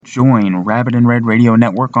Join Rabbit and Red Radio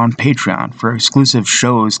Network on Patreon for exclusive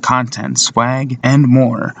shows, content, swag, and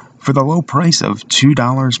more. For the low price of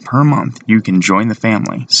 $2 per month, you can join the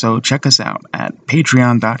family. So check us out at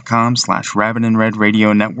patreon.com/Rabbit and Red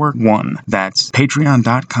Radio Network 1. That's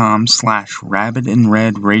patreon.com/Rabbit and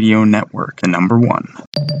Red Radio Network, the number 1.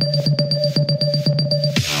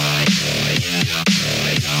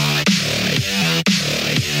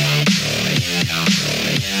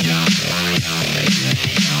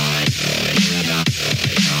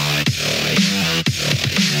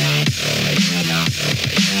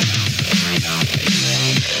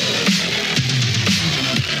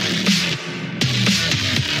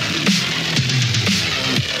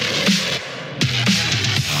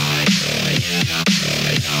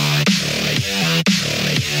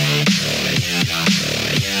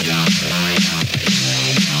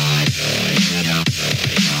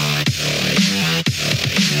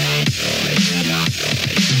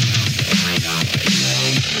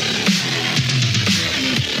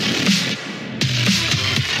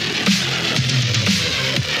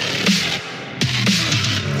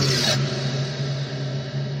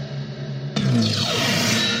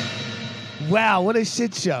 Wow, what a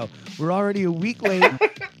shit show. We're already a week late.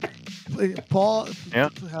 Paul. Yeah.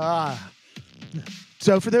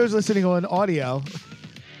 So for those listening on audio,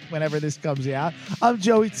 whenever this comes out, I'm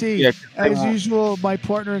Joey T. Yeah, As usual, my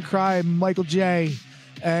partner in crime, Michael J.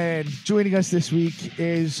 And joining us this week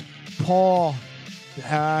is Paul,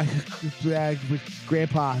 with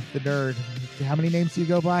Grandpa, the nerd. How many names do you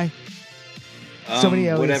go by? So many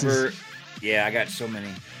aliases. Whatever. Yeah, I got so many.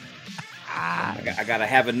 I gotta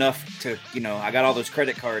have enough to, I got all those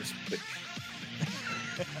credit cards. But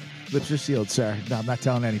Lips are sealed, sir. No, I'm not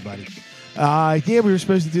telling anybody. We were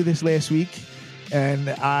supposed to do this last week, and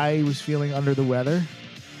I was feeling under the weather,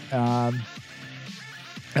 and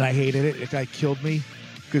I hated it. It killed me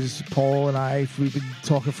because Paul and we've been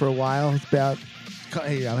talking for a while about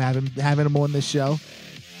having him on this show,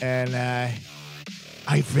 and I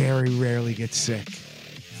very rarely get sick.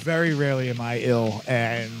 Very rarely am I ill,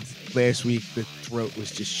 and last week the throat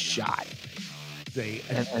was just shot.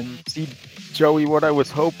 And see, Joey, what I was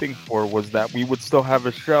hoping for was that we would still have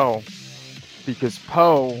a show because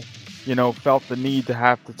Poe, felt the need to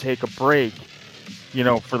have to take a break,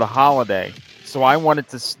 for the holiday. So I wanted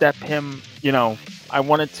to step him, I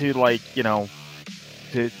wanted to to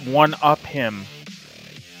one up him,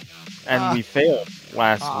 and we failed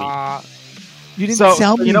last week. You didn't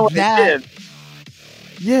tell me that.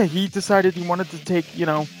 Yeah, he decided he wanted to take,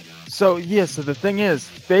 So the thing is,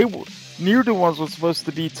 neither one was supposed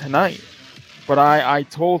to be tonight. But I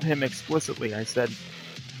told him explicitly, I said,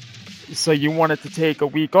 so you wanted to take a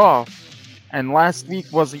week off, and last week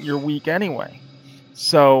wasn't your week anyway.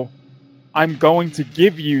 So I'm going to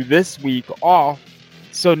give you this week off,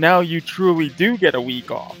 so now you truly do get a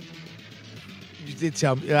week off. You did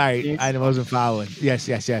tell me. All right, I wasn't following. Yes.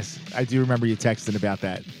 I do remember you texting about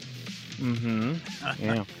that. Mm-hmm.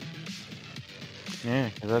 Yeah. Yeah,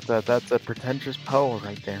 that's a pretentious Poe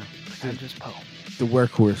right there. Pretentious Poe. The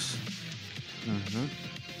workhorse. Mm-hmm.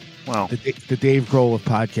 Well, the Dave Grohl of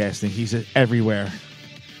podcasting. He's everywhere.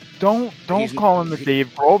 Don't call him the Dave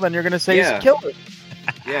Grohl. Then you're gonna say he's a killer.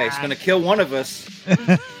 Yeah, he's gonna kill one of us.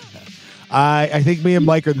 I think me and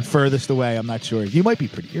Mike are the furthest away. I'm not sure. You might be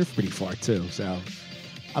you're pretty far too. So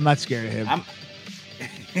I'm not scared of him.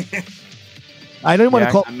 I don't want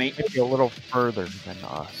to call. Maybe a little further than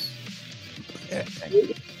us.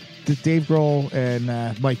 The Dave Grohl and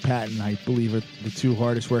Mike Patton, I believe, are the two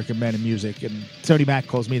hardest working men in music. And Tony Mack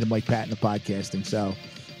calls me the Mike Patton of podcasting, so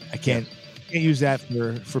I can't use that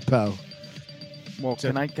for Poe. Well,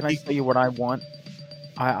 can I tell you what I want?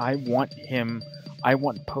 I want him. I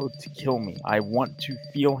want Poe to kill me. I want to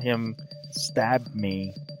feel him stab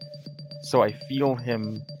me, so I feel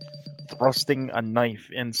him thrusting a knife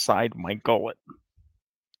inside my gullet.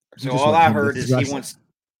 So all I heard is he wants.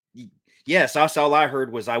 Yes, that's all I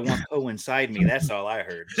heard was I want Poe inside me. That's all I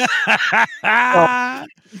heard.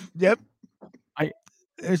 Yep.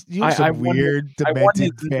 You have some weird,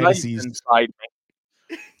 demented fantasies inside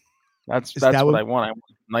me. That's what I want. I want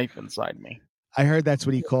a knife inside me. I heard that's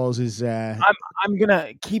what he calls his. I'm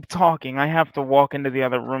gonna keep talking. I have to walk into the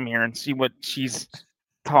other room here and see what she's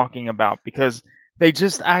talking about because they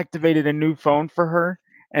just activated a new phone for her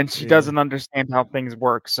and she doesn't understand how things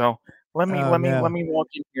work. So let me walk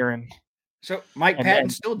in here and. So Mike Patton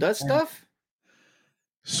still does stuff?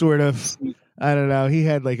 Sort of. I don't know. He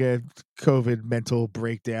had like a COVID mental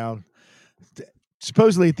breakdown.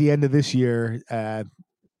 Supposedly at the end of this year,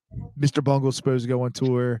 Mr. Bungle's supposed to go on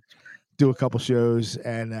tour. do a couple shows,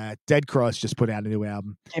 and Dead Cross just put out a new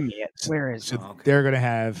album. Give me it. Where is it? They're gonna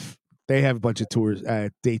have a bunch of tours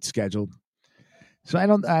dates scheduled. So I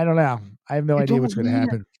don't know. I have no idea what's going to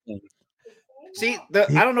happen. See, I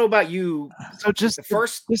don't know about you. So just the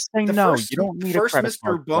first you don't need first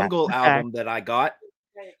Mr. Bungle album that I got.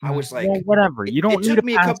 I was like, whatever. You don't. It took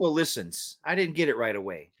me a couple of listens. I didn't get it right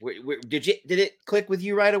away. Did it click with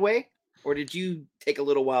you right away, or did you take a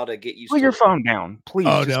little while to get used to it? Put your phone down, please.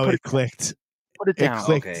 Oh no, it clicked. Put it down. It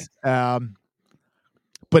clicked. Okay.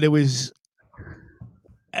 But it was,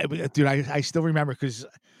 dude. I still remember because,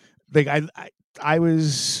 like, I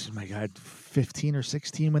was, oh my God, 15 or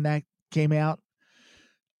 16 when that came out.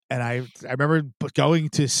 And I remember going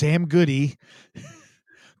to Sam Goody,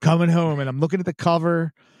 coming home, and I'm looking at the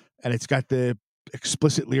cover, and it's got the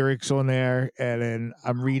explicit lyrics on there, and then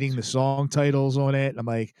I'm reading the song titles on it, and I'm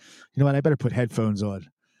like, you know what, I better put headphones on.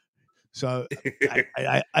 So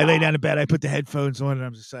I lay down in bed, I put the headphones on, and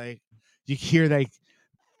I'm just like, you hear like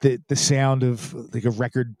the sound of like a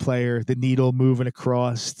record player, the needle moving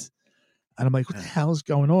across. And I'm like, what the hell is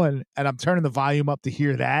going on? And I'm turning the volume up to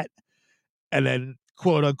hear that. And then,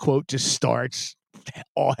 quote unquote, just starts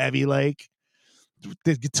all heavy, like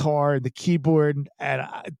the guitar and the keyboard. And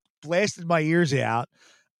I blasted my ears out.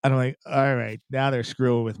 And I'm like, all right, now they're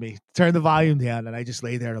screwing with me. Turn the volume down. And I just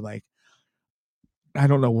lay there and I'm like, I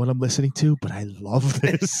don't know what I'm listening to, but I love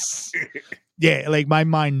this. Yeah, like my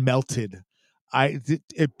mind melted.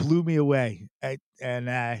 It blew me away. I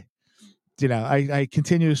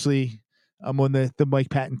continuously, I'm on the Mike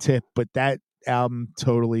Patton tip, but that album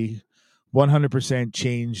totally 100%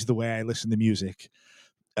 changed the way I listen to music.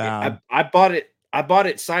 I bought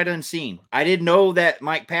it sight unseen. I didn't know that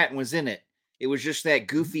Mike Patton was in it. It was just that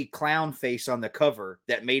goofy clown face on the cover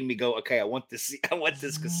that made me go, okay, I want this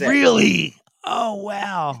cassette. Really? Oh,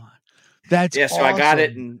 wow. That's so awesome. I got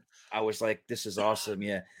it and I was like, this is awesome.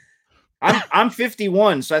 Yeah. I'm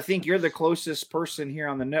 51, so I think you're the closest person here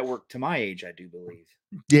on the network to my age, I do believe.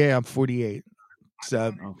 Yeah, I'm 48.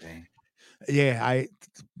 So okay. Yeah, I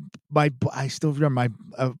still remember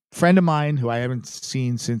a friend of mine who I haven't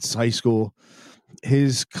seen since high school.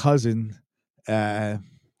 His cousin, his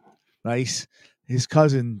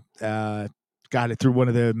cousin got it through one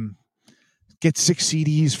of them. Get 6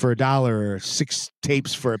 CDs for $1 or 6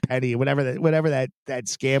 tapes for a penny, whatever that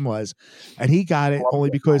scam was, and he got it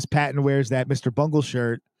only because Patton wears that Mr. Bungle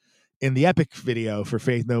shirt in the Epic video for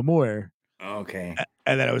Faith No More. Okay,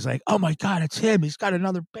 and then I was like, oh my God, it's him! He's got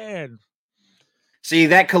another band. See,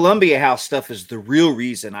 that Columbia House stuff is the real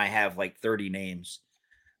reason I have like 30 names,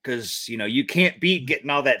 because you can't beat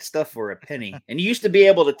getting all that stuff for a penny, and you used to be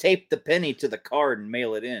able to tape the penny to the card and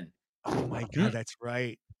mail it in. Oh my God, that's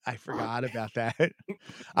right. I forgot about that.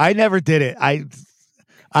 I never did it. I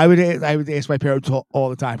would ask my parents all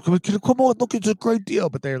the time, come on, look, it's a great deal.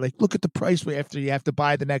 But they're like, look at the price after you have to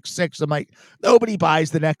buy the next 6. I'm like, nobody buys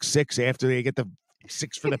the next 6 after they get the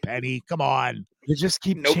 6 for the penny. Come on. You just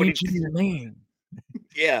keep changing your name.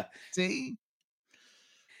 Yeah. See?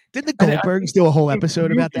 Didn't the Goldbergs do a whole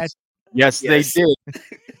episode about that? Yes, they did.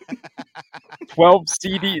 12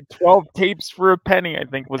 tapes for a penny, I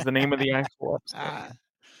think was the name of the actual episode.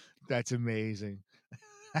 That's amazing.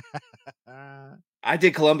 I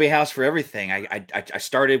did Columbia House for everything. I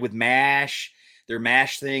started with MASH, their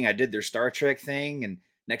MASH thing. I did their Star Trek thing, and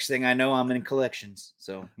next thing I know, I'm in collections.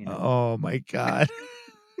 So, Oh my God.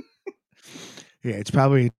 Yeah, it's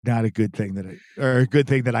probably not a good thing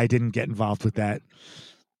that I didn't get involved with that.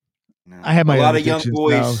 No. I had my a lot of young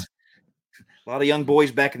boys. A lot of young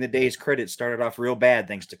boys back in the day's credits started off real bad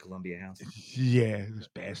thanks to Columbia House. Yeah, those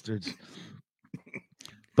bastards.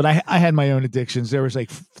 But I had my own addictions. There was like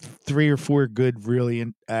 3 or 4 good,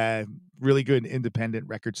 really good independent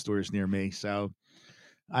record stores near me. So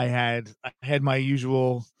I had my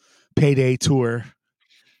usual payday tour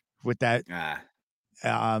with that.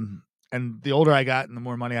 And the older I got and the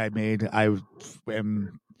more money I made, I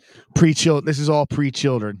am pre-children. This is all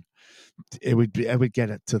pre-children. I would get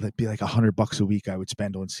it to be like $100 a week I would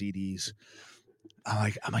spend on CDs. I'm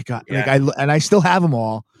like, oh my God. Yeah. Like I still have them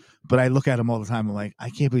all, but I look at them all the time. I'm like,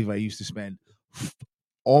 I can't believe I used to spend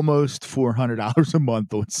almost $400 a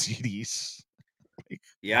month on CDs.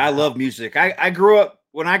 Yeah, I love music. I grew up,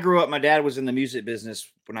 when I grew up, my dad was in the music business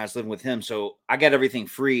when I was living with him. So I got everything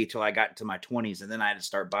free till I got to my 20s, and then I had to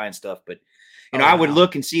start buying stuff. But, I would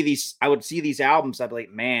look and see these albums. I'd be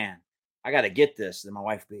like, man, I got to get this. And my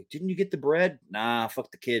wife would be like, didn't you get the bread? Nah,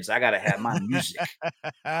 fuck the kids. I got to have my music.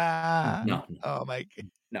 No. Oh my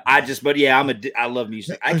God. No, I love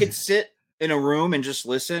music. I could sit in a room and just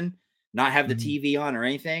listen, not have the TV on or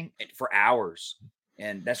anything for hours.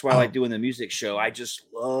 And that's why I like doing the music show. I just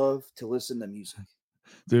love to listen to music.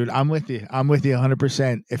 Dude, I'm with you. I'm with you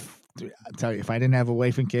 100%. I tell you, if I didn't have a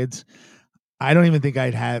wife and kids, I don't even think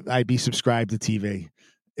I'd be subscribed to TV.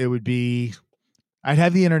 It would be, I'd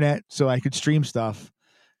have the internet so I could stream stuff,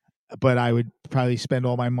 but I would probably spend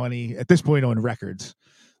all my money at this point on records.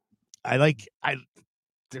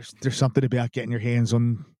 There's something about getting your hands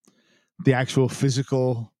on the actual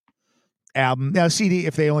physical album. Now CD,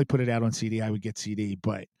 if they only put it out on CD, I would get CD,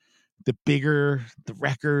 but the bigger the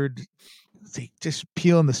record, they just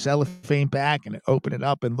peeling the cellophane back and open it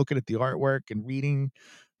up and looking at the artwork and reading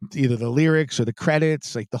either the lyrics or the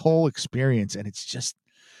credits, like the whole experience. And it's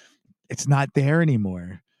not there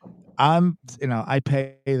anymore. I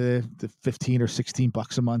pay the 15 or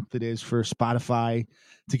 $16 a month it is for Spotify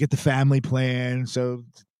to get the family plan. So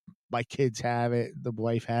my kids have it, the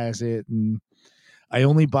wife has it. And I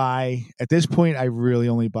only buy, at this point, I really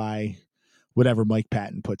only buy whatever Mike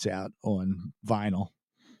Patton puts out on vinyl.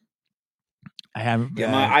 I haven't.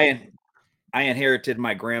 Yeah, I inherited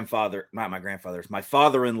my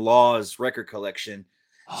father-in-law's record collection.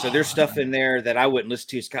 So there's stuff in there that I wouldn't listen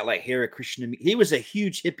to. It's got like Hare Krishna. He was a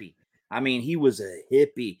huge hippie. I mean, he was a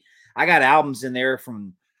hippie. I got albums in there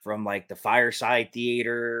from like the Fireside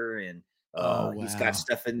Theater, and he's got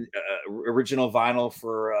stuff in original vinyl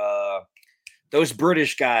for those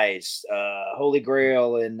British guys, Holy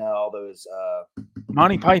Grail, and all those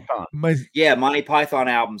Monty Python. Monty Python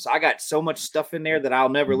albums. I got so much stuff in there that I'll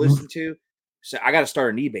never listen to. So I got to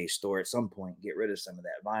start an eBay store at some point. Get rid of some of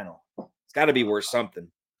that vinyl. It's got to be worth something.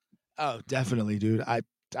 Oh, definitely, dude. I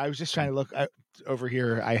was just trying to look over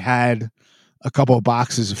here. I had a couple of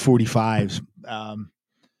boxes of 45s.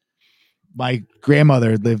 My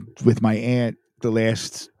grandmother lived with my aunt the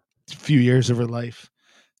last few years of her life.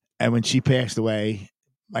 And when she passed away,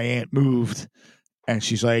 my aunt moved and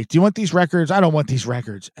she's like, "Do you want these records?" "I don't want these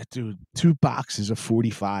records." Dude, 2 boxes of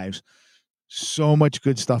 45s. So much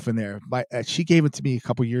good stuff in there. She gave it to me a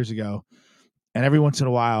couple years ago. And every once in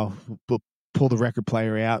a while, we'll pull the record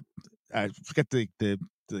player out. I forget the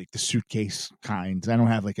suitcase kind. I don't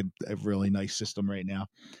have like a really nice system right now.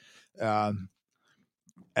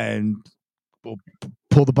 And we'll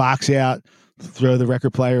pull the box out, throw the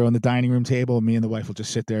record player on the dining room table, and me and the wife will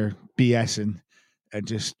just sit there BSing and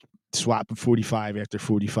just swapping 45 after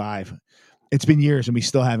 45. It's been years and we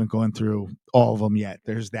still haven't gone through all of them yet.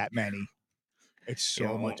 There's that many. It's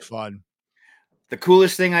so much fun. The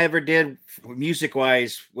coolest thing I ever did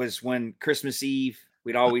music-wise was when Christmas Eve,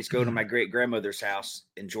 we'd always go to my great-grandmother's house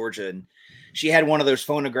in Georgia, and she had one of those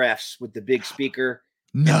phonographs with the big speaker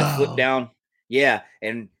and the flip down. Yeah,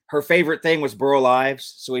 and her favorite thing was Burl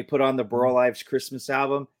Ives, so we put on the Burl Ives Christmas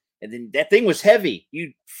album, and then that thing was heavy.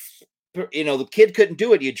 The kid couldn't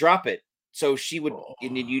do it. You drop it. So she would,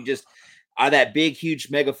 and then you just, that big, huge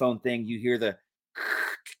megaphone thing, you hear the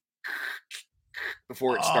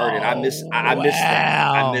before it started. I missed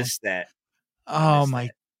that. Oh my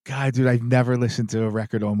God, dude. I've never listened to a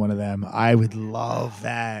record on one of them. I would love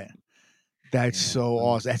that. That's so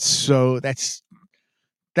awesome. That's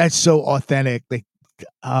so authentic. Like,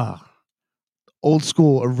 old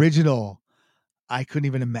school, original. I couldn't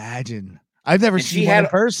even imagine. I've never seen one in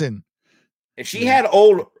person. If she had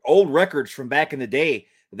old records from back in the day,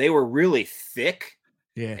 they were really thick.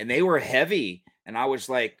 Yeah. And they were heavy. And I was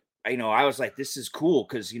like, this is cool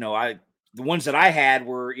because, the ones that I had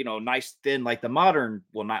were, nice, thin, like the modern,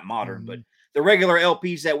 well, not modern, but the regular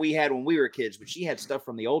LPs that we had when we were kids. But she had stuff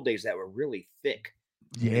from the old days that were really thick.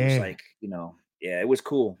 Yeah. It was like, it was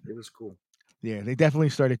cool. It was cool. Yeah, they definitely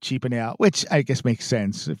started cheaping out, which I guess makes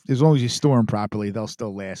sense. As long as you store them properly, they'll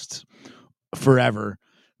still last forever.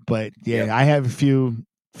 But I have a few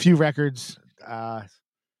few records,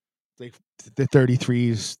 like the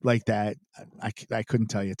 33s like that. I couldn't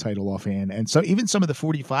tell you a title offhand. And so even some of the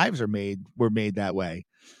 45s were made that way.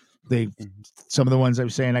 Some of the ones I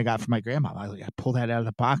was saying I got from my grandma, I pulled that out of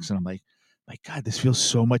the box and I'm like, my God, this feels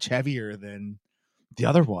so much heavier than the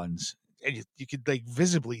other ones. And you could like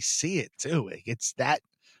visibly see it too. Like, it's that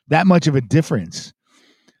much of a difference.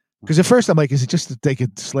 Because at first I'm like, is it just like a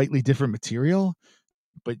slightly different material?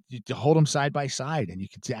 But you hold them side by side and you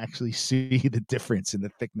can actually see the difference in the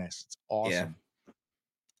thickness. It's awesome. Yeah.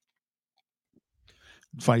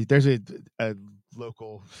 Funny, there's a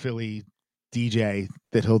local Philly DJ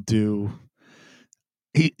that he'll do.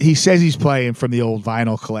 He says he's playing from the old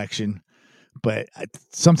vinyl collection, but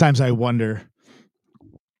sometimes I wonder.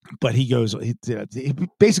 But he goes, he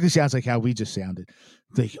basically sounds like how we just sounded.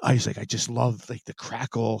 Like, he's like, I just love like the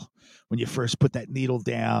crackle when you first put that needle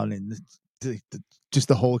down and just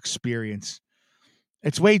the whole experience.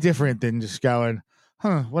 It's way different than just going,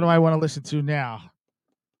 what do I want to listen to now?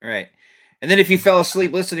 Right. And then if you fell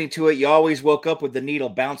asleep listening to it, you always woke up with the needle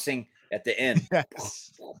bouncing at the end.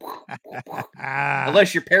 Yes.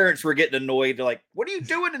 Unless your parents were getting annoyed. They're like, what are you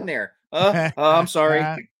doing in there? I'm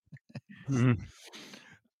sorry. Mhm.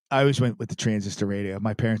 I always went with the transistor radio.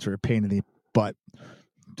 My parents were a pain in the butt.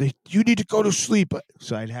 You need to go to sleep.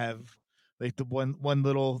 So I'd have like the one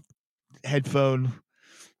little headphone.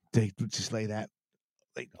 They would just lay that,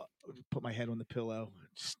 like, put my head on the pillow,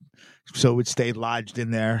 so it would stay lodged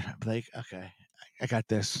in there. I'd be like, okay, I got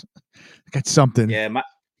this. I got something. Yeah,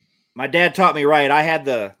 my dad taught me right. I had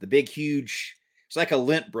the big huge, it's like a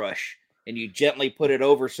lint brush, and you gently put it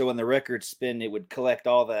over so when the record spin, it would collect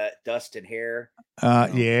all that dust and hair.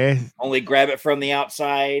 Yeah. Only grab it from the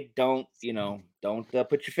outside. Don't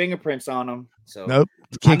put your fingerprints on them. So Nope.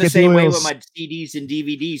 I'm the same way with my CDs and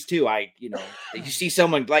DVDs too. You see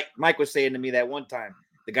someone like Mike was saying to me that one time,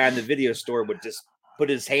 the guy in the video store would just put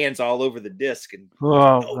his hands all over the disc and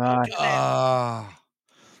God.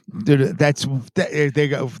 Dude, there you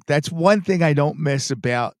go. That's one thing I don't miss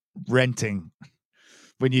about renting.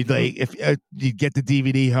 When you'd like, if you'd get the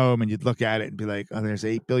DVD home and you'd look at it and be like, oh, there's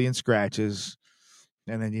 8 billion scratches,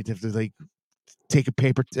 and then you'd have to like take a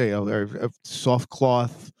paper, or a soft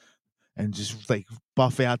cloth, and just like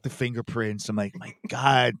buff out the fingerprints. I'm like, my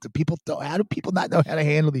God, how do people not know how to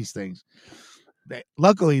handle these things?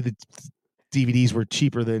 Luckily, the DVDs were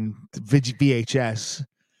cheaper than VHS.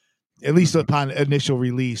 At least upon initial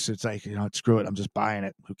release, it's like, screw it, I'm just buying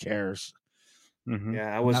it. Who cares? Mhm.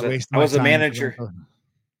 Yeah, I I'm was not wasting I my was a time. manager.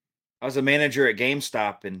 I was a manager at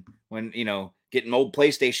GameStop, and when getting old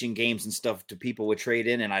PlayStation games and stuff to people would trade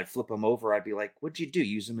in, and I'd flip them over. I'd be like, "What'd you do?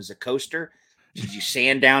 Use them as a coaster? Did you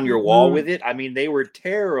sand down your wall with it?" I mean, they were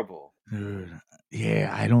terrible. Dude,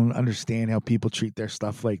 yeah, I don't understand how people treat their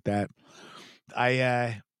stuff like that.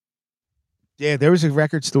 There was a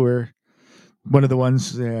record store, one of the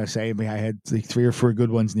ones, I had like 3 or 4 good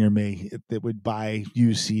ones near me that would buy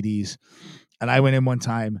used CDs, and I went in one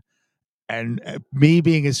time, and me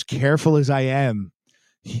being as careful as I am,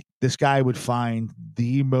 this guy would find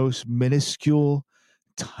the most minuscule,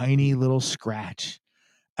 tiny little scratch,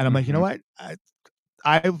 and I'm like, you know what?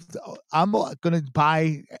 I'm gonna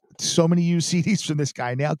buy so many used CDs from this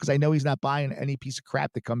guy now because I know he's not buying any piece of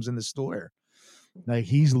crap that comes in the store. Like,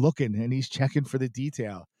 he's looking and he's checking for the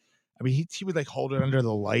detail. I mean, he would like hold it under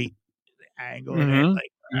the light, angle it, Mhm.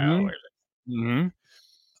 like, Mhm. Mhm.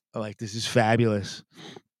 like, this is fabulous.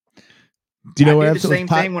 Do you know I what do I'm the talking same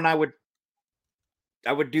thing when I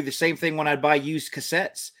would do the same thing when I'd buy used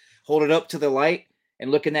cassettes. Hold it up to the light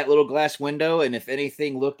and look in that little glass window, and if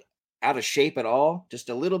anything looked out of shape at all, just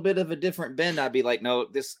a little bit of a different bend, I'd be like, "No,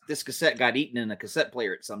 this cassette got eaten in a cassette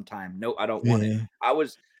player at some time. No, I don't want it." Yeah.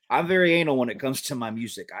 I'm very anal when it comes to my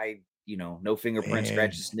music. No fingerprint Yeah.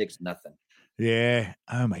 scratches, nicks, nothing. Yeah.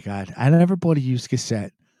 Oh my God. I never bought a used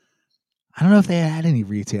cassette. I don't know if they had any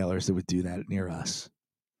retailers that would do that near us.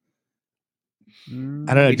 I don't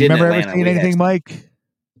know. We Do you did in remember ever Atlanta. seeing We had anything, some. Mike?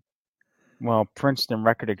 Well, Princeton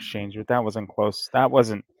Record Exchange, but that wasn't close. That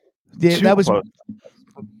wasn't Yeah, too close.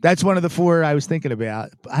 that's one of the 4 I was thinking about.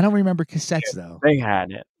 I don't remember cassettes though. They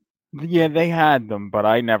had it. Yeah, they had them, but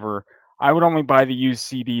I would only buy the used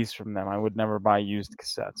CDs from them. I would never buy used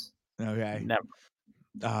cassettes. Okay. Never.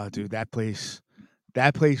 Oh, dude, that place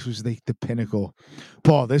was like the pinnacle.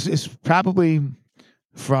 Paul, this is probably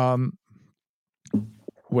from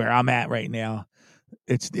where I'm at right now.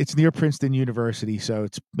 It's near Princeton University, so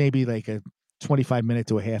it's maybe like a 25-minute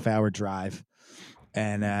to a half-hour drive.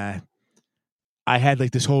 And I had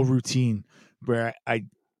like this whole routine where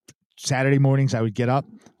Saturday mornings I would get up,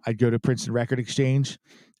 I'd go to Princeton Record Exchange,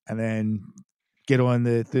 and then get on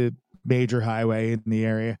the major highway in the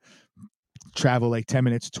area, travel like 10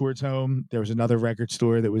 minutes towards home. There was another record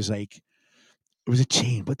store that was like, it was a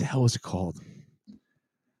chain. What the hell was it called? It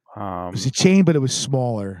was a chain, but it was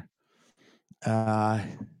smaller. I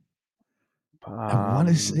want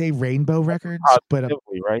to say Rainbow Records, but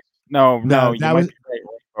right? No, no, you that might was be right.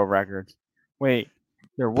 Rainbow Records. Wait,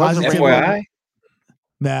 there was a Positively. Rainbow. FYI,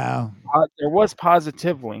 No, There was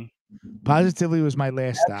Positively. Positively was my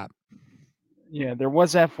last stop. Yeah, there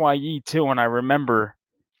was FYE too, and I remember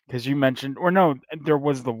because you mentioned, or no, there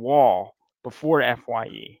was the Wall before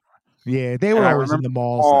FYE. Yeah, they were And I always in remember the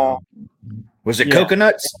malls Wall. was it Yeah.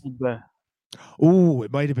 Coconuts? though.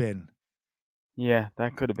 It might have been. Yeah,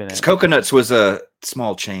 that could have been Because it. Coconuts was a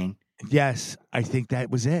small chain. Yes, I think that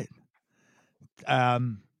was it.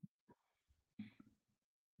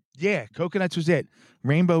 Yeah, Coconuts was it.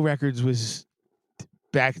 Rainbow Records was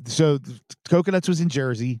back. So Coconuts was in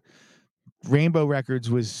Jersey. Rainbow Records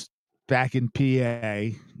was back in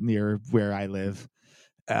PA near where I live.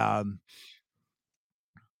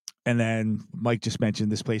 And then Mike just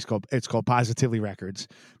mentioned this place called Positively Records.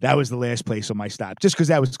 That was the last place on my stop, just because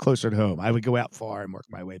that was closer to home. I would go out far and work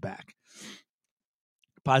my way back.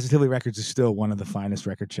 Positively Records is still one of the finest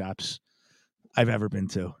record shops I've ever been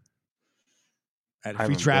to. And if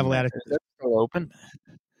we travel out, is that still open?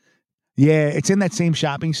 Yeah, it's in that same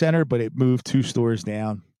shopping center, but it moved 2 stores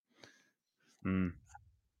down. Mm.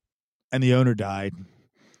 And the owner died.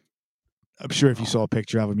 I'm sure if you saw a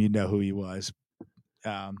picture of him, you'd know who he was.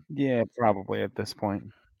 Yeah, probably at this point.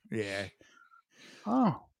 Yeah.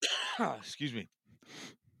 Oh, excuse me.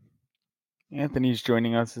 Anthony's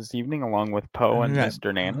joining us this evening along with Poe and Yeah.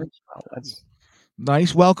 Mr. Nanders. Oh, that's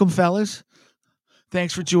Nice. Welcome, fellas.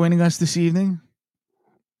 Thanks for joining us this evening.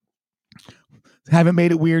 Haven't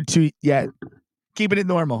made it weird yet. Keeping it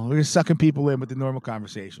normal. We're just sucking people in with the normal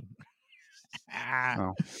conversation.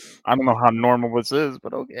 oh. I don't know how normal this is,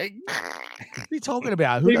 but okay. What are you talking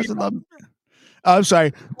about? Who Maybe doesn't love? Oh, I'm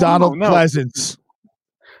sorry, Donald no. Pleasance.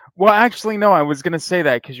 Well, actually, no. I was going to say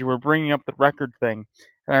that because you were bringing up the record thing,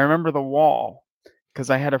 and I remember the wall because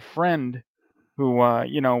I had a friend who,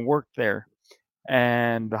 worked there,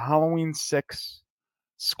 and the Halloween 6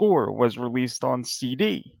 score was released on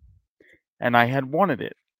CD, and I had wanted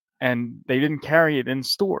it, and they didn't carry it in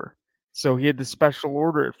store, so he had to special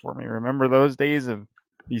order it for me. Remember those days of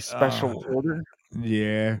the special order?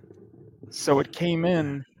 Yeah. So it came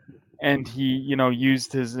in, and he,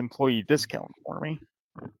 used his employee discount for me,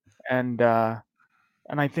 and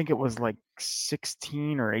I think it was like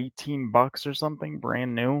 16 or 18 bucks or something,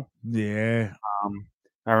 brand new. Yeah.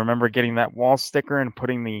 I remember getting that wall sticker and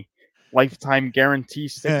putting the lifetime guarantee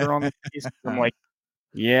sticker on the case. I'm like,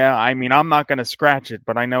 yeah, I mean, I'm not going to scratch it,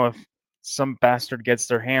 but I know if some bastard gets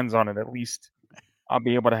their hands on it, at least I'll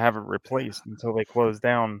be able to have it replaced until they close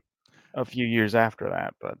down a few years after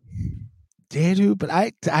that. But yeah, dude, but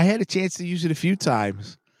I had a chance to use it a few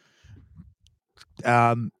times.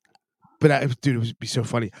 But dude, it would be so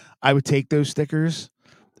funny. I would take those stickers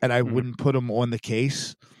and I wouldn't put them on the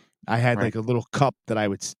case. I had like a little cup that I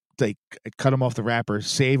would like cut them off the wrapper,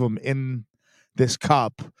 save them in this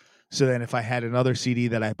cup. So then if I had another CD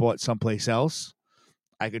that I bought someplace else,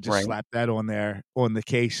 I could just slap that on there on the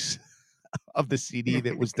case of the CD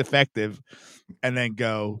that was defective and then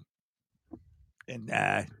go and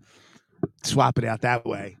swap it out that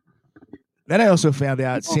way. Then I also found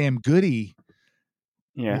out Sam Goody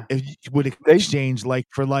would exchange like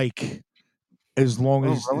for like as long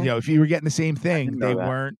as really? if you were getting the same thing, they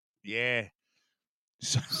weren't. Yeah.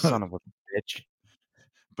 So, son of a bitch.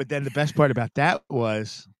 But then the best part about that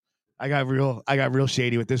was I got real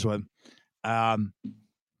shady with this one. After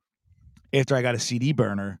I got a CD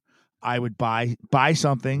burner, I would buy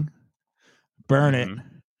something, burn it,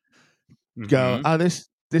 go, oh, this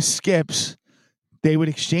skips. They would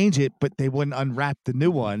exchange it, but they wouldn't unwrap the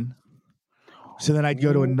new one. So then I'd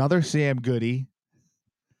go to another Sam Goody.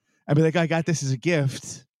 I'd be like, I got this as a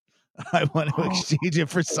gift. I want to exchange it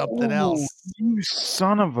for something else. You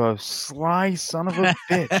son of a sly son of a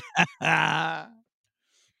bitch. I'm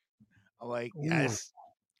like, yes.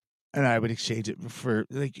 And I would exchange it for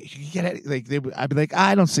like you get it. Like I'd be like,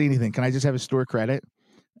 I don't see anything. Can I just have a store credit?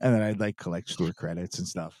 And then I'd like collect store credits and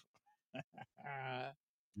stuff.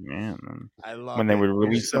 Man, I love when they would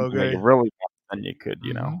release something that you really want, then you could,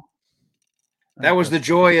 That was the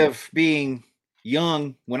joy of being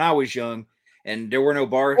young when I was young, and there were no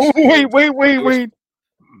bars. Oh, wait.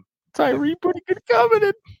 Tyree put a good comment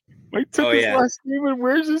in. I took his last name and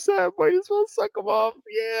where's this at? Might as well suck him off.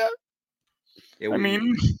 Yeah. I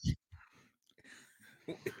mean,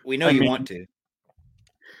 we know you want to.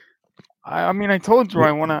 I mean, I told you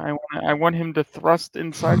I want him to thrust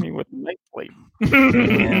inside me with a knife blade.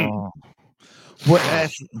 What?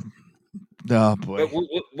 Oh boy!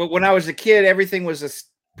 But when I was a kid, everything was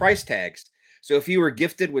price tags. So if you were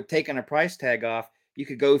gifted with taking a price tag off, you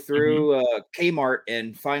could go through Kmart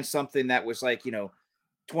and find something that was like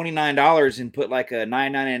 $29 and put like a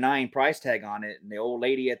 $9.99 price tag on it. And the old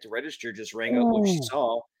lady at the register just rang up what she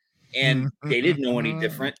saw, and they didn't know any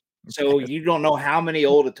different. So you don't know how many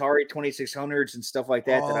old Atari 2600s and stuff like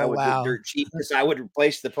that that I would get dirt cheap because I would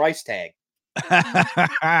replace the price tag.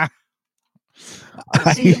 See, I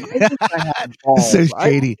think I have balls. So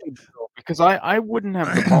shady. Because I wouldn't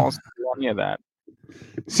have the balls to do any of that.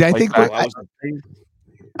 See, I think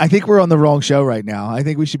I think we're on the wrong show right now. I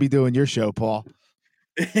think we should be doing your show, Paul.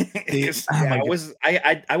 I was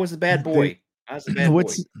a bad boy. I was a bad boy.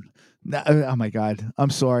 Oh my God! I'm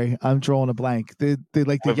sorry. I'm drawing a blank. They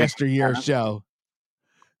like the yesteryear show.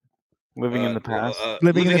 Living in the past.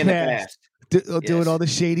 Living in the past. Doing all the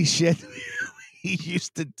shady shit he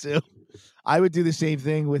used to do. I would do the same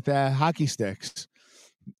thing with hockey sticks.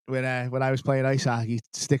 when I was playing ice hockey,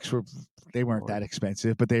 sticks weren't that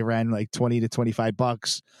expensive, but they ran like $20 to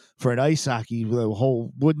 $25 for an ice hockey with a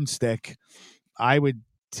whole wooden stick. I would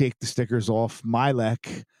take the stickers off my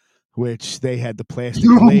Lek, which they had the plastic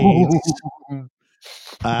blades,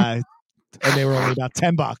 and they were only about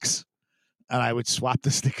 $10, and I would swap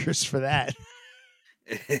the stickers for that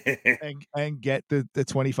and get the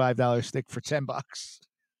 $25 stick for $10.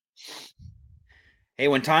 Hey,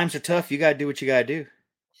 when times are tough, you gotta do what you gotta do.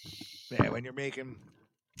 Yeah, when you're making,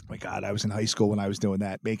 my God, I was in high school when I was doing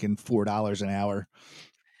that, making $4 an hour.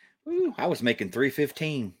 Ooh, I was making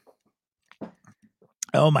 $3.15.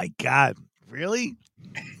 Oh my God, really?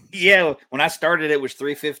 Yeah, when I started, it was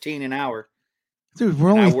 $3.15 an hour. Dude,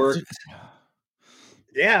 we're only. I worked.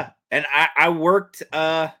 Yeah, and I worked.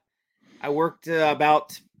 I worked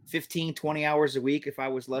about 15, 20 hours a week if I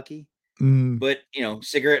was lucky. But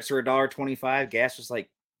cigarettes were $1.25. Gas was like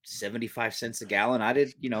 75 cents a gallon. I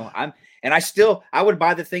did, I would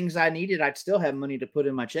buy the things I needed. I'd still have money to put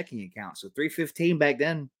in my checking account. So $3.15 back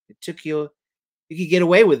then, it took you could get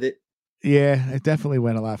away with it. Yeah, it definitely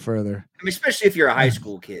went a lot further. I mean, especially if you're a high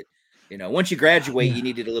school kid. Once you graduate, you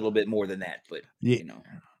needed a little bit more than that. But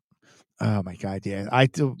Oh my God, yeah.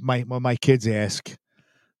 When my kids ask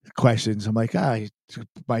questions, I'm like,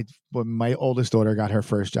 when my oldest daughter got her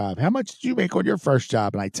first job, how much did you make on your first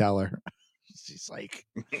job? And I tell her, she's like,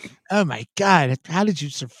 oh my God, how did you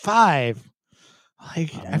survive?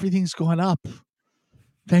 Like, everything's going up.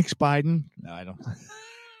 Thanks, Biden. No, I don't.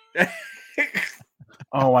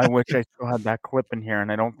 Oh, I wish I still had that clip in here,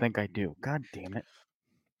 and I don't think I do. God damn it.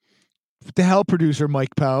 What the hell, producer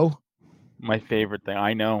Mike Poe? My favorite thing.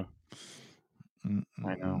 I know.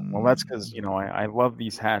 I know. Well, that's because, I love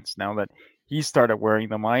these hats now that he started wearing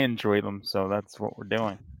them. I enjoy them, so that's what we're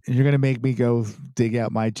doing. You're going to make me go dig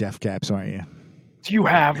out my Jeff caps, aren't you? Do you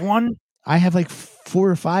have one? I have like 4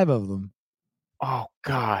 or 5 of them. Oh,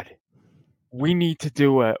 God. We need to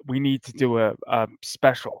do a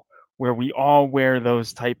special where we all wear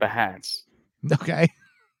those type of hats. Okay.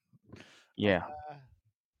 Yeah.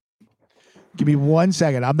 Give me 1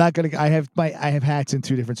 second. I'm not gonna. I have hats in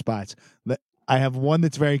 2 different spots. I have one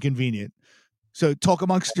that's very convenient. So talk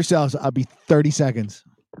amongst yourselves. I'll be 30 seconds.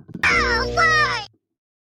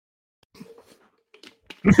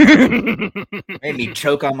 Made me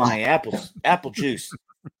choke on my apple juice.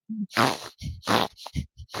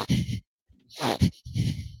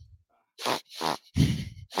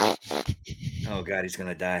 Oh God, he's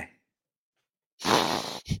gonna die.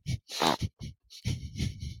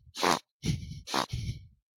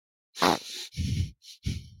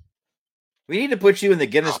 We need to put you in the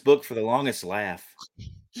Guinness Book for the longest laugh.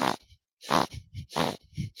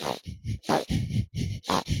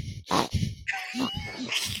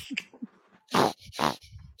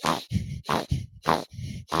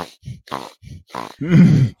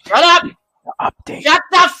 Shut up! Update. Shut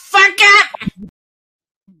the fuck up!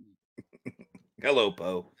 Hello,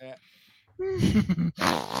 Poe.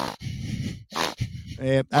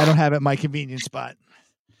 Yeah, I don't have it in my convenient spot.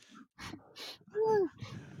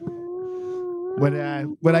 When I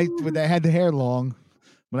had the hair long,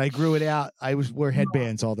 when I grew it out, I wore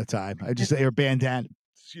headbands all the time.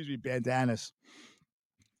 Bandanas.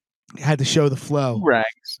 I had to show the flow.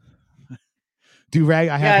 Rags. Do-rag.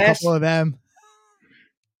 I have a couple of them.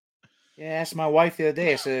 Yeah, I asked my wife the other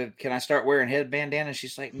day. I said, "Can I start wearing head bandanas?"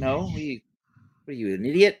 She's like, "No. What are you, an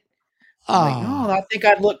idiot?" I'm like, "No, I think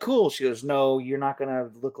I'd look cool." She goes, "No, you're not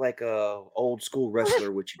gonna look like a old school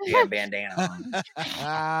wrestler with your damn bandana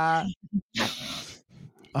on."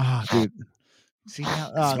 Dude. See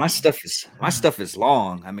now, my stuff is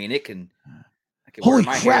long. I mean, I can holy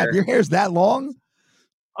wear my crap! hair. Your hair's that long?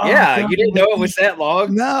 Yeah, you didn't know it was that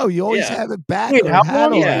long? No, you always have it back. Wait, how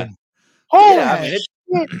long? Yeah. Oh, yeah, I mean,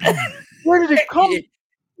 where did it come?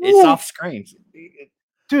 It's off screen.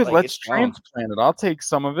 Dude, Like, let's it's long. transplant it. I'll take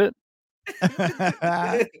some of it.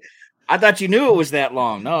 I thought you knew it was that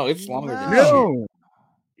long. No, it's longer than that. No.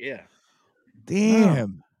 Yeah.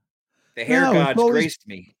 Damn. The hair gods graced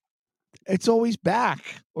me. It's always back,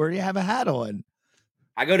 or you have a hat on.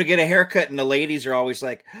 I go to get a haircut, and the ladies are always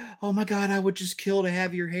like, "Oh my God, I would just kill to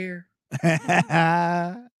have your hair."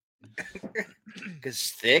 Because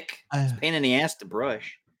it's thick. It's a pain in the ass to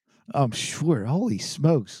brush. I'm sure. Holy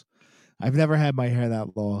smokes. I've never had my hair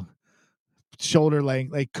that long. Shoulder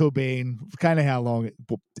length, like Cobain, kind of how long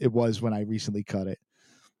it was when I recently cut it.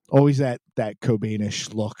 Always that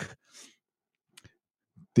Cobain-ish look.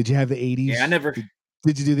 Did you have the 80s? Yeah, I never.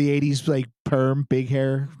 Did you do the 80s like perm, big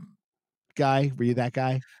hair guy? Were you that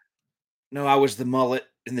guy? No, I was the mullet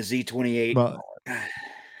in the Z28.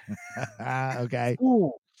 Okay.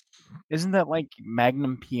 Ooh. Isn't that like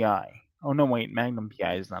Magnum PI? Oh no, wait, Magnum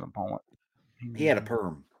PI is not in Poland. He had a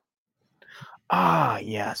perm. Ah,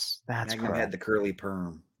 yes, that's Magnum correct. had the curly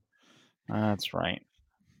perm. That's right.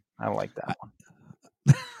 I like that one.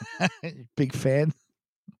 Big fan.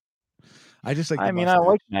 I just like. I mean, I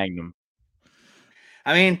like Magnum.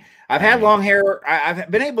 I mean, I've had long hair. I've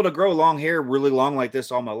been able to grow long hair really long like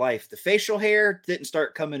this all my life. The facial hair didn't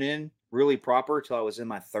start coming in really proper till I was in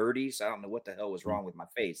my 30s. I don't know what the hell was wrong with my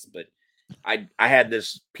face, but I had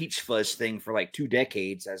this peach fuzz thing for like 2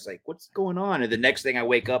 decades. I was like, what's going on? And the next thing I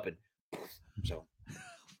wake up and so.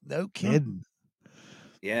 No kidding.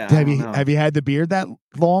 Yeah. Have you had the beard that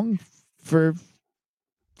long for?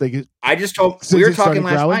 Like, I just told we were talking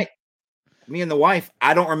last night. Me and the wife.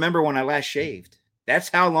 I don't remember when I last shaved. That's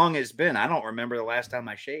how long it's been. I don't remember the last time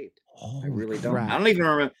I shaved. I really don't. I don't even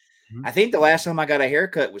remember. I think the last time I got a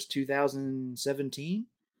haircut was 2017.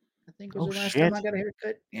 I think was the last time I got a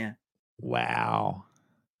haircut. Yeah. Wow.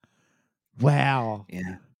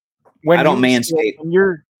 Yeah. I don't manscape.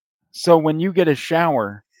 When you get a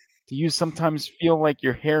shower, do you sometimes feel like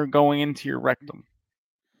your hair going into your rectum?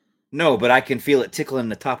 No, but I can feel it tickling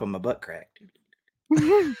the top of my butt crack.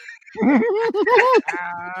 It's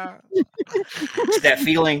that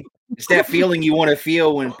feeling. It's that feeling you want to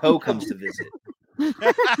feel when Poe comes to visit.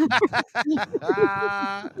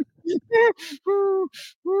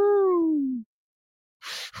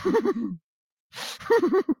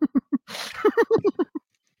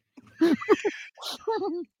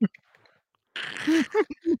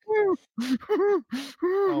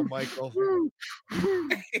 Oh, Michael.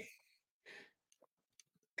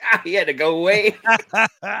 He had to go away.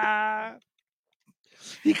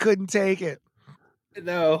 He couldn't take it.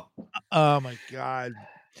 No. Oh my God,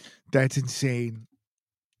 that's insane.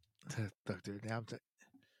 Look, dude, now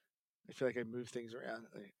I feel like I move things around.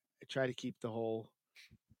 I try to keep the whole.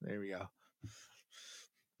 There we go.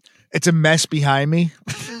 It's a mess behind me,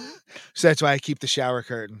 so that's why I keep the shower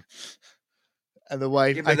curtain. And the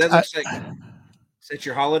wife. Yeah, but that looks like. Is that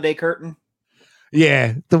your holiday curtain?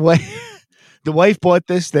 Yeah, the wife bought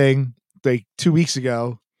this thing like 2 weeks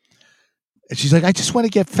ago. And she's like, I just want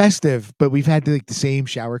to get festive. But we've had like the same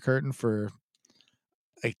shower curtain for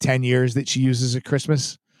like 10 years that she uses at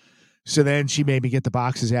Christmas. So then she made me get the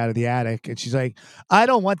boxes out of the attic. And she's like, I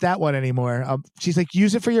don't want that one anymore. She's like,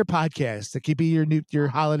 use it for your podcast. It could be your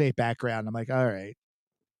holiday background. I'm like, all right.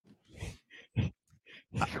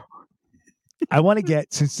 I want to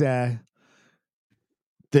get, since the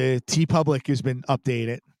TeePublic has been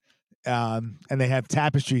updated and they have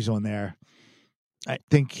tapestries on there. I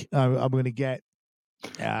think I'm going to get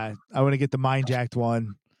I want to get the Mind Jacked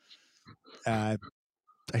one. I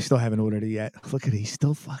still haven't ordered it yet. Look at it. He's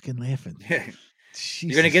still fucking laughing.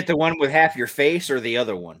 You're going to get the one with half your face or the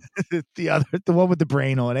other one? the one with the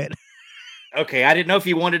brain on it. Okay. I didn't know if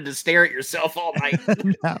you wanted to stare at yourself all night.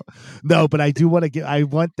 No, but I do want to get, I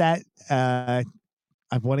want that. I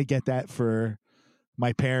want to get that for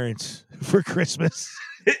my parents for Christmas.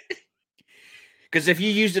 Because if you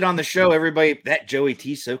used it on the show, everybody, that Joey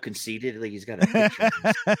T's so conceited, like he's got a picture.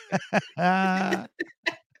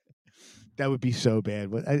 That would be so bad.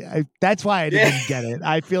 But that's why I didn't get it.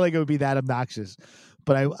 I feel like it would be that obnoxious.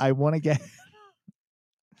 But I want to get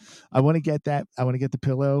that. I want to get the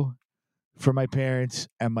pillow for my parents,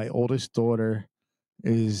 and my oldest daughter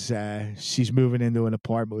is she's moving into an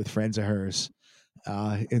apartment with friends of hers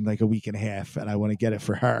in like a week and a half, and I want to get it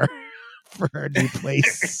for her for her new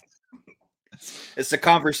place. It's a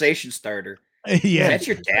conversation starter. Yeah, that's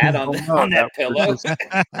your dad on that pillow. With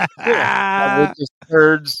just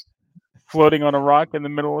birds floating on a rock in the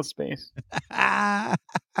middle of space. I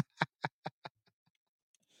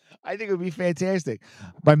think it would be fantastic.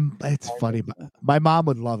 It's funny. My mom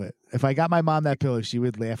would love it. If I got my mom that pillow, she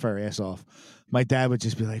would laugh her ass off. My dad would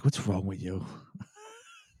just be like, "What's wrong with you?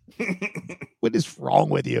 What is wrong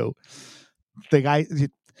with you?"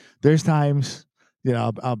 There's times,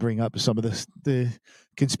 I'll bring up some of the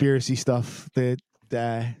conspiracy stuff that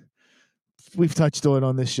we've touched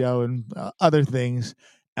on this show and other things.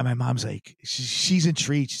 And my mom's like, she's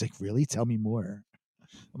intrigued. She's like, "Really? Tell me more."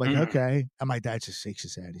 I'm like, "Okay." And my dad just shakes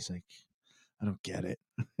his head. He's like, "I don't get it."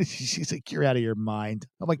 She's like, "You're out of your mind."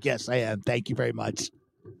 I'm like, "Yes, I am. Thank you very much."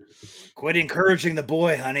 Quit encouraging the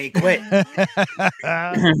boy, honey. Quit.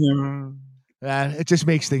 It just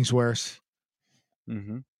makes things worse.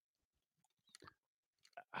 Mm-hmm.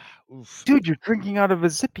 Dude, you're drinking out of a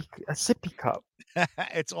sippy cup.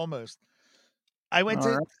 It's almost. I went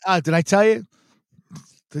to. Did I tell you?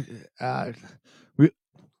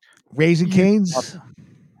 Raising Cane's.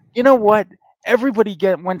 You know what? Everybody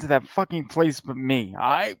went to that fucking place but me.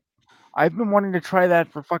 I I've been wanting to try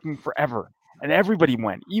that for fucking forever. And everybody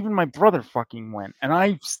went. Even my brother fucking went. And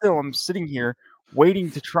I still am sitting here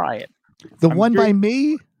waiting to try it. The I'm one very- by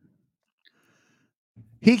me?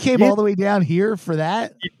 He came Yeah. all the way down here for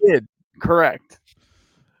that? He did. Correct.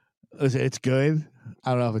 It's good.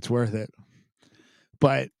 I don't know if it's worth it.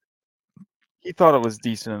 But He thought it was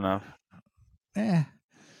decent enough.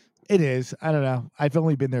 it is. I don't know. I've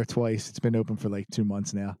only been there twice. It's been open for like 2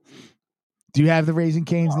 months now. Do you have the Raising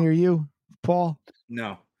Cane's near you, Paul?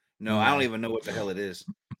 No, I don't even know what the hell it is.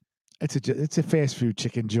 It's a fast food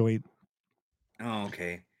chicken joint. Oh,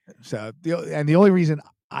 okay. So the only reason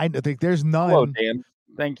I think there's none. Hello, Dan.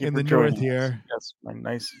 Thank you in for the joining north here. Yes, my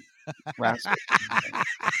nice rascal.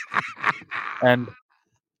 and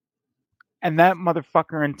that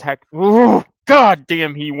motherfucker in tech. Oh, God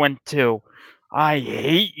damn, he went too. I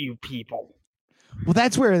hate you people. Well,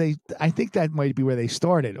 that's where I think that might be where they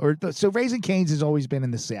started. So Raising Cane's has always been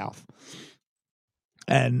in the South.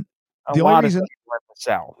 And A the lot only of reason, people in the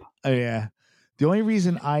South. yeah, the only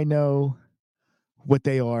reason I know what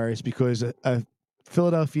they are is because a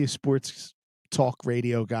Philadelphia sports talk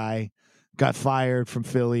radio guy got fired from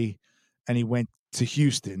Philly and he went to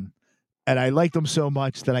Houston. And I liked him so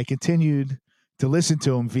much that I continued to listen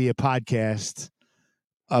to him via podcast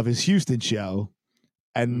of his Houston show.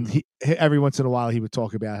 And every once in a while, he would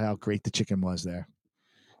talk about how great the chicken was there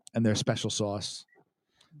and their special sauce.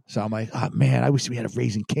 So I'm like, oh, man, I wish we had a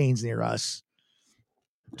Raising Cane's near us.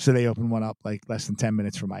 So they opened one up like less than 10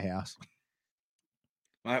 minutes from my house.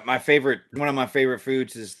 One of my favorite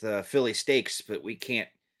foods is the Philly steaks, but we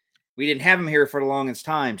didn't have them here for the longest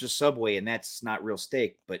time, just Subway, and that's not real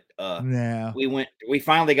steak. But No. we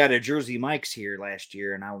finally got a Jersey Mike's here last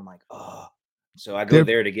year, and I'm like, oh. So I go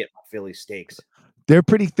there to get my Philly steaks.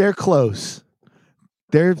 They're close.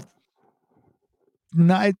 They're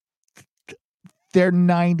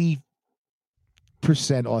 90%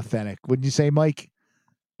 authentic. Wouldn't you say, Mike?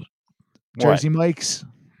 Jersey Mike's?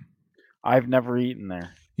 I've never eaten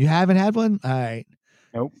there. You haven't had one? All right.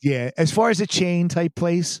 Nope. Yeah. As far as a chain type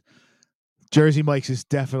place, Jersey Mike's is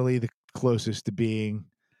definitely the closest to being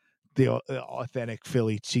the authentic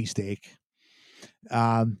Philly cheesesteak.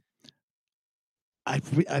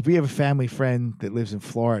 We have a family friend that lives in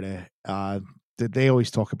Florida. That they always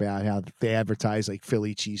talk about how they advertise like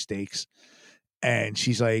Philly cheesesteaks, and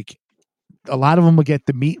she's like, a lot of them will get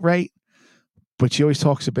the meat right, but she always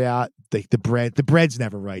talks about like the bread. The bread's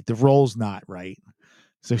never right. The roll's not right.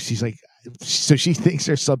 So she's like, so she thinks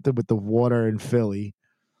there's something with the water in Philly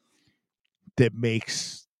that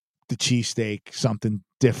makes the cheesesteak something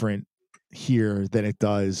different here than it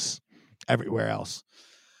does everywhere else.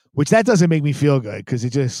 Which that doesn't make me feel good because it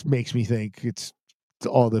just makes me think it's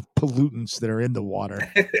all the pollutants that are in the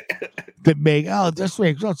water that make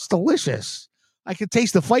it's delicious. I can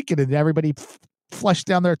taste the Vicodin and everybody flush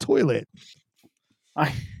down their toilet.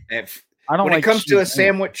 I don't. When like it comes to a cheese.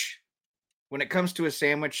 sandwich,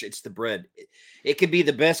 it's the bread. It could be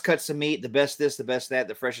the best cuts of meat, the best this, the best that,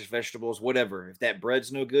 the freshest vegetables, whatever. If that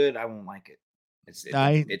bread's no good, I won't like it. It's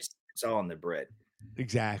all in the bread.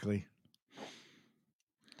 Exactly.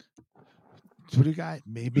 So what do you got?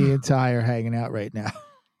 Maybe and Ty are hanging out right now.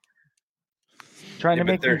 Trying to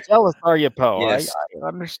but make me they're- jealous, are you, Poe? Yes. I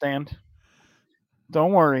understand.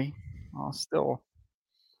 Don't worry.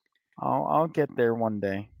 I'll get there one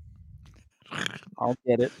day. I'll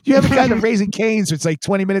get it. You haven't gotten to Raising Cane's, so it's like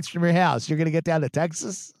 20 minutes from your house. You're gonna get down to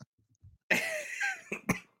Texas?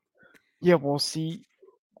 Yeah, we'll see.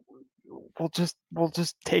 We'll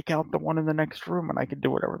just take out the one in the next room, and I can do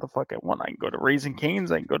whatever the fuck I want. I can go to Raising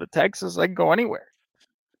Cane's. I can go to Texas. I can go anywhere.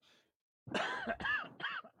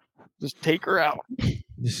 Just take her out.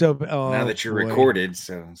 So Now that you're recorded,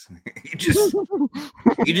 so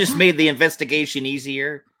you just made the investigation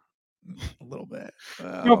easier. a little bit.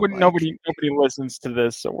 Nobody listens to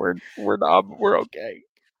this, so we're okay.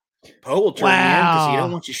 Poe will turn you in because he Wow.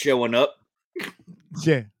 don't want you showing up.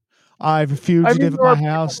 Yeah. I have a fugitive there are at my people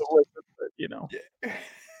house. that listen, but, you know,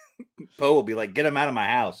 Poe will be like, "Get him out of my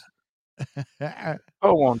house."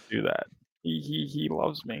 Poe won't do that. He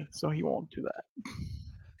loves me, so he won't do that.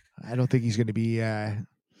 I don't think he's going to be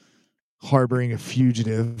harboring a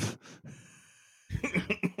fugitive.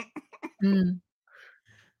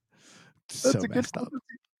 So That's a good messed up.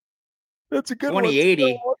 That's a good one.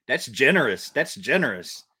 2080. That's generous. That's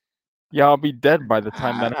generous. Yeah, I'll be dead by the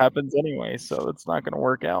time that happens anyway, so it's not going to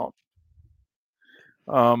work out.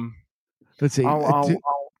 Let's see. I'll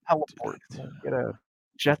teleport. Get a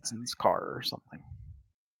Jetsons car or something.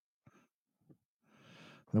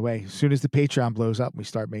 The way, as soon as the Patreon blows up, we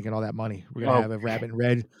start making all that money. We're gonna Oh. have a Rabbit and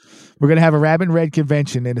Red. We're gonna have a Rabbit and Red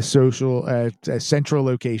convention in a central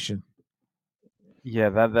location. Yeah,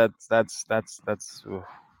 that's. Oof.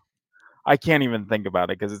 I can't even think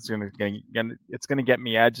about it because it's gonna get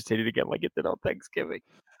me agitated again, like it did on Thanksgiving.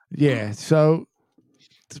 Yeah. So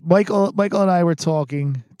Michael and I were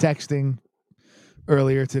texting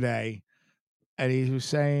earlier today, and he was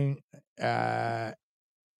saying he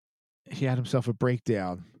had himself a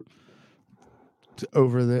breakdown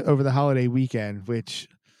over the holiday weekend, which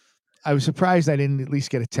I was surprised I didn't at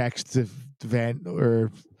least get a text to vent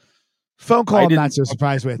or phone call. I I'm not didn't. so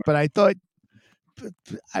surprised with, but I thought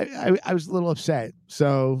I was a little upset.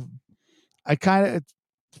 So I kind of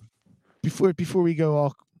before we go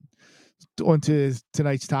all on to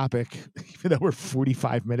tonight's topic, even though we're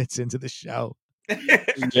 45 minutes into the show,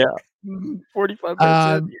 Yeah, 45 minutes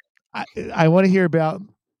in. um, I want to hear about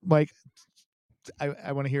Mike.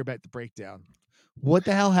 I want to hear about the breakdown. What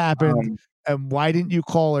the hell happened, Um, and why didn't you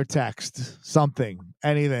call or text something,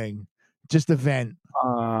 anything, just a vent?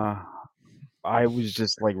 I was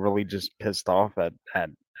just like really just pissed off at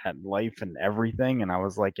life and everything, and I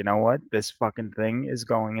was like, you know what? This fucking thing is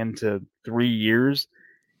going into 3 years,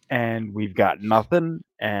 and we've got nothing.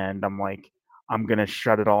 And I'm like, I'm gonna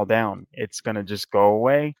shut it all down. It's gonna just go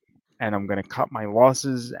away, and I'm gonna cut my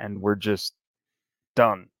losses, and we're just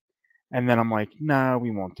done. And then I'm like, nah,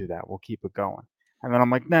 we won't do that. We'll keep it going. And then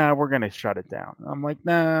I'm like, nah, we're gonna shut it down. I'm like,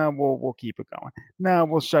 nah, we'll keep it going. Nah,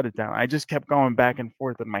 we'll shut it down. I just kept going back and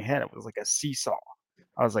forth in my head. It was like a seesaw.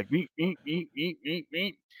 I was like, meet, meet, meet, meet, meet,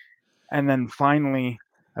 meet. And then finally,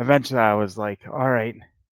 eventually I was like, all right,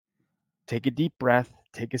 take a deep breath,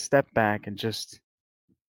 take a step back, and just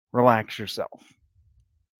relax yourself.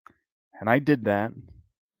 And I did that.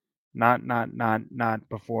 Not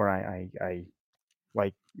before I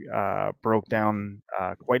like broke down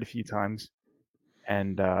quite a few times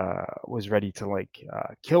and was ready to like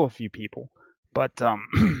kill a few people. But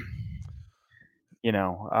you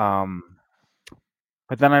know,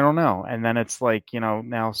 but then I don't know. And then it's like,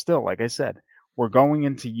 now still, like I said, we're going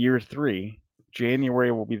into year 3.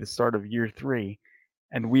 January will be the start of year 3,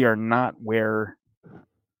 and we are not where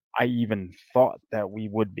I even thought that we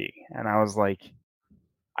would be. And I was like,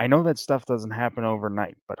 I know that stuff doesn't happen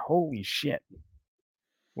overnight, but holy shit.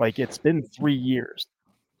 Like it's been 3 years.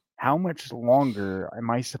 How much longer am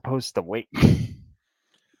I supposed to wait? You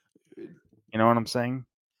know what I'm saying?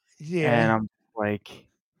 And Yeah, I'm like,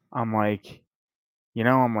 I'm like,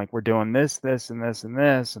 we're doing this, this, and this, and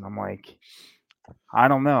this, and I'm like, I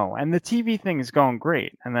don't know. And the TV thing is going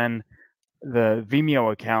great, and then the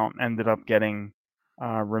Vimeo account ended up getting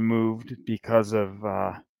removed because of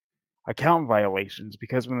account violations.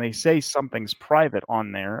 Because when they say something's private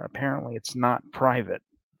on there, apparently it's not private,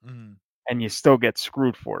 Mhm. and you still get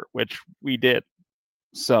screwed for it, which we did.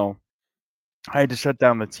 So I had to shut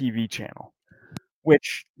down the TV channel,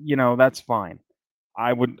 which that's fine.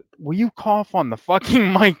 Will you cough on the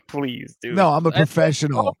fucking mic, please, dude? No, I'm a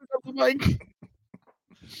professional. On the mic.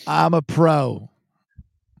 I'm a pro.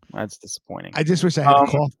 That's disappointing. I just wish I had a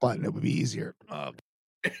cough button. It would be easier.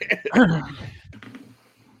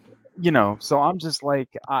 So I'm just like,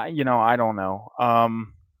 I don't know.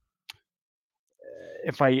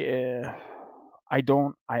 If I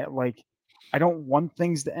don't want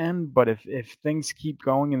things to end, but if things keep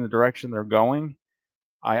going in the direction they're going,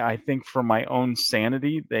 I think for my own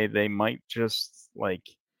sanity, they might just like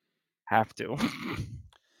have to.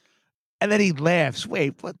 And then he laughs.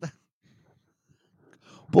 Wait, what the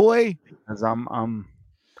boy? Because I'm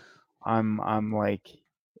like,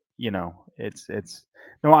 it's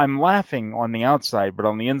no, I'm laughing on the outside, but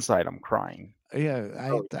on the inside I'm crying. Yeah,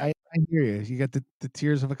 Oh, I hear you. You got the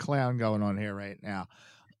tears of a clown going on here right now.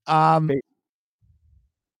 Ba-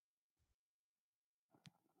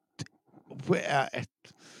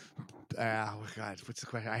 Oh God, what's the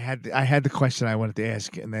question? I had the question I wanted to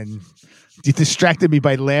ask, and then you distracted me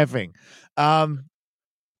by laughing. Well,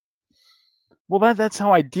 that's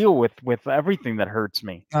how I deal with everything that hurts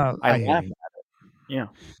me. I I hear laugh you. at it. Yeah.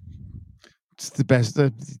 It's the best,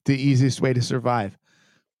 the easiest way to survive.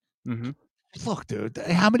 Mm-hmm. Look, dude,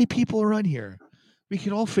 how many people are on here? We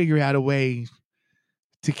can all figure out a way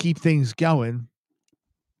to keep things going.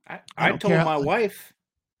 I I don't care. told my wife.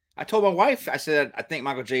 I said, I think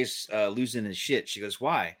Michael J's losing his shit. She goes,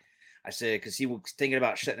 why? I said, because he was thinking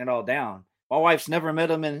about shutting it all down. My wife's never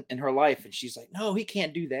met him in her life. And she's like, no, he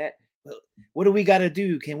can't do that. Well, what do we got to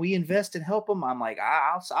do? Can we invest and help him? I'm like,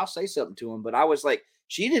 I'll say something to him. But I was like,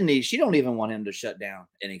 she don't even want him to shut down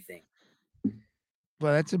anything.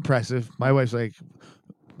 Well, that's impressive. My wife's like,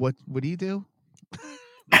 what do you do?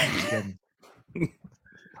 Just kidding.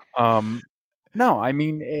 No, I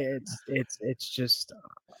mean it's just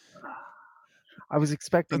I was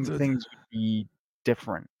expecting things would be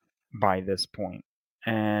different by this point.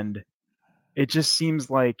 And it just seems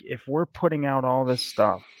like if we're putting out all this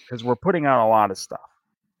stuff, because we're putting out a lot of stuff,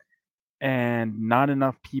 and not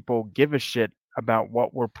enough people give a shit about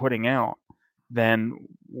what we're putting out, then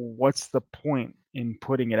what's the point in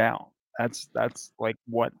putting it out? That's like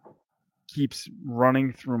what keeps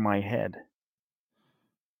running through my head.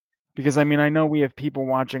 Because I mean, I know we have people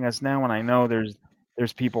watching us now, and I know there's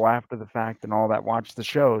people after the fact and all that watch the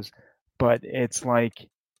shows, but it's like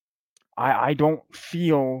I don't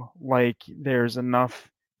feel like there's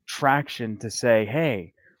enough traction to say,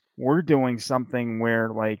 hey, we're doing something where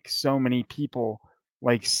like so many people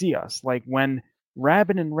like see us. Like when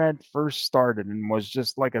Rabbit and Red first started and was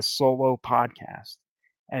just like a solo podcast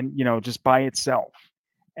and just by itself.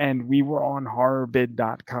 And we were on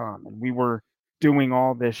horrorbid.com and we were doing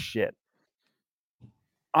all this shit.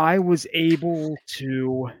 I was able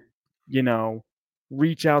to,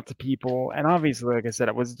 reach out to people. And obviously, like I said,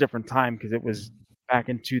 it was a different time because it was back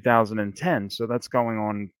in 2010. So that's going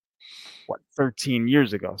on, 13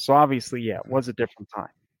 years ago. So obviously, yeah, it was a different time.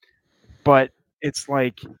 But it's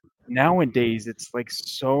like nowadays, it's like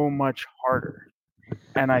so much harder.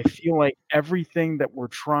 And I feel like everything that we're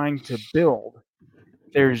trying to build,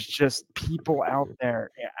 there's just people out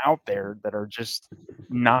there that are just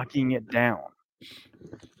knocking it down.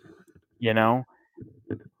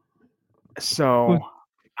 So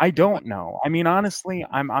I don't know. I mean, honestly,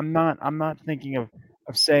 I'm not thinking of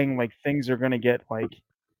saying like things are gonna get like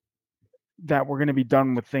that we're gonna be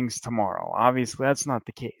done with things tomorrow. Obviously, that's not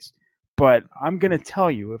the case. But I'm gonna tell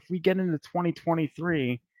you, if we get into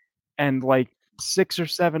 2023 and like 6 or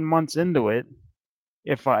 7 months into it,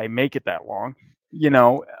 if I make it that long,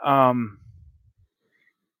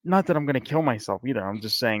 not that I'm gonna kill myself either. I'm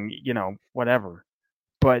just saying, whatever.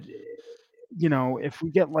 But if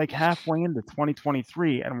we get like halfway into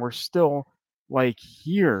 2023 and we're still like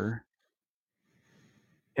here,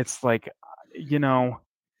 it's like,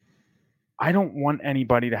 I don't want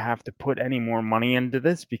anybody to have to put any more money into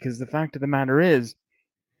this because the fact of the matter is,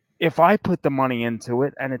 if I put the money into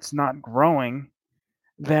it and it's not growing,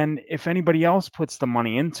 then if anybody else puts the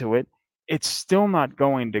money into it, it's still not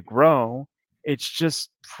going to grow. It's just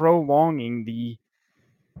prolonging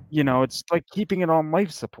it's like keeping it on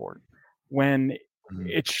life support when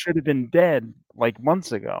it should have been dead like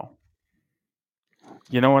months ago.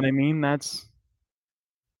 You know what I mean?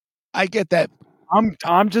 I get that.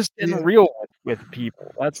 I'm just being real with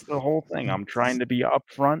people. That's the whole thing. I'm trying to be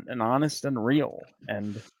upfront and honest and real.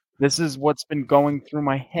 And this is what's been going through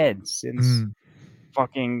my head since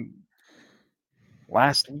fucking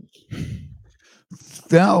last week.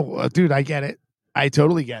 No, dude, I get it. I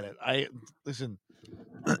totally get it. Listen.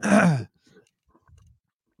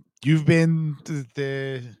 You've been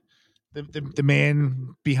the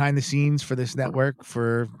man behind the scenes for this network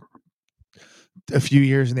for a few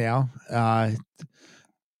years now.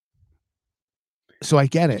 So I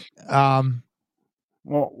get it.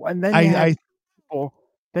 Well, and then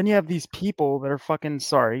you have these people that are fucking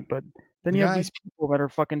sorry, but then you have these people that are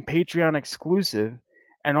fucking Patreon exclusive,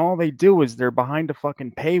 and all they do is they're behind a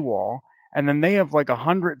fucking paywall, and then they have like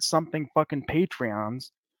 100 something fucking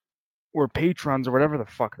Patreons or patrons or whatever the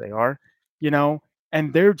fuck they are,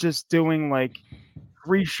 and they're just doing like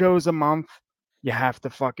 3 shows a month. You have to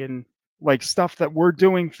fucking like stuff that we're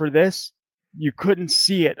doing for this. You couldn't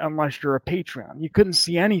see it unless you're a Patreon. You couldn't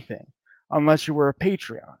see anything unless you were a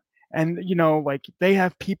Patreon. And like they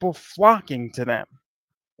have people flocking to them.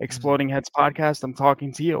 Exploding Heads podcast, I'm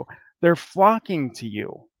talking to you. They're flocking to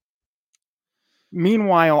you.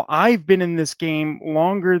 Meanwhile, I've been in this game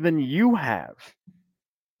longer than you have.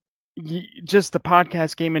 Just the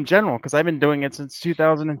podcast game in general, because I've been doing it since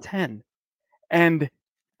 2010. And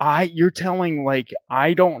you're telling like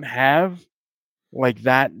I don't have like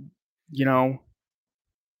that,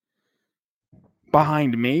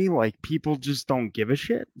 behind me, like people just don't give a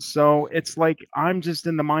shit. So it's like I'm just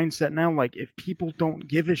in the mindset now, like if people don't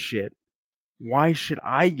give a shit, why should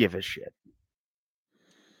I give a shit?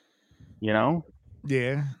 Yeah.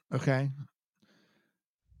 Okay.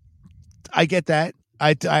 I get that.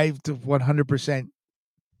 I 100%.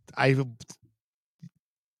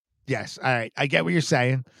 Yes. All right. I get what you're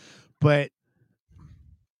saying, but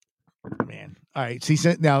man. All right. See,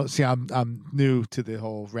 I'm new to the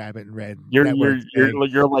whole Rabbit and Red. You're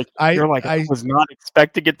like I was not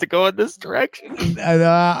expecting it to go in this direction.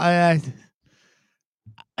 I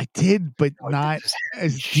did, but not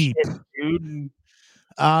as deep, dude.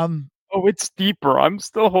 Oh, it's deeper. I'm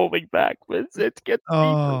still holding back, but it gets deeper.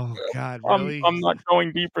 Oh God, really? I'm not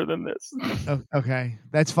going deeper than this. Okay,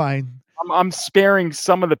 that's fine. I'm sparing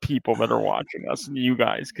some of the people that are watching us and you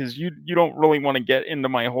guys, because you don't really want to get into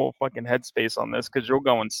my whole fucking headspace on this, because you'll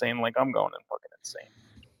go insane like I'm going fucking insane.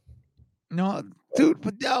 No, dude,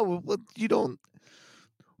 but no, you don't.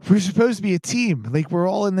 We're supposed to be a team. Like, we're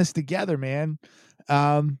all in this together, man.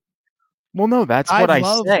 Well, no, that's what I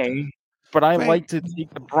say, but I Right. like to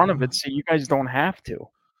take the brunt of it so you guys don't have to.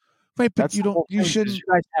 Right, but That's you the don't. whole You thing, 'cause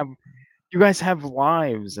shouldn't. you guys have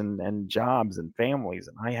lives and jobs and families,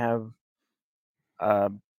 and I have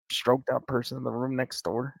a stroked out person in the room next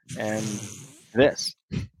door and this.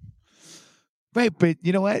 Right, but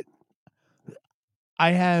you know what?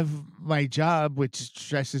 I have my job, which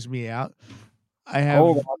stresses me out. I have.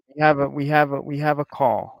 Hold on, we have a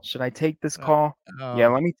call. Should I take this call? Yeah,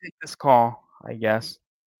 let me take this call, I guess.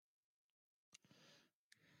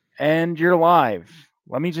 And you're live.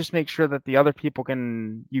 Let me just make sure that the other people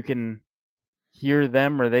you can hear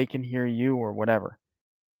them or they can hear you or whatever.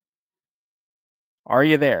 Are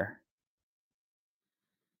you there?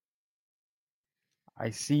 I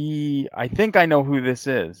think I know who this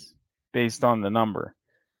is based on the number,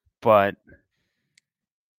 but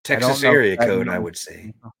Texas area code, I would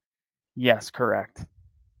say. Yes, correct.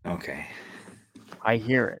 Okay. I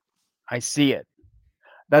hear it. I see it.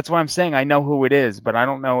 That's why I'm saying I know who it is, but I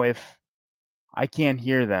don't know if I can't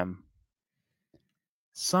hear them.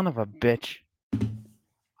 Son of a bitch.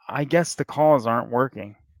 I guess the calls aren't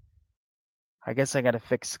working. I guess I got to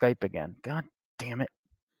fix Skype again. God damn it.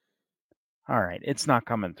 All right, it's not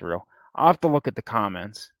coming through. I'll have to look at the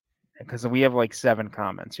comments because we have like 7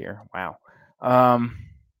 comments here. Wow.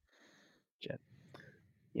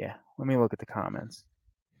 Yeah, let me look at the comments.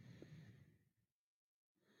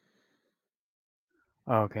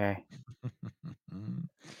 Okay.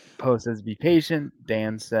 Post says be patient.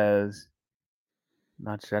 Dan says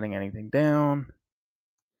not shutting anything down.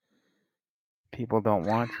 People don't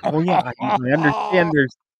watch. Well, yeah, I understand.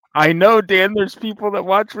 I know, Dan. There's people that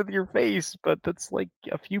watch with your face, but that's like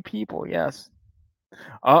a few people. Yes.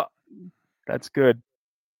 That's good.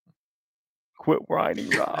 Quit whining,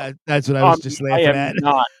 Rob. That's what I was just laughing at.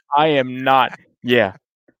 I am not. Yeah,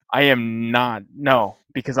 I am not. No,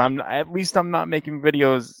 because at least I'm not making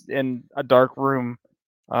videos in a dark room,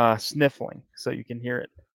 sniffling, so you can hear it.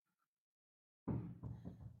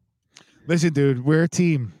 Listen, dude, we're a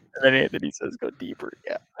team. And then Anthony says, "Go deeper."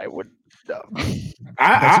 Yeah, I wouldn't. No.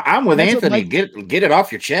 I'm with Anthony. Get it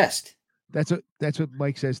off your chest. That's what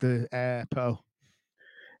Mike says to Poe.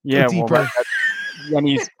 Yeah, well, when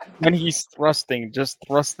he's thrusting, just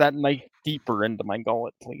thrust that knife deeper into my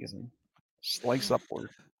gullet, please, and slice upward.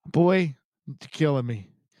 Boy, you're killing me.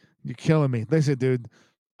 You're killing me. Listen, dude,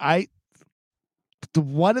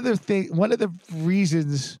 one of the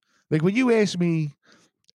reasons, like when you asked me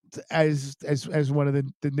as one of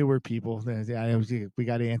the newer people, we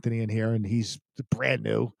got Anthony in here and he's brand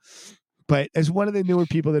new, but as one of the newer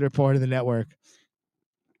people that are part of the network,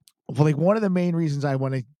 well, like one of the main reasons I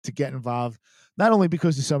wanted to get involved, not only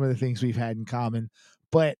because of some of the things we've had in common,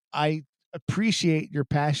 but I appreciate your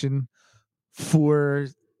passion for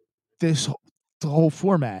the whole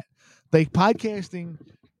format. Like podcasting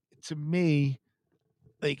to me,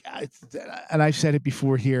 like, and I've said it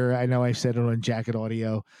before here. I know I've said it on Jacket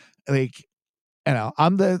Audio. Like, you know,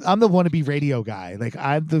 I'm the wannabe radio guy. Like,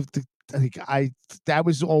 I'm that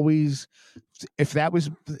was always, if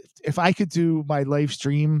I could do my live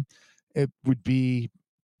stream, it would be,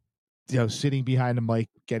 sitting behind a mic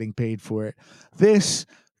getting paid for it. This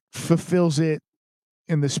fulfills it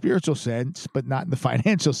in the spiritual sense, but not in the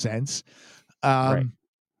financial sense. Right.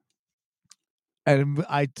 And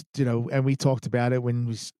and we talked about it when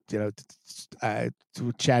we,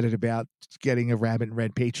 chatted about getting a Rabbit and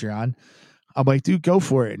Red Patreon. I'm like, dude, go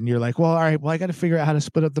for it. And you're like, well, all right, well, I got to figure out how to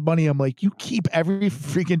split up the money. I'm like, you keep every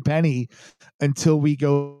freaking penny until we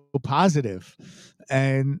go positive.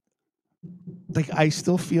 And like, I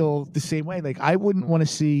still feel the same way. Like, I wouldn't want to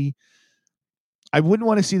see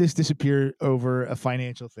this disappear over a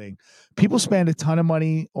financial thing. People spend a ton of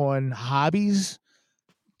money on hobbies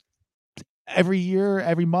every year,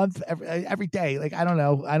 every month, every day. Like, I don't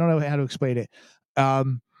know how to explain it.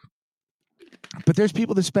 But there's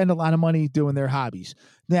people that spend a lot of money doing their hobbies.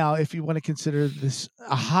 Now, if you want to consider this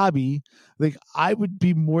a hobby, like, I would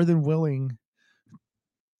be more than willing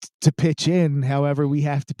to pitch in however we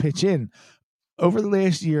have to pitch in. Over the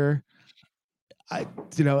last year, I've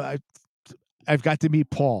got to meet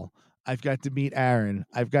Paul. I've got to meet Aaron.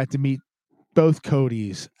 I've got to meet both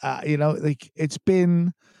Codys. Like, it's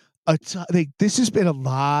been this has been a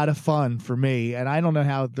lot of fun for me, and I don't know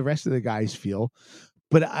how the rest of the guys feel,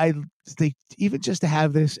 but I think even just to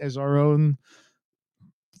have this as our own,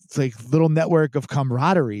 like, little network of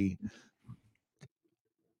camaraderie,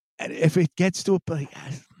 And if it gets to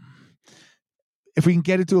if we can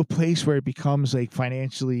get it to a place where it becomes like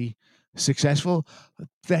financially successful,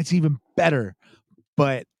 that's even better.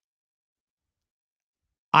 But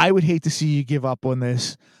I would hate to see you give up on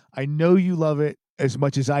this. I know you love it as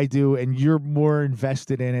much as I do, and you're more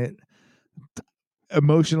invested in it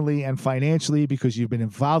emotionally and financially because you've been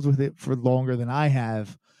involved with it for longer than I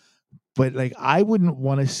have. But like, I wouldn't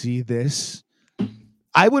want to see this.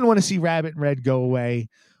 I wouldn't want to see Rabbit and Red go away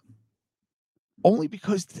only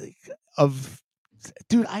because of,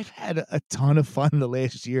 dude, I've had a ton of fun the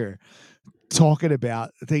last year talking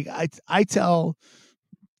about. I tell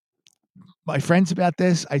my friends about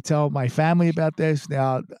this. I tell my family about this.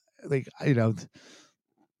 Now, like, you know,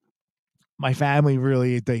 my family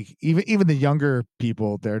really, like, even the younger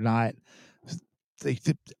people, they're not.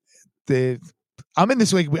 The I'm in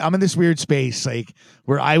this weird space, like,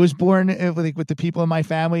 where I was born, like, with the people in my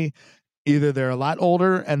family. Either they're a lot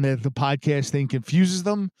older and the podcast thing confuses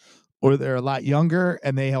them, or they're a lot younger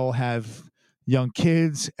and they all have young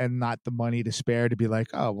kids and not the money to spare to be like,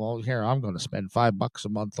 oh, well, here, I'm going to spend $5 a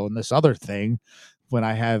month on this other thing when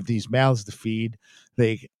I have these mouths to feed.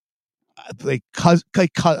 I'm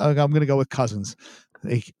going to go with cousins.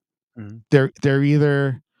 They're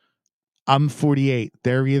either, I'm 48.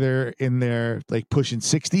 They're either in their like pushing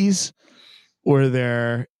 60s or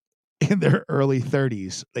they're in their early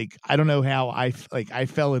 30s. Like, I don't know how I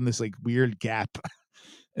fell in this like weird gap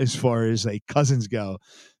as far as like cousins go.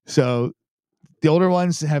 So the older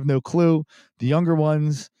ones have no clue. The younger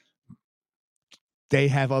ones, they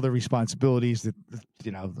have other responsibilities that,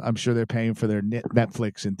 you know, I'm sure they're paying for their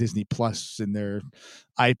Netflix and Disney Plus and their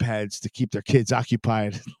iPads to keep their kids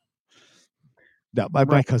occupied. No,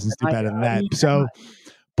 my cousins do better than that. So,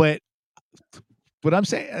 but what I'm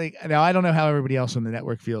saying, like, now I don't know how everybody else on the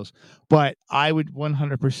network feels, but I would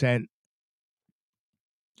 100%,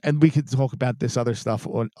 and we could talk about this other stuff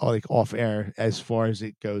on like off air as far as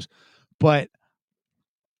it goes, but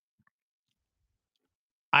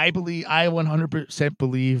I 100%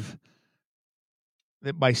 believe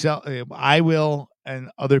that myself, I will, and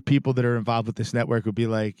other people that are involved with this network would be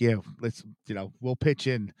like, yeah, let's, you know, we'll pitch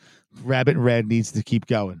in. Rabbit and Red needs to keep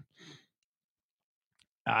going.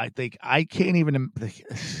 I think I can't even,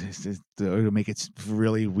 it'll make it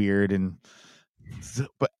really weird.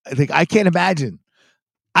 But I think I can't imagine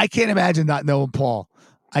not knowing Paul.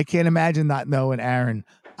 I can't imagine not knowing Aaron.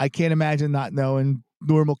 I can't imagine not knowing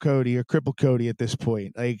Normal Cody or Cripple Cody at this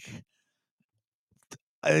point. Like,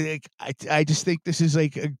 I just think this is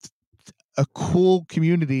like a cool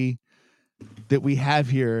community that we have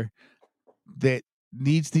here that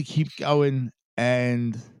needs to keep going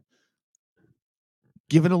and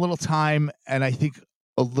give it a little time, and I think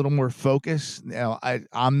a little more focus. Now,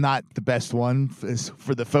 I'm not the best one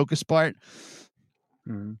for the focus part.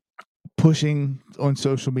 Pushing on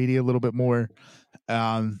social media a little bit more,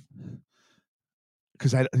 because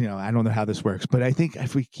I don't know how this works, but I think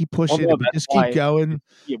if we keep pushing, if we just keep going,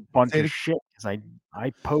 a bunch of shit. Because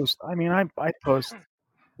I post. I mean, I post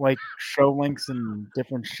like show links and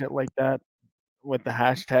different shit like that with the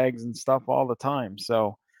hashtags and stuff all the time.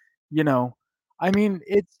 So, you know, I mean,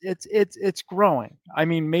 it's growing. I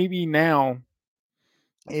mean, maybe now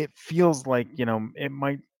it feels like, you know, it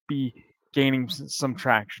might be gaining some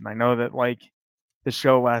traction. I know that, like, the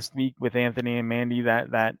show last week with Anthony and Mandy,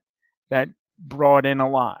 that brought in a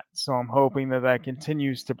lot. So I'm hoping that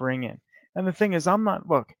continues to bring in. And the thing is, I'm not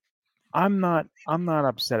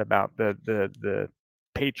upset about the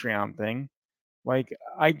Patreon thing. Like,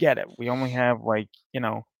 I get it. We only have, like, you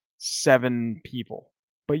know, 7 people.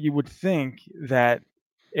 But you would think that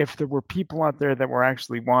if there were people out there that were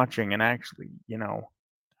actually watching and actually, you know,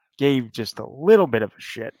 gave just a little bit of a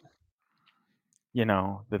shit, you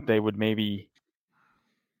know, that they would maybe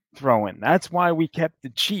throw in. That's why we kept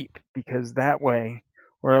it cheap, because that way,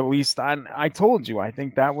 or at least I told you, I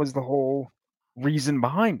think that was the whole reason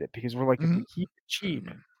behind it, because we're like, if we keep it cheap,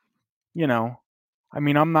 you know, I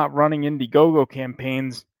mean, I'm not running Indiegogo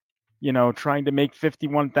campaigns, you know, trying to make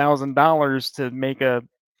 $51,000 to make a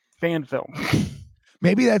fan film.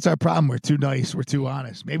 Maybe that's our problem. We're too nice. We're too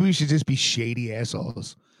honest. Maybe we should just be shady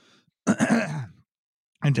assholes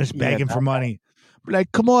and just begging for money.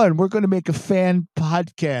 Like, come on, we're going to make a fan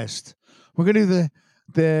podcast. We're going to do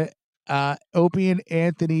the Opie and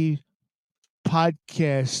Anthony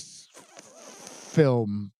podcast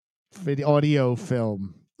film, audio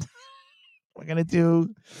film. We're going to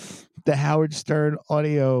do the Howard Stern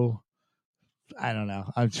audio. I don't know.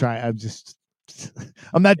 I'm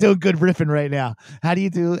not doing good riffing right now. How do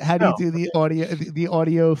you do the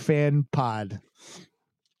audio fan pod?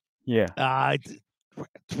 Yeah.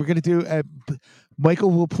 We're going to do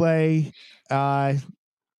Michael will play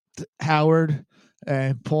Howard,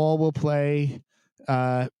 and Paul will play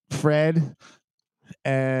Fred,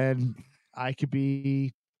 and I could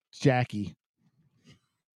be Jackie.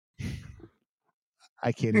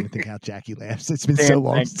 I can't even think how Jackie laughs. It's been so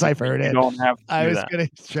long since I've heard it. Don't have to I do was that. gonna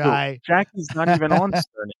try. Jackie's not even on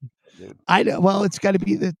Sterling. Dude. I know. Well, it's got to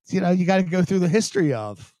be the you got to go through the history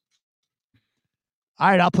of. All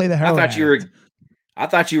right, I'll play the heroin. I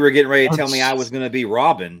thought you were getting ready to tell me I was going to be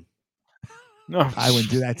Robin. No, I wouldn't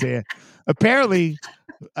do that to you. Apparently,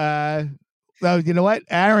 well, you know what?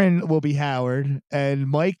 Aaron will be Howard, and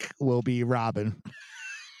Mike will be Robin.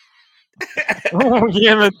 Oh,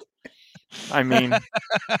 yeah, I mean,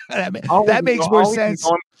 that makes more sense.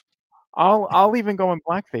 I'll even go in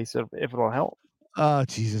blackface if it'll help. Oh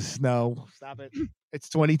Jesus, no! Stop it! It's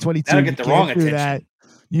 2022. That'll get the wrong attention. That.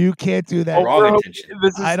 You can't do that. Wrong attention.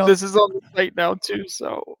 This is on the site now too,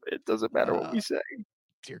 so it doesn't matter what we say.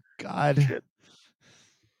 Dear God. Shit.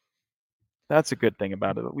 That's a good thing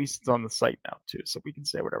about it. At least it's on the site now too, so we can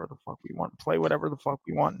say whatever the fuck we want, play whatever the fuck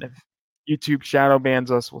we want. And if YouTube shadow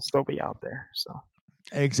bans us, we'll still be out there. So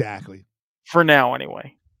exactly. For now,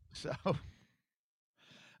 anyway. So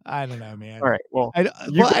I don't know, man. All right. Well, I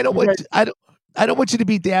don't want you to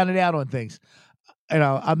be down and out on things. You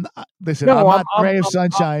know, I'm not ray of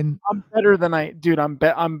sunshine. I'm better than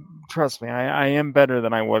trust me, I am better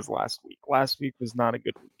than I was last week. Last week was not a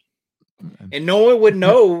good week. And no one would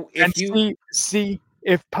know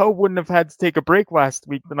if Poe wouldn't have had to take a break last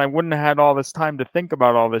week, then I wouldn't have had all this time to think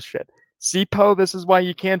about all this shit. See, Poe, this is why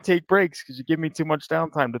you can't take breaks, because you give me too much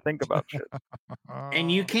downtime to think about shit. And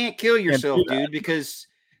you can't kill yourself, dude, because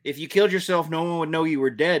if you killed yourself, no one would know you were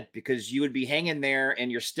dead, because you would be hanging there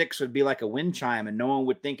and your sticks would be like a wind chime and no one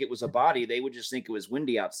would think it was a body. They would just think it was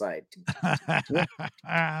windy outside.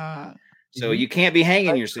 So you can't be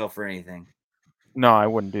hanging yourself for anything. No, I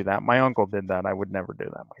wouldn't do that. My uncle did that. I would never do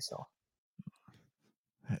that myself.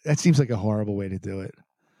 That seems like a horrible way to do it.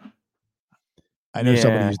 I know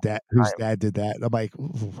somebody whose dad did that. I'm like,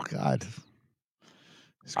 oh God.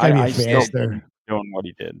 It's gotta be faster. Doing what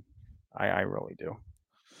he did. I really do.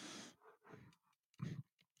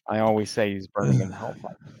 I always say he's burning in hell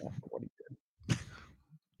for what he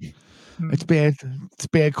did. It's bad. It's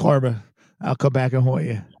bad karma. I'll come back and haunt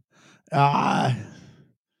you. Damn,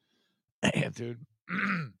 dude.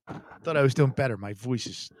 Thought I was doing better. My voice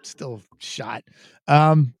is still shot.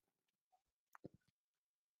 No,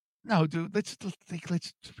 dude.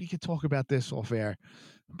 We can talk about this off air.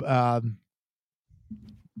 But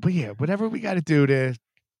yeah, whatever we got to do to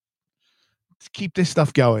keep this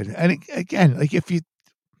stuff going. And again, like if you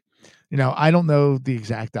I don't know the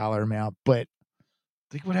exact dollar amount, but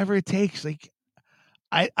like whatever it takes. Like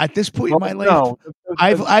at this point in my life,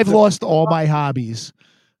 I've lost all my hobbies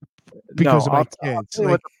because of my kids.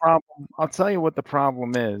 I'll tell you what the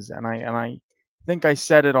problem is, and I think I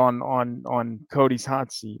said it on Cody's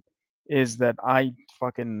hot seat, is that I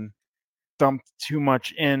fucking dumped too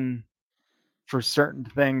much in for certain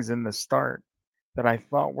things in the start that I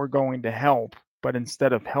thought were going to help, but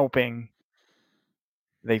instead of helping,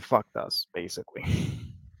 they fucked us, basically.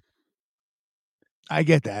 I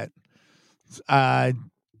get that.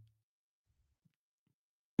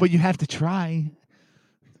 But you have to try.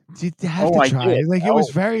 You have to try. Did. Like it was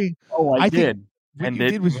very. I did. What you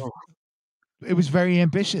did was. It was very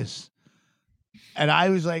ambitious, and I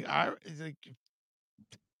was like,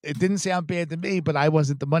 it didn't sound bad to me, but I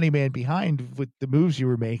wasn't the money man behind with the moves you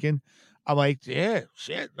were making. I'm like, yeah,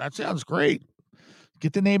 shit, that sounds great.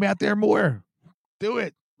 Get the name out there more. Do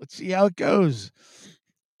it. Let's see how it goes.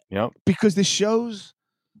 Yep. Because the shows,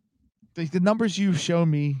 the numbers you've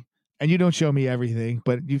shown me, and you don't show me everything,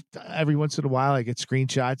 but you every once in a while I get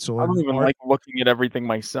screenshots. I don't even like looking at everything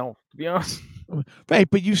myself, to be honest. Right,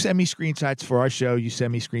 but you send me screenshots for our show. You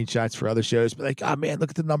send me screenshots for other shows. But like, oh man,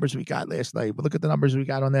 look at the numbers we got last night. But look at the numbers we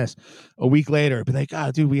got on this. A week later, but like,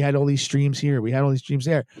 oh dude, we had all these streams here. We had all these streams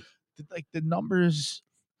there. Like the numbers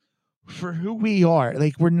for who we are.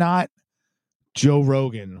 Like we're not Joe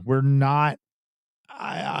Rogan. We're not.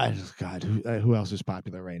 God, who else is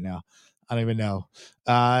popular right now? I don't even know.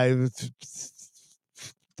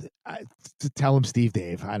 To tell him Steve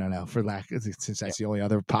Dave. I don't know, since that's the only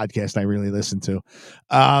other podcast I really listen to.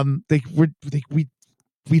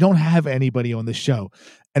 We don't have anybody on the show,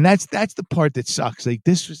 and that's the part that sucks. Like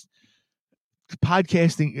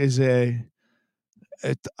podcasting is a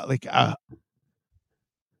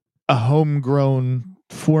homegrown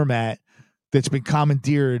format that's been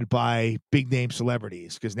commandeered by big name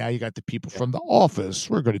celebrities, because now you got the people from The Office.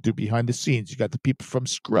 We're going to do behind the scenes. You got the people from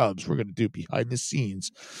Scrubs. We're going to do behind the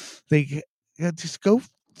scenes. They just go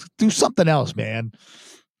Do something else, man.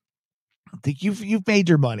 I think you've made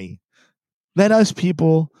your money. Let us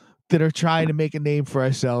people that are trying to make a name for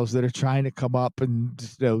ourselves, that are trying to come up and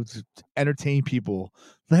entertain people,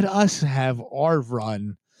 let us have our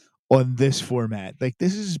run on this format. Like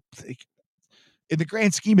this is like, in the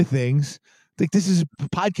grand scheme of things, like this is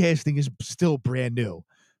podcasting is still brand new.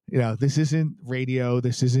 This isn't radio,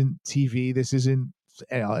 this isn't TV, this isn't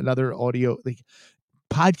another audio. Like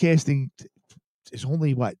podcasting is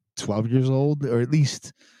only 12 years old, or at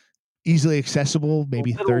least easily accessible,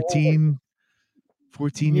 maybe 13,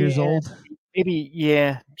 14 years old. Maybe,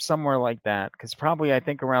 yeah, somewhere like that. Because probably I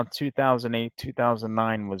think around 2008,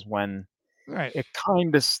 2009 was when it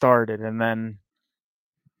kind of started, and then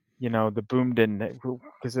the boom didn't.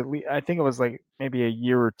 Because I think it was like maybe a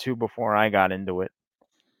year or two before I got into it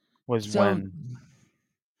was when.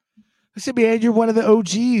 I said, man, you're one of the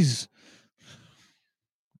OGs.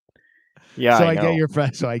 Yeah, so I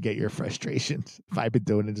get your frustrations. If I've been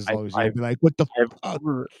doing it as long as you've been like, what the fuck?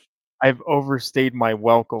 I've overstayed my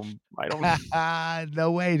welcome. I don't.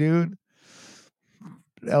 No way, dude.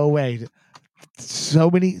 No way.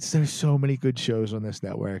 There's so many good shows on this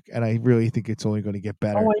network, and I really think it's only going to get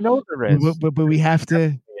better. Oh, I know there is. But we have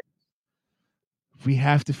to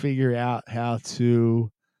figure out how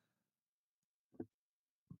to.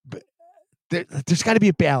 There's got to be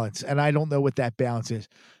a balance, and I don't know what that balance is.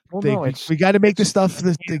 Well, we got to make the stuff.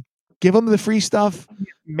 Give them the free stuff.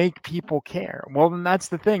 Make people care. Well, then that's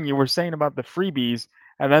the thing you were saying about the freebies,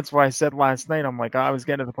 and that's why I said last night. I'm like, I was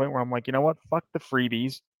getting to the point where I'm like, you know what? Fuck the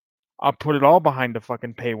freebies. I'll put it all behind the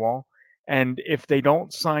fucking paywall. And if they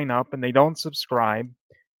don't sign up and they don't subscribe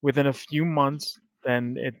within a few months,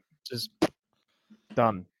 then it just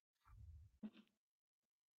done.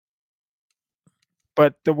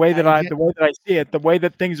 But the way that I see it, the way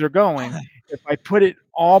that things are going, if I put it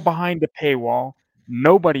all behind the paywall,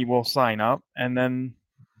 nobody will sign up, and then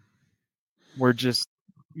we're just,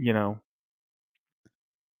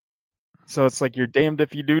 So it's like you're damned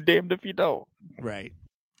if you do, damned if you don't. Right.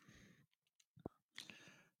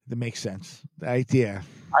 That makes sense. The idea.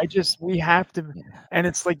 We have to, and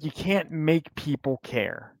it's like you can't make people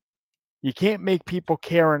care. You can't make people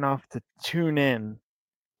care enough to tune in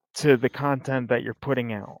to the content that you're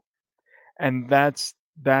putting out. And that's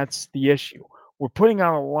the issue. We're putting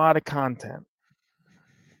out a lot of content,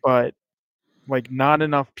 but like not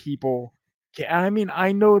enough people care. I mean,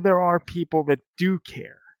 I know there are people that do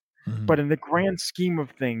care, but in the grand scheme of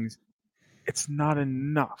things, it's not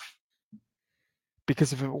enough.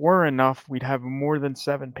 Because if it were enough, we'd have more than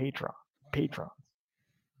 7 patrons.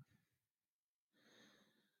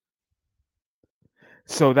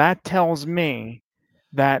 So that tells me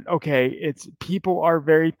that, okay, it's people are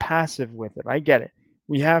very passive with it. I get it.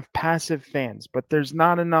 We have passive fans, but there's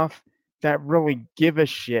not enough that really give a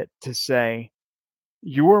shit to say,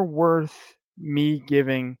 you're worth me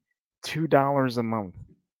giving $2 a month.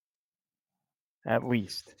 At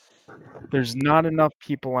least. There's not enough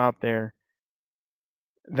people out there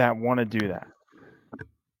that want to do that.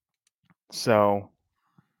 So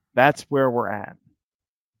that's where we're at.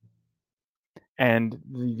 And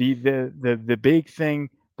the big thing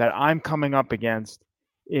that I'm coming up against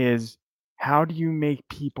is, how do you make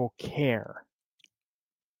people care?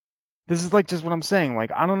 This is like just what I'm saying.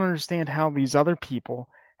 Like, I don't understand how these other people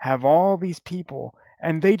have all these people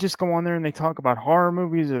and they just go on there and they talk about horror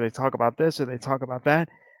movies, or they talk about this, or they talk about that,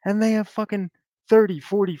 and they have fucking 30,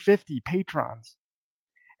 40, 50 patrons.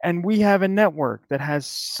 And we have a network that has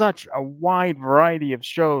such a wide variety of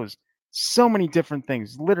shows, so many different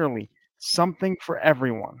things, literally something for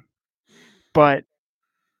everyone, but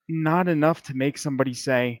not enough to make somebody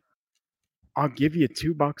say, I'll give you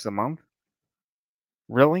 $2 a month.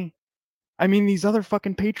 Really? I mean, these other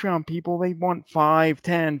fucking Patreon people, they want 5,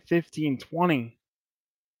 10, 15, 20.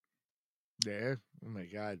 Yeah. Oh my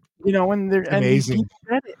God. And these people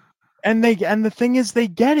get it. And the thing is, they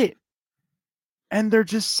get it. And they're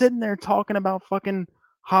just sitting there talking about fucking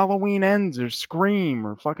Halloween Ends or Scream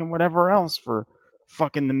or fucking whatever else for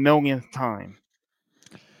fucking the millionth time.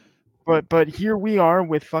 But here we are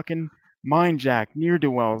with fucking Mindjack, Near Do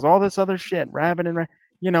Wells, all this other shit, Rabbit and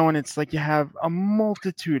and it's like you have a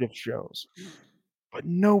multitude of shows, but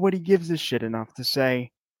nobody gives a shit enough to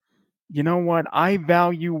say, you know what, I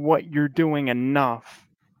value what you're doing enough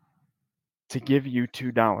to give you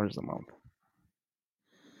 $2 a month.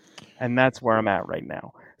 And that's where I'm at right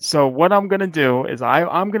now. So what I'm going to do is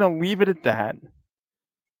I'm going to leave it at that.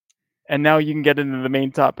 And now you can get into the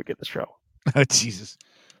main topic of the show. Oh, Jesus.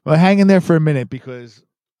 Well, hang in there for a minute, because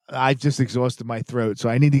I've just exhausted my throat, so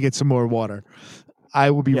I need to get some more water. I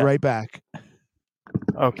will be right back.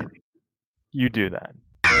 Okay. You do that.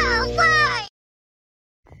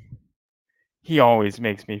 He always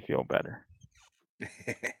makes me feel better.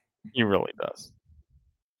 He really does.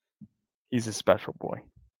 He's a special boy.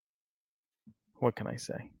 What can I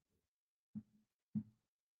say?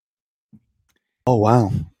 Oh,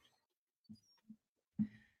 wow.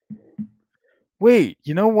 Wait,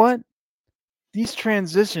 you know what? These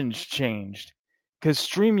transitions changed because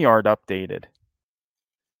StreamYard updated.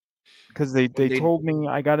 Because they told me,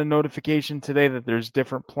 I got a notification today that there's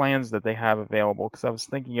different plans that they have available, because I was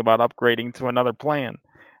thinking about upgrading to another plan.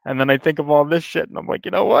 And then I think of all this shit and I'm like,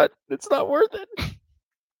 you know what? It's not worth it.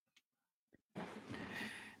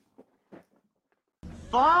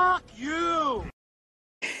 Fuck you!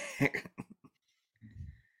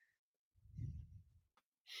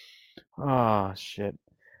 Oh, shit.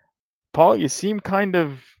 Paul, you seem kind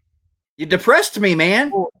of... You depressed me,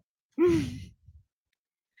 man.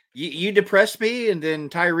 You depressed me, and then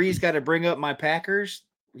Tyree's got to bring up my Packers.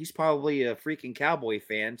 He's probably a freaking Cowboy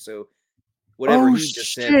fan, so whatever he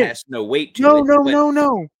just said has no weight to it.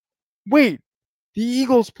 No. Wait, the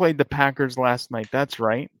Eagles played the Packers last night. That's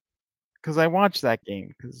right. Because I watched that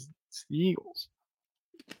game, because it's the Eagles.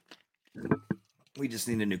 We just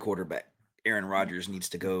need a new quarterback. Aaron Rodgers needs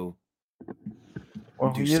to go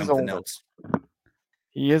do something else.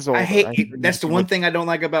 He is older. I hate that's the one thing I don't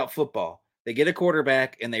like about football. They get a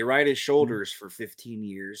quarterback and they ride his shoulders for 15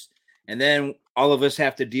 years. And then all of us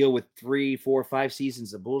have to deal with 3, 4, 5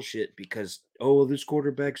 seasons of bullshit because, this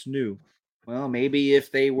quarterback's new. Well, maybe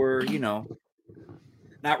if they were,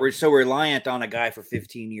 not so reliant on a guy for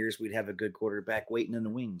 15 years, we'd have a good quarterback waiting in the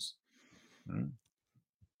wings.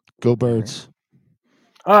 Go Birds.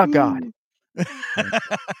 Oh, God.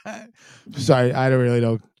 Sorry, I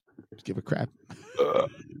don't give a crap.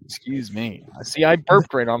 Excuse me. See, I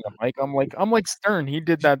burped right on the mic. I'm like Stern. He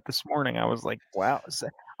did that this morning. I was like, wow.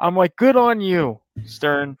 I'm like, good on you,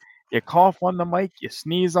 Stern. You cough on the mic, you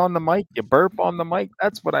sneeze on the mic, you burp on the mic.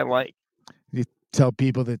 That's what I like. You tell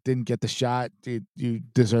people that didn't get the shot, you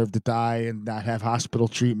deserve to die and not have hospital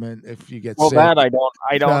treatment if you get sick. Well, that I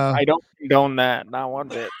don't condone that. Not one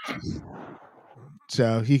bit.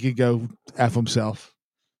 So he could go F himself.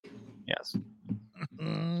 Yes.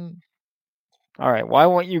 All right. Why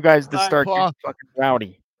want you guys to start getting fucking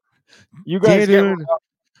rowdy? You guys get.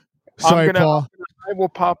 Sorry, Paul. I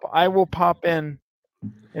will pop in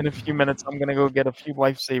a few minutes. I'm gonna go get a few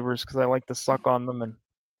lifesavers because I like to suck on them and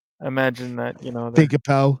imagine that think of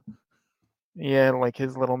Poe. Yeah, like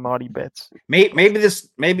his little naughty bits. Maybe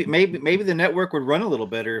the network would run a little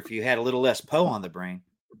better if you had a little less Poe on the brain.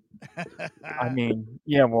 I mean,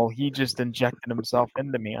 yeah. Well, he just injected himself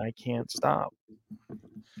into me. I can't stop.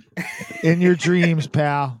 In your dreams,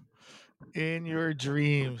 pal. In your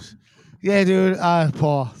dreams. Yeah, dude.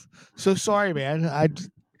 Paul. So sorry, man. I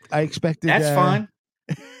expected. That's fine.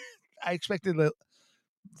 I expected.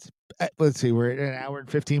 Let's see. We're at an hour and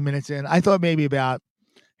 15 minutes in. I thought maybe about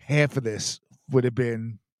half of this would have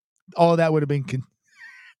been. All that would have been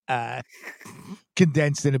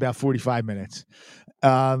condensed in about 45 minutes.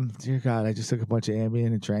 Dear God, I just took a bunch of Ambien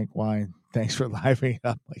and drank wine. Thanks for livening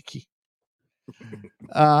up, Mikey.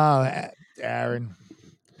 Aaron.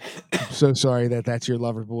 I'm so sorry that's your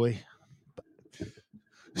lover boy.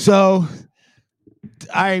 So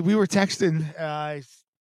we were texting I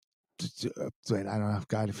don't know,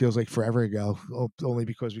 God, it feels like forever ago, only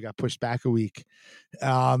because we got pushed back a week.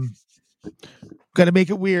 Gonna make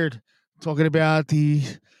it weird talking about the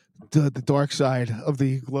dark side of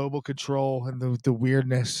the global control and the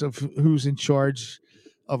weirdness of who's in charge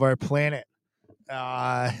of our planet.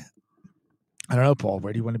 I don't know, Paul.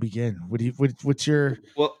 Where do you want to begin? What's your?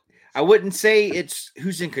 Well, I wouldn't say it's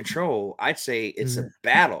who's in control. I'd say it's a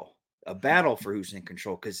battle for who's in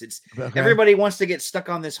control because it's everybody wants to get stuck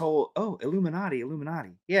on this whole Illuminati.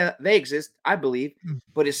 Yeah, they exist, I believe,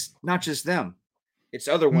 but it's not just them; it's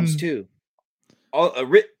other ones too.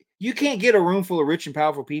 You can't get a room full of rich and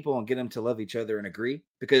powerful people and get them to love each other and agree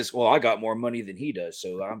because, I got more money than he does,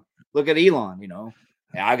 so look at Elon,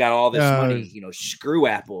 I got all this money, screw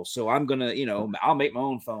Apple. So I'm going to, I'll make my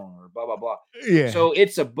own phone or blah, blah, blah. Yeah. So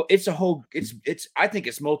I think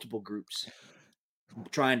it's multiple groups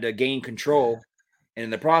trying to gain control and in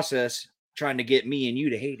the process trying to get me and you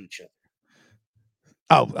to hate each other.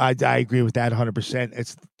 Oh, I agree with that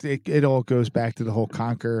 100%. It all goes back to the whole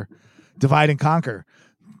divide and conquer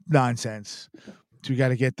nonsense. So we got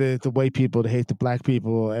to get the white people to hate the black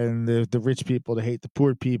people and the rich people to hate the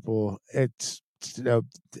poor people. It's, and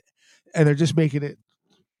they're just making it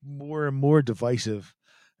more and more divisive.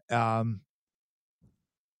 But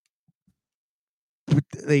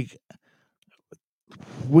like,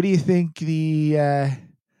 what do you think the?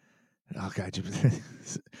 Oh God,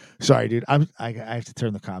 Sorry, dude. I have to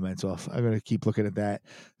turn the comments off. I'm gonna keep looking at that.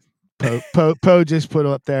 Poe just put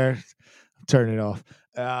up there. Turn it off.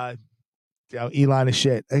 Elon is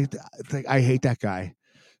shit. I hate that guy.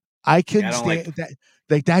 I couldn't I don't stand that.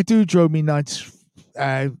 Like that dude drove me nuts.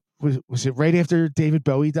 Was it right after David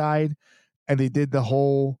Bowie died, and they did the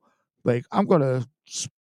whole like I'm gonna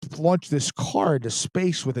launch this car into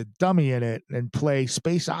space with a dummy in it and play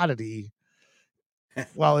Space Oddity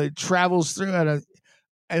while it travels through it.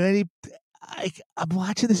 And then I'm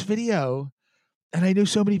watching this video, and I knew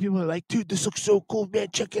so many people are like, dude, this looks so cool, man.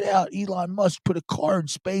 Check it out. Elon Musk put a car in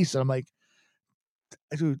space. And I'm like,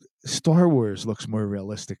 dude, Star Wars looks more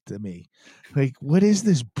realistic to me. Like, what is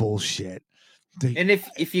this bullshit? And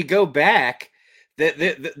if you go back,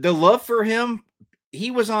 the love for him,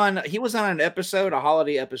 he was on an episode, a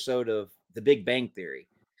holiday episode of The Big Bang Theory,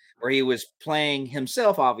 where he was playing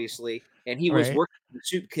himself, obviously, and he was working in the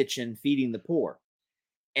soup kitchen feeding the poor.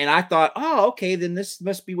 And I thought, oh, okay, then this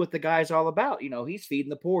must be what the guy's all about. He's feeding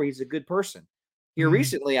the poor. He's a good person. Here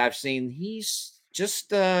recently, I've seen he's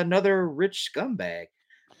just another rich scumbag.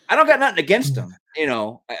 I don't got nothing against him.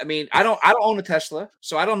 I mean, I don't own a Tesla,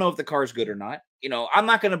 so I don't know if the car's good or not. I'm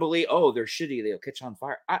not going to believe, oh, they're shitty. They'll catch on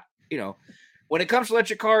fire. When it comes to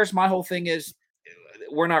electric cars, my whole thing is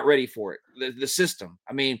we're not ready for it. The system.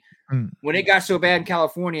 I mean, when it got so bad in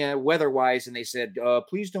California, weather-wise, and they said,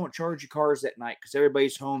 please don't charge your cars at night because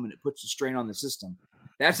everybody's home and it puts a strain on the system.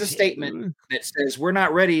 That's a statement that says we're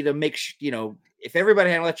not ready to make, if everybody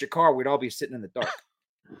had an electric car, we'd all be sitting in the dark.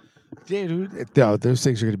 Dude, no, those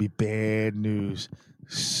things are going to be bad news.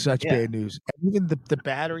 Such bad news. And even the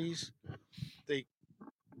batteries,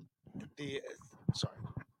 sorry.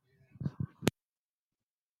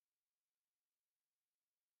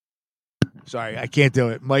 Sorry, I can't do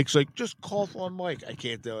it. Mike's like, just call on Mike. I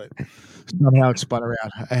can't do it. Somehow it spun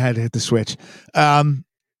around. I had to hit the switch.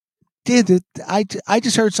 Dude, I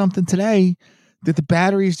just heard something today that the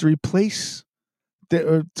batteries to replace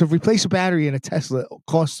a battery in a Tesla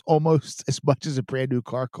costs almost as much as a brand new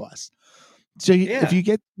car costs. So if you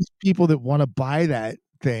get people that want to buy that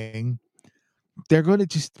thing, they're going to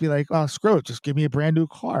just be like, oh, screw it. Just give me a brand new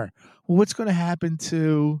car. Well, what's going to happen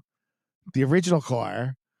to the original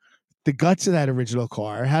car, the guts of that original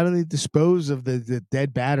car? How do they dispose of the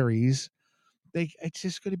dead batteries? It's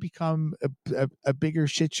just going to become a bigger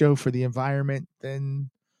shit show for the environment than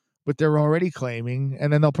what they're already claiming.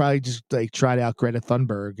 And then they'll probably just like trot out Greta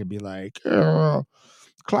Thunberg and be like,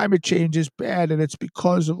 climate change is bad and it's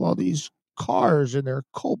because of all these cars and their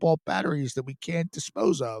cobalt batteries that we can't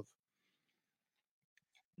dispose of.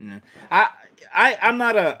 I'm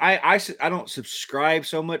not I don't subscribe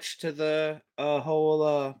so much to the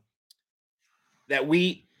whole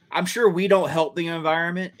I'm sure we don't help the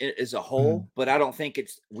environment as a whole, but I don't think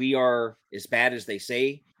we are as bad as they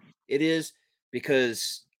say it is,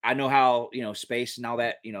 because I know how, space and all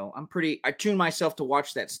that, I tune myself to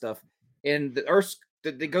watch that stuff, and the Earth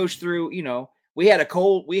that goes through, we had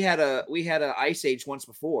a ice age once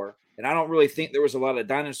before, and I don't really think there was a lot of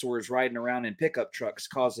dinosaurs riding around in pickup trucks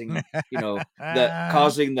causing,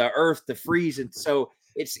 causing the Earth to freeze. And so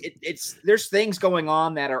there's things going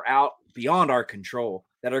on that are out beyond our control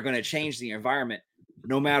that are going to change the environment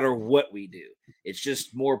no matter what we do. It's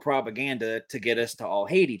just more propaganda to get us to all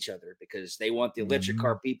hate each other, because they want the electric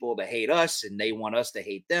car people to hate us and they want us to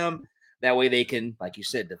hate them. That way they can, like you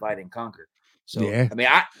said, divide and conquer. So, I mean,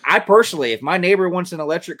 I personally, if my neighbor wants an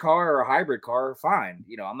electric car or a hybrid car, fine.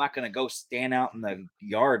 I'm not going to go stand out in the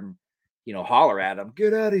yard and, holler at them,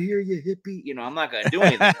 get out of here, you hippie. I'm not going to do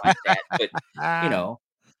anything like that. But,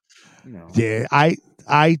 Yeah,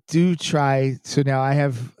 I do try. So now I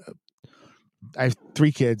have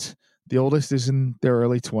 3 kids. The oldest is in their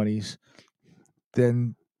early 20s,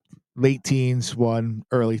 then late teens, one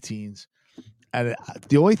early teens. And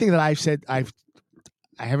the only thing that I've said, I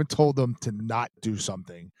haven't told them to not do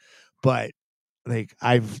something, but like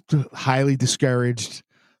I've highly discouraged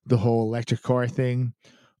the whole electric car thing,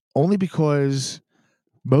 only because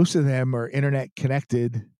most of them are internet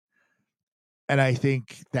connected. And I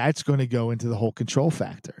think that's going to go into the whole control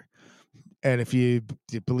factor. And if you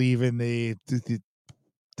believe in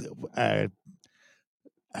I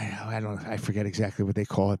forget exactly what they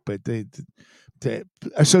call it, but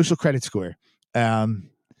a social credit score,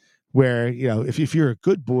 where, if you're a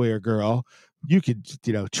good boy or girl, you could,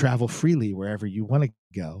 travel freely wherever you want to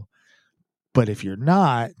go. But if you're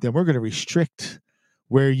not, then we're going to restrict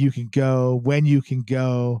where you can go, when you can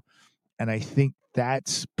go. And I think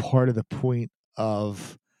that's part of the point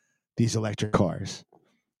of these electric cars,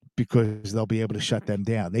 because they'll be able to shut them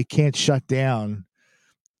down. They can't shut down,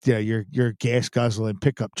 your gas guzzling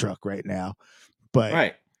pickup truck right now, But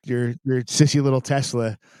Right. your sissy little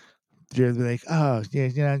Tesla, you're like, oh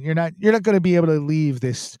yeah, you're not going to be able to leave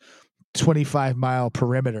this 25-mile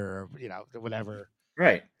perimeter, or whatever.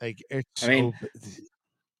 Right. Like it's I mean, so.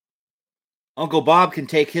 Uncle Bob can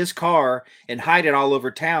take his car and hide it all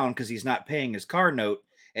over town because he's not paying his car note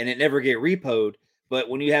and it never get repoed. But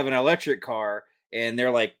when you have an electric car and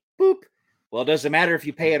they're like, boop, well, it doesn't matter if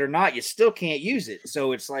you pay it or not, you still can't use it.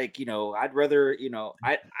 So it's like, I'd rather,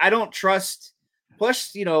 I don't trust.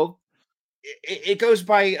 Plus, it goes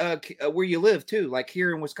by where you live too. Like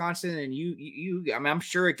here in Wisconsin, and I mean, I'm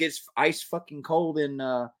sure it gets ice fucking cold in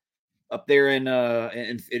up there in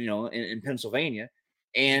Pennsylvania,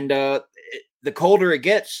 and the colder it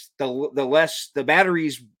gets, the less the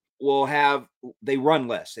batteries they run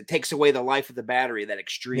less. It takes away the life of the battery, that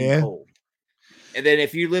extreme cold. And then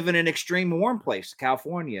if you live in an extreme warm place,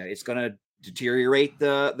 California, it's going to deteriorate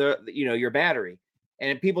the your battery.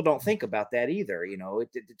 And people don't think about that either.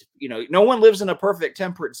 No one lives in a perfect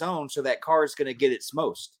temperate zone, so that car is going to get its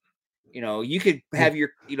most. You could have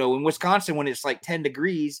in Wisconsin when it's like 10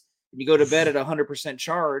 degrees and you go to bed at 100%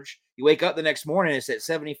 charge, you wake up the next morning, it's at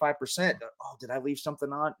 75%. Oh, did I leave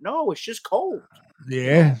something on? No, it's just cold.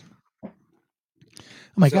 Yeah. Oh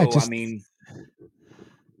my God. I mean,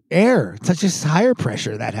 air, it's just higher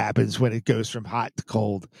pressure that happens when it goes from hot to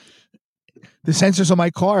cold. The sensors on my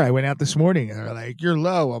car, I went out this morning and they're like, you're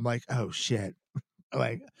low. I'm like, oh shit. I'm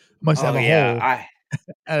like, must have a hole.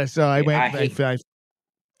 And so I went,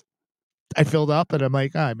 I filled up and I'm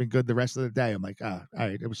like, I've been good the rest of the day. I'm like, all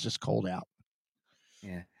right, it was just cold out.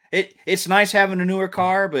 Yeah. It's nice having a newer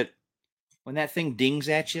car, but when that thing dings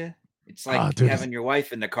at you, it's like having your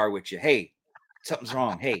wife in the car with you. Hey, something's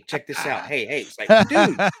wrong. Hey, check this out. Hey, it's like,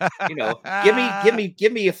 dude,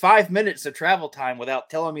 give me 5 minutes of travel time without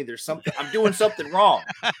telling me there's something. I'm doing something wrong.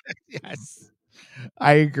 Yes,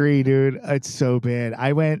 I agree, dude. It's so bad.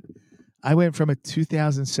 I went from a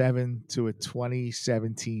 2007 to a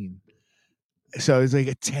 2017. So it's like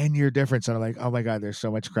a 10-year difference. And I'm like, oh my God, there's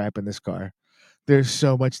so much crap in this car. There's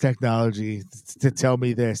so much technology to tell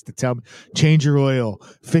me this, to tell me, change your oil,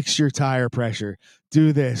 fix your tire pressure,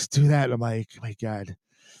 do this, do that. I'm like, oh my God.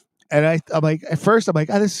 And I'm like, at first I'm like,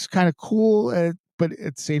 oh, this is kind of cool. But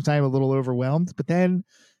at the same time, a little overwhelmed. But then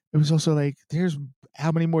it was also like, there's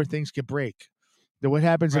how many more things can break? Then what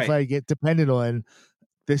happens if I get dependent on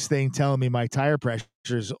this thing telling me my tire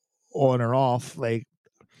pressure's on or off? Like,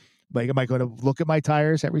 am I going to look at my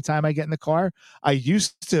tires every time I get in the car? I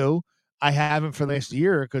used to. I haven't for the last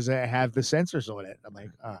year because I have the sensors on it. I'm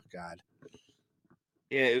like, oh God.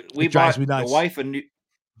 Yeah, we bought the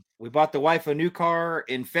wife a new car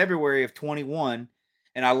in February of 21,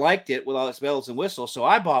 and I liked it with all its bells and whistles. So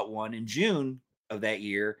I bought one in June of that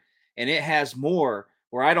year, and it has more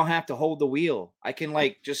where I don't have to hold the wheel. I can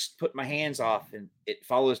just put my hands off and it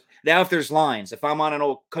follows. Now, if there's lines, if I'm on an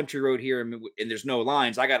old country road here and there's no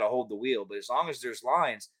lines, I got to hold the wheel. But as long as there's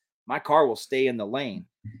lines, my car will stay in the lane.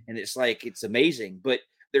 And it's amazing. But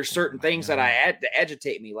there's certain things that I add to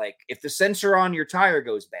agitate me. Like if the sensor on your tire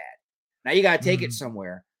goes bad, now you got to take it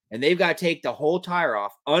somewhere and they've got to take the whole tire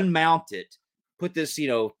off, unmount it, put this,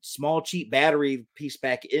 small, cheap battery piece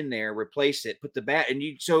back in there, replace it, put the and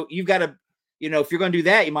you've got to, if you're going to do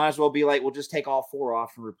that, you might as well be like, well, just take all four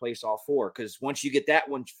off and replace all four. Because once you get that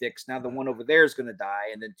one fixed, now the one over there is going to die.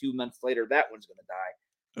 And then 2 months later, that one's going to die.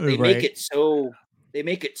 They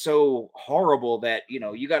make it so horrible that,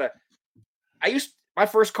 you got to, my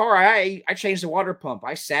first car, I changed the water pump.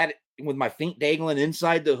 I sat with my feet dangling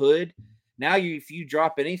inside the hood. Now if you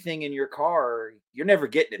drop anything in your car, you're never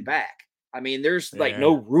getting it back. I mean, there's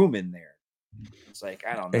no room in there. It's like,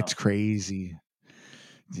 I don't know. It's crazy.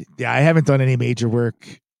 Yeah, I haven't done any major work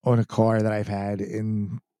on a car that I've had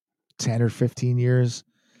in 10 or 15 years.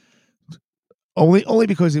 Only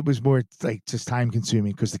because it was more just time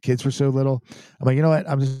consuming because the kids were so little. I'm like, you know what?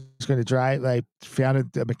 I'm just going to drive. I found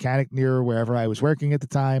a mechanic near wherever I was working at the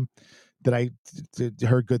time that I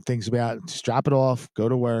heard good things about. Just drop it off, go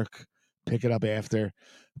to work, pick it up after.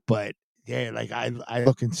 But yeah, I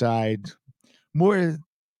look inside more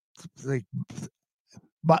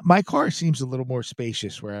my car seems a little more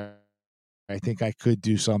spacious where I think I could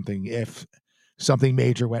do something if something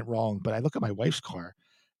major went wrong. But I look at my wife's car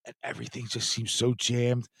and everything just seems so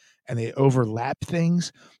jammed and they overlap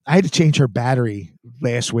things. I had to change her battery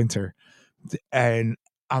last winter and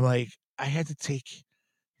I'm like, I had to take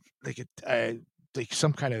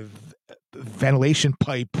some kind of ventilation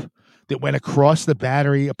pipe that went across the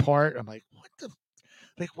battery apart. I'm like, what the,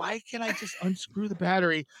 why can't I just unscrew the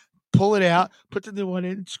battery, pull it out, put the new one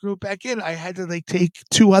in, screw it back in? I had to take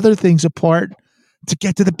two other things apart to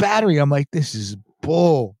get to the battery. I'm like, this is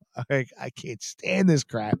bull. I can't stand this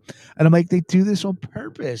crap. And I'm like, they do this on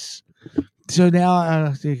purpose. So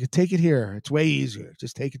now you can take it here. It's way easier.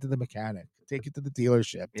 Just take it to the mechanic. Take it to the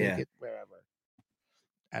dealership. Take it wherever.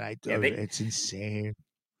 And it's insane.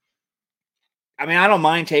 I mean, I don't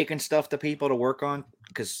mind taking stuff to people to work on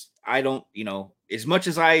because I don't, as much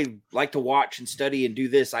as I like to watch and study and do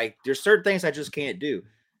this, there's certain things I just can't do.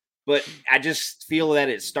 But I just feel that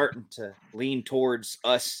it's starting to lean towards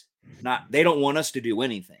us. They don't want us to do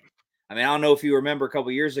anything. I mean, I don't know if you remember a couple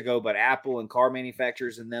of years ago, but Apple and car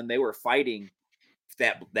manufacturers and them, they were fighting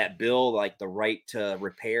that bill, like the right to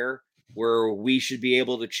repair, where we should be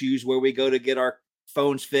able to choose where we go to get our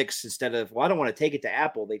phones fixed instead of, well, I don't want to take it to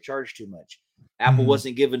Apple. They charge too much. Apple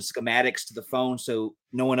wasn't giving schematics to the phone, so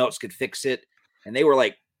no one else could fix it. And they were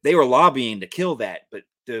lobbying to kill that. But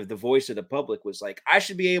the voice of the public was like, I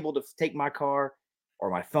should be able to take my car or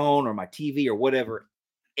my phone or my TV or whatever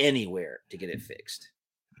anywhere to get it fixed.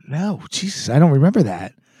 No, Jesus, I don't remember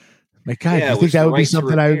that. My God, Yeah, you think that would be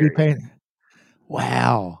something I would be paying?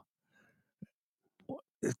 Wow.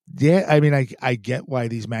 Yeah, I mean, I get why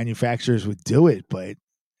these manufacturers would do it, but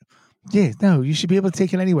yeah, no, you should be able to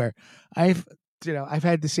take it anywhere. I've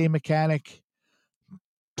had the same mechanic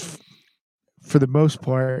for the most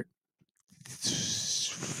part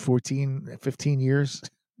 14, 15 years,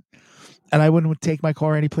 and I wouldn't take my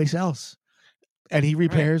car anyplace else. And he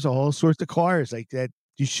repairs all sorts of cars like that.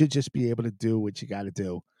 You should just be able to do what you got to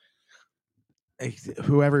do.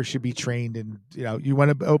 Whoever should be trained, and you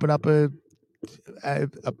want to open up a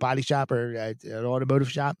body shop or an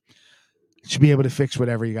automotive shop, should be able to fix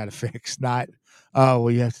whatever you got to fix. Not, oh,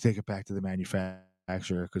 well, you have to take it back to the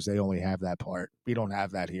manufacturer because they only have that part. We don't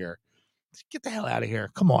have that here. Get the hell out of here!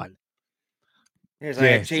 Come on.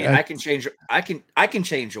 I can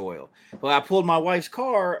change oil. Well, I pulled my wife's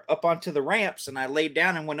car up onto the ramps and I laid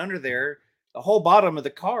down and went under there. The whole bottom of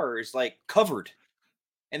the car is like covered.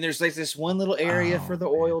 And there's like this one little area for the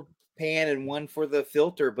oil pan and one for the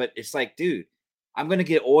filter. But it's like, dude, I'm going to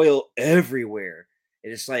get oil everywhere.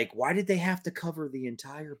 And it's like, why did they have to cover the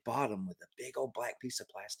entire bottom with a big old black piece of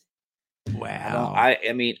plastic? Wow.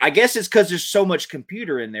 I mean, I guess it's because there's so much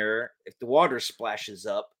computer in there. If the water splashes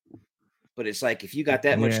up, but it's like, if you got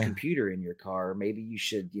that much computer in your car, maybe you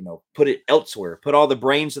should, put it elsewhere. Put all the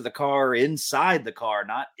brains of the car inside the car,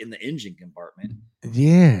 not in the engine compartment.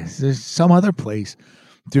 Yes, there's some other place.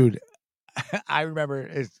 Dude, I remember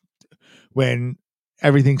when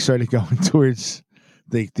everything started going towards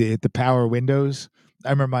the power windows.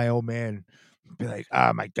 I remember my old man be like,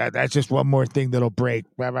 oh my God, that's just one more thing that'll break.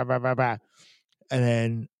 Blah, blah, blah, blah, blah. And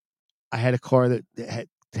then I had a car that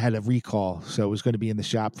had a recall. So it was going to be in the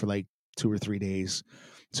shop for like 2 or 3 days.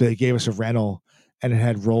 So they gave us a rental and it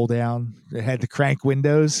had roll down. It had the crank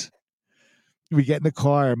windows. We get in the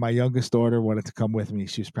car and my youngest daughter wanted to come with me.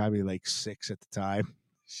 She was probably like 6 at the time.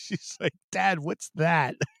 She's like, Dad, what's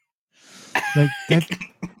that? Like that.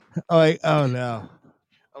 I'm like, oh no.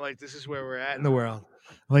 I'm like, this is where we're at in the world.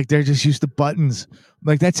 I'm like, they're just used to buttons. I'm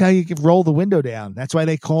like, that's how you can roll the window down. That's why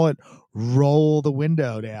they call it roll the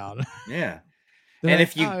window down. Yeah. And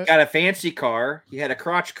if you got a fancy car, you had a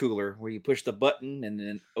crotch cooler where you push the button and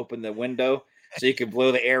then open the window so you could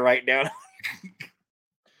blow the air right down.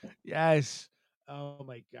 Yes. Oh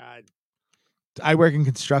my God. I work in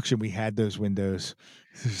construction. We had those windows.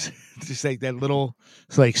 Just like that little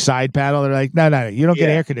side panel. They're like, no, you don't get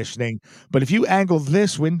air conditioning. But if you angle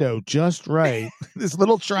this window just right, this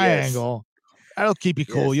little triangle, that'll keep you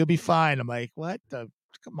cool. You'll be fine. I'm like, what the?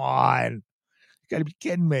 Come on. You got to be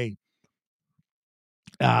kidding me.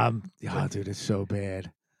 Dude, it's so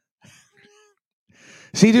bad.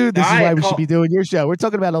 See, dude, this is why we should be doing your show. We're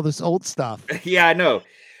talking about all this old stuff. Yeah, I know.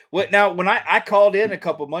 Now, when I called in a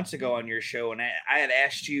couple months ago on your show and I had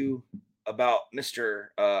asked you about Mr.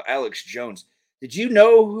 Alex Jones, did you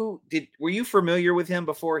know were you familiar with him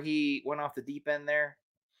before he went off the deep end there?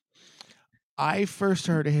 I first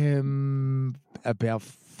heard of him about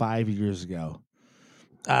 5 years ago.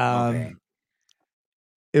 Okay.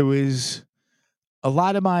 It was a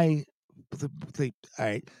lot of all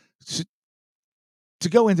right. So, to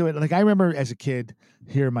go into it, like I remember as a kid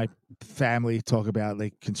hearing my family talk about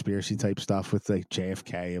like conspiracy type stuff with like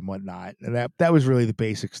JFK and whatnot. And that was really the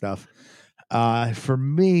basic stuff. For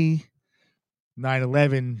me,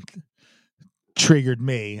 9/11 triggered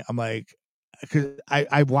me. I'm like, because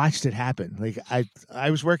I watched it happen. Like I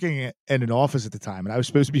was working in an office at the time and I was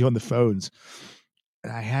supposed to be on the phones.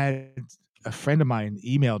 And I had a friend of mine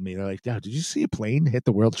emailed me. They're like, "Did you see a plane hit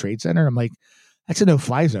the World Trade Center?" I'm like, that's a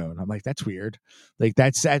no-fly zone. I'm like, that's weird. Like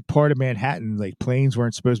that's that part of Manhattan, like planes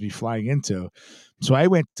weren't supposed to be flying into. So I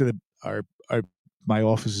went to my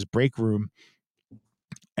office's break room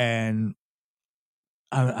And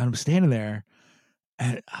I'm standing there,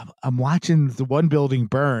 and I'm watching the one building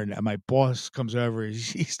burn, and my boss comes over.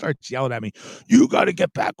 He starts yelling at me, "You got to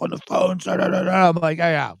get back on the phone!" I'm like,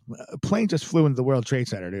 "Yeah, a plane just flew into the World Trade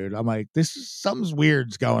Center, dude." I'm like, something's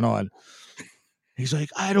weird's going on." He's like,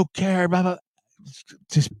 "I don't care," blah, blah,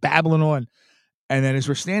 just babbling on. And then as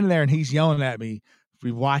we're standing there and he's yelling at me,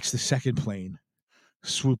 we watch the second plane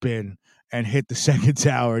swoop in and hit the second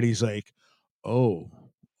tower, and he's like, "Oh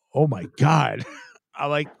my God." I'm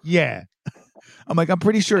like, "Yeah." I'm like, "I'm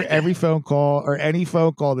pretty sure every phone call or any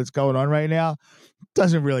phone call that's going on right now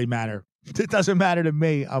doesn't really matter. It doesn't matter to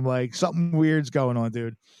me." I'm like, "Something weird's going on,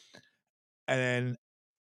 dude." And then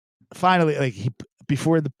finally, like,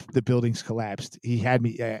 before the buildings collapsed, he had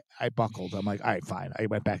me. I buckled. I'm like, "All right, fine." I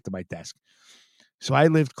went back to my desk. So I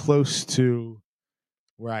lived close to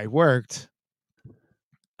where I worked.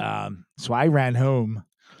 So I ran home,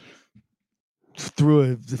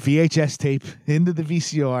 threw the VHS tape into the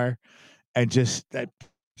VCR, and just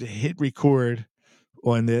hit record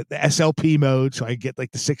on the SLP mode, so I get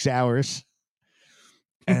like the 6 hours.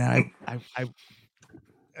 And I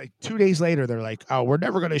like 2 days later, they're like, "Oh, we're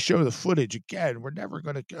never going to show the footage again. We're never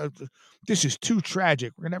going to. This is too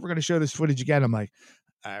tragic. We're never going to show this footage again." I'm like,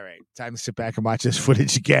 "All right, time to sit back and watch this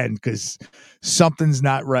footage again because something's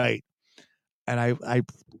not right." And I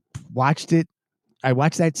watched it. I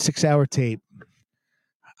watched that 6 hour tape,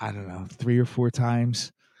 I don't know, 3 or 4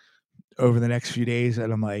 times over the next few days,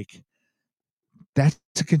 and I'm like, "That's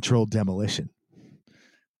a controlled demolition."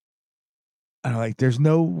 And I'm like, there's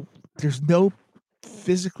no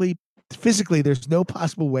physically, there's no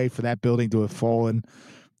possible way for that building to have fallen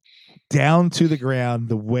down to the ground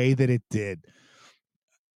the way that it did.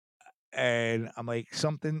 And I'm like,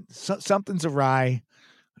 something's awry.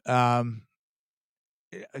 A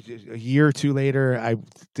year or two later, I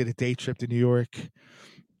did a day trip to New York,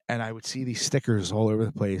 and I would see these stickers all over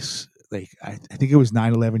the place. Like, I think it was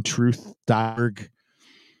 9/11truth.org.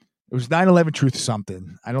 It was 9/11truth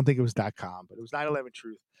something. I don't think it was .com, but it was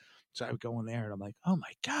 9/11truth. So I would go in there, and I'm like, "Oh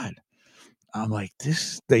my God." I'm like,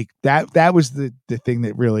 this, like, that was the thing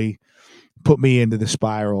that really put me into the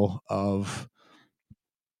spiral of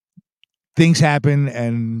things happen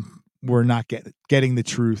and we're not getting the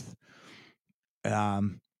truth.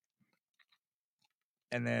 And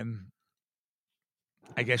then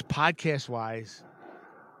I guess podcast wise,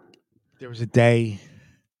 there was a day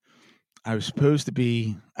I was supposed to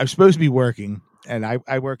be working, and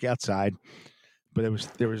I work outside, but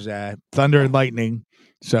there was thunder and lightning,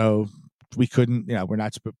 so we couldn't, we're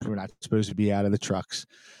not supposed to be out of the trucks.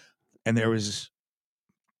 And there was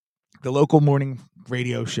the local morning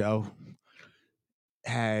radio show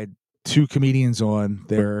had 2 comedians on.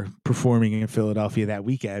 They're performing in Philadelphia that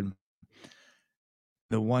weekend.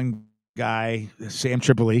 The one guy, Sam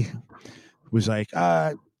Tripoli, was like,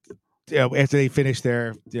 after they finished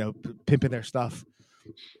their, pimping their stuff,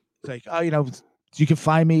 it's like, "Oh, you can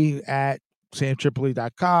find me at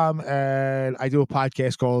samtripoli.com, and I do a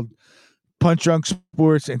podcast called Punch Drunk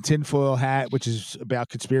Sports and Tinfoil Hat, which is about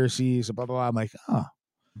conspiracies, blah, blah, blah." I'm like, "Oh."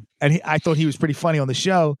 And I thought he was pretty funny on the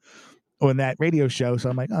show, on that radio show. So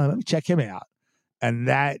I'm like, "Oh, let me check him out." And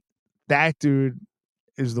that dude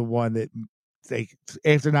is the one that, like,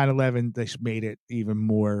 after 9/11, they made it even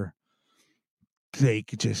more. I'm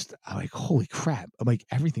like, holy crap. I'm like,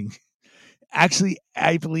 everything. Actually,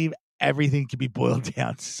 I believe everything can be boiled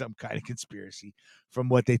down to some kind of conspiracy from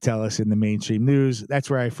what they tell us in the mainstream news. That's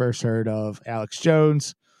where I first heard of Alex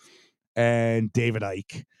Jones and David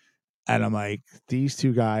Icke. And I'm like, these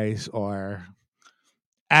 2 guys are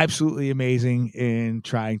absolutely amazing in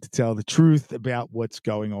trying to tell the truth about what's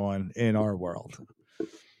going on in our world.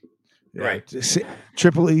 Right.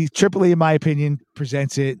 Tripoli, in my opinion,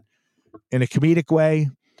 presents it in a comedic way.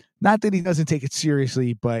 Not that he doesn't take it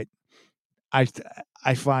seriously, but I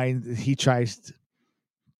find that he tries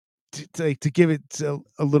to give it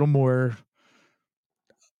a little more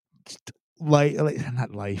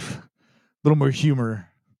not life, a little more humor.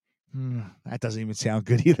 That doesn't even sound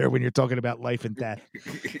good either when you're talking about life and death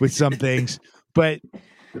with some things. But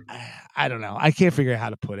I don't know. I can't figure out how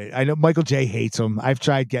to put it. I know Michael J hates him. I've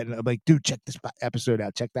tried getting. I'm like, "Dude, check this episode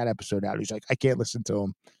out. Check that episode out." He's like, "I can't listen to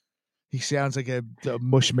him. He sounds like a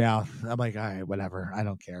mush mouth." I'm like, "All right, whatever. I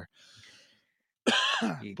don't care."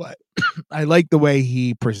 But I like the way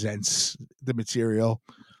he presents the material.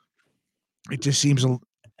 It just seems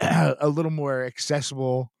a little more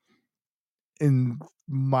accessible in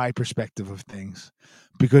my perspective of things,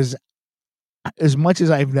 because as much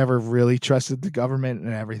as I've never really trusted the government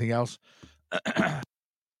and everything else,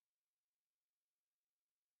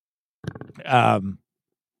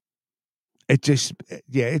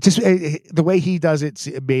 the way he does it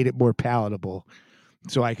made it more palatable,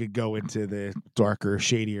 so I could go into the darker,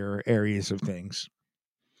 shadier areas of things.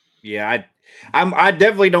 Yeah, I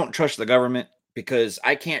definitely don't trust the government because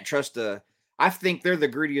I can't trust I think they're the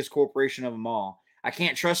greediest corporation of them all. I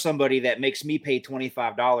can't trust somebody that makes me pay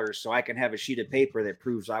 $25 so I can have a sheet of paper that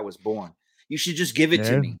proves I was born. You should just give it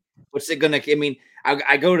to me. What's it gonna? I mean,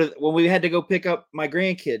 I go to when we had to go pick up my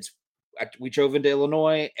grandkids. We drove into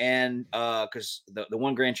Illinois, and because the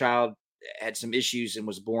one grandchild had some issues and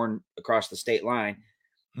was born across the state line,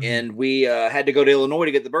 and we had to go to Illinois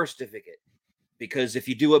to get the birth certificate. Because if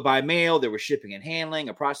you do it by mail, there was shipping and handling,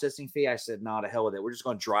 a processing fee. I said, no, to hell with it. We're just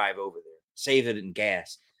going to drive over there, save it in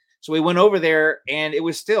gas. So we went over there, and it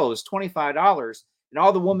was $25. And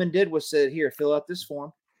all the woman did was said, here, fill out this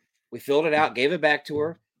form. We filled it out, gave it back to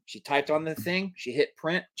her. She typed on the thing. She hit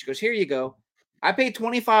print. She goes, here you go. I paid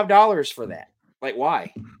 $25 for that. Like,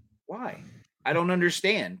 why? Why? I don't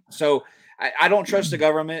understand. So I don't trust the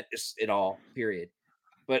government at all, period.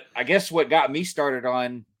 But I guess what got me started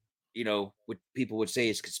on, what people would say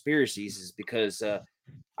is conspiracies is because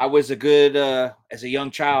I was a good, as a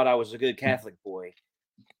young child, I was a good Catholic boy.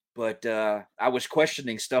 But I was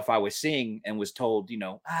questioning stuff I was seeing and was told,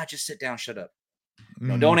 just sit down, shut up.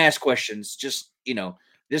 Don't ask questions. Just,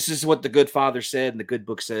 this is what the good father said and the good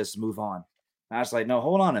book says, move on. And I was like, no,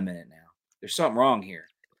 hold on a minute now. There's something wrong here.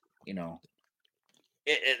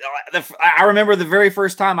 I remember the very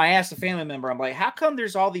first time I asked a family member, I'm like, how come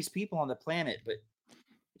there's all these people on the planet, but it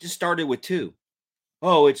just started with 2?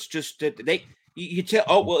 Oh, it's just that you tell.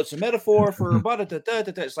 Oh, well, it's a metaphor for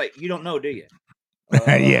it's like you don't know, do you?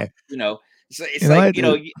 Yeah, it's like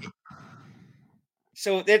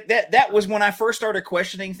So that was when I first started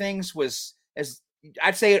questioning things. Was as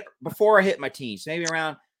I'd say before I hit my teens, maybe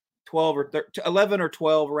around 12 or 11 or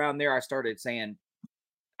 12, around there, I started saying,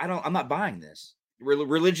 I'm not buying this.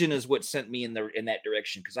 Religion is what sent me in that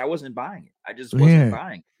direction because I wasn't buying it. I just wasn't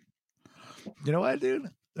buying it. You know what, dude?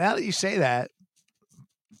 Now that you say that,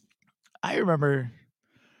 I remember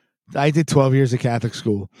I did 12 years of Catholic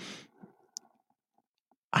school.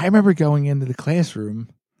 I remember going into the classroom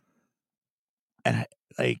and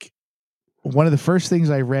one of the first things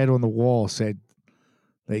I read on the wall said,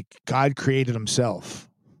 God created himself.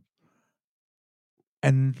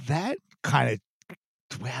 And that kind of,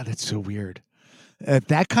 wow, that's so weird.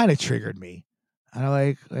 That kind of triggered me. And I'm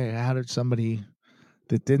like, how did somebody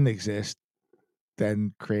that didn't exist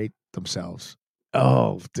then create themselves?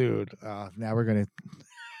 Oh, dude. Now we're going to.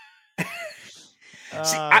 You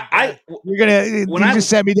just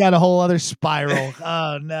sent me down a whole other spiral.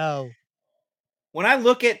 Oh, no. When I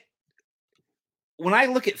look at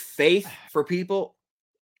faith for people,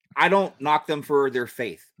 I don't knock them for their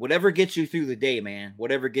faith. Whatever gets you through the day, man.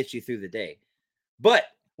 Whatever gets you through the day. But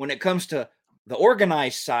when it comes to the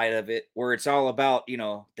organized side of it, where it's all about,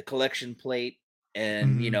 the collection plate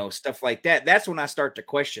and, stuff like that, that's when I start to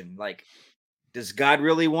question, does God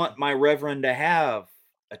really want my reverend to have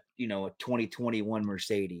a 2021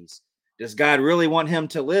 Mercedes? Does God really want him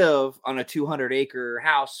to live on a 200-acre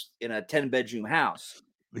house in a 10-bedroom house?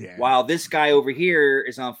 Yeah. While this guy over here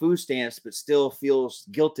is on food stamps, but still feels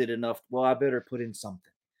guilted enough. Well, I better put in something.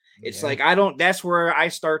 It's that's where I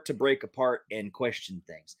start to break apart and question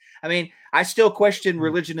things. I mean, I still question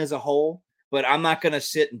religion as a whole, but I'm not going to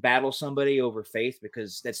sit and battle somebody over faith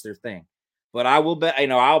because that's their thing. But I will bet,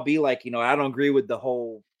 I'll be like, I don't agree with the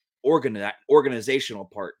whole organizational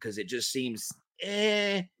part because it just seems,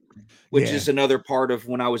 which is another part of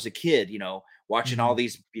when I was a kid, watching all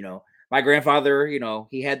these, my grandfather,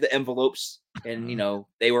 he had the envelopes and,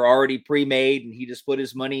 they were already pre-made and he just put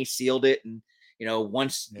his money, sealed it. And,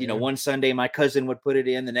 one Sunday my cousin would put it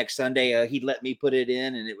in, the next Sunday he'd let me put it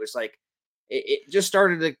in. And it was like, it just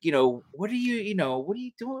started to, what are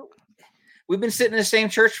you doing? We've been sitting in the same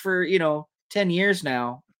church for, 10 years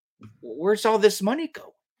now. Where's all this money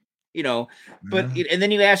go? But, and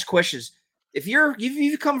then you ask questions. If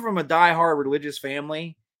you come from a diehard religious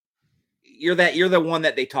family, you're the one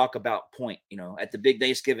that they talk about at the big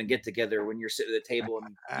Thanksgiving get together when you're sitting at the table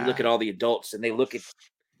and you look at all the adults and they look at,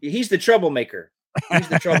 he's the troublemaker. He's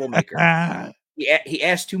the troublemaker. He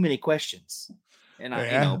asks too many questions. And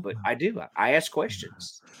but I ask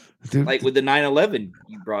questions. Dude. Like with the 9/11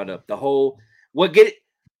 you brought up, the whole,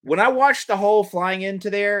 when I watched the whole flying into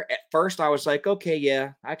there, at first I was like, okay,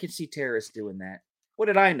 yeah, I can see terrorists doing that. What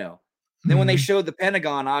did I know? Then when they showed the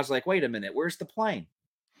Pentagon, I was like, wait a minute, where's the plane?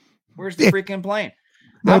 Where's the freaking plane?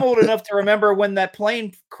 I'm old enough to remember when that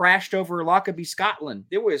plane crashed over Lockerbie, Scotland.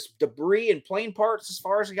 There was debris and plane parts as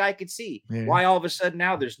far as the eye could see. Yeah. Why all of a sudden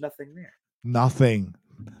now there's nothing there? Nothing.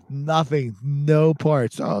 Nothing, no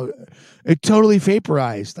parts. Oh, it totally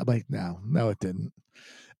vaporized. I'm like, no, it didn't.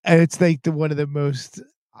 And it's like one of the most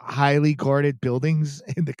highly guarded buildings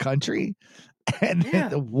in the country. And then Yeah.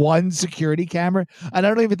 the one security camera. And I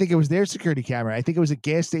don't even think it was their security camera. I think it was a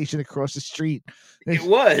gas station across the street. It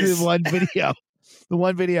was. The one video. The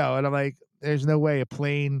one video. And I'm like, there's no way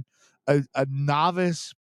a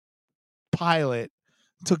novice pilot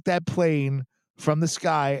took that plane from the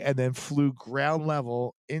sky and then flew ground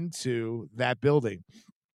level into that building.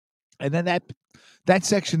 And then that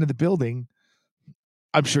section of the building,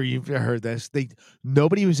 I'm sure you've heard this.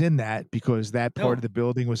 Nobody was in that because that part of the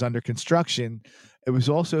building was under construction. It was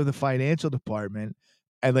also the financial department,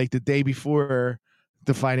 and like the day before,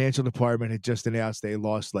 the financial department had just announced they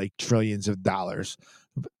lost like trillions of dollars,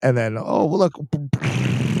 and then look,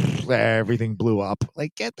 everything blew up.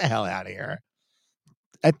 Like, get the hell out of here!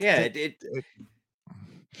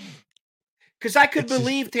 Because I could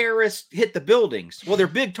believe terrorists hit the buildings. Well, they're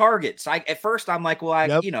big targets. At first I'm like, well,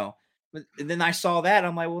 and then I saw that.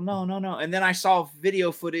 I'm like, well, no. And then I saw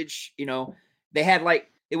video footage. They had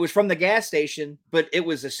it was from the gas station, but it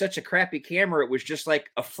was such a crappy camera. It was just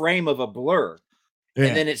like a frame of a blur,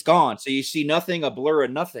 and then it's gone. So you see nothing, a blur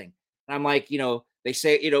of nothing. And I'm like, they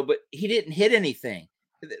say, but he didn't hit anything.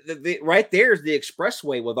 Right there's the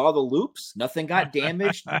expressway with all the loops. Nothing got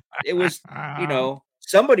damaged. It was,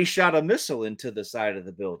 somebody shot a missile into the side of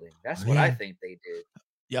the building. That's what I think they did.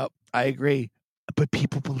 Yep, I agree. But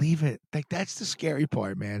people believe it. Like, that's the scary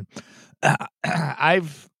part, man.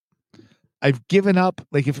 I've given up.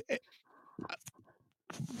 Like,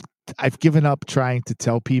 I've given up trying to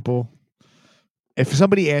tell people. If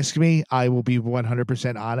somebody asks me, I will be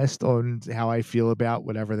 100% honest on how I feel about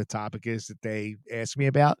whatever the topic is that they ask me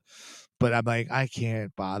about. But I'm like, I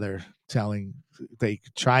can't bother trying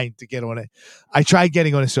to get on it. I tried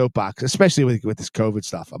getting on a soapbox, especially with this COVID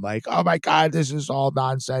stuff. I'm like, oh my God, this is all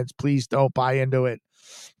nonsense. Please don't buy into it.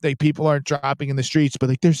 Like, people aren't dropping in the streets, but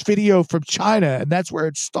like, there's video from China and that's where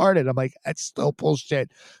it started. I'm like, that's still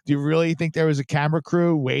bullshit. Do you really think there was a camera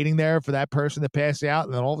crew waiting there for that person to pass out?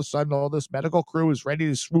 And then all of a sudden, all this medical crew is ready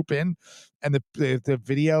to swoop in, and the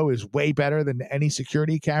video is way better than any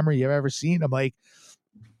security camera you've ever seen. I'm like,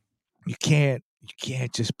 you can't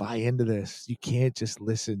just buy into this. You can't just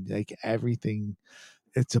listen. Like, everything,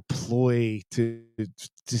 it's a ploy to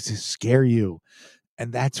scare you.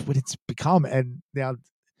 And that's what it's become. And now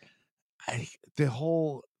the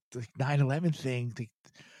whole 9/11 thing,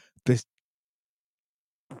 the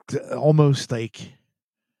almost like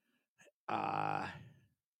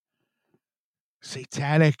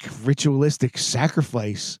satanic ritualistic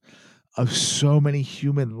sacrifice of so many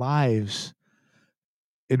human lives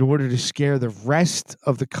in order to scare the rest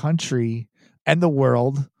of the country and the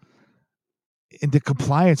world into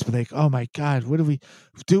compliance. But like, oh my God, what do we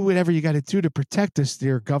do? Whatever you got to do to protect us,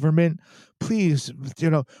 dear government. Please,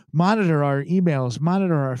 monitor our emails,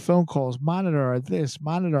 monitor our phone calls, monitor our this,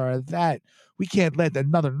 monitor our that. We can't let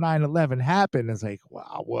another 9/11 happen. It's like,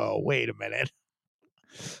 wow, whoa, wait a minute.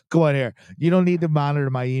 Go on here. You don't need to monitor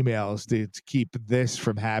my emails to keep this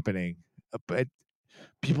from happening. But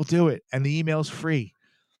people do it, and the email's free.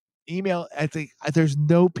 Email, I think there's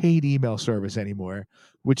no paid email service anymore,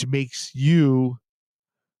 which makes you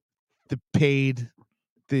the paid,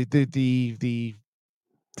 the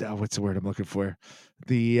what's the word I'm looking for?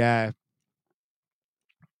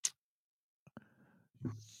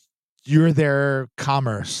 You're their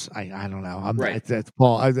commerce. I don't know. I'm right. That's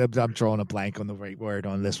Paul. I'm drawing a blank on the right word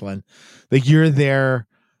on this one. Like, you're the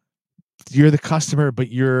customer, but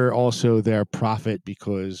you're also their profit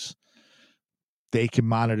because they can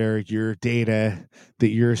monitor your data that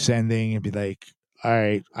you're sending and be like, all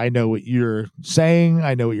right, I know what you're saying.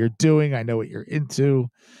 I know what you're doing. I know what you're into.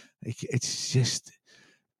 Like, it's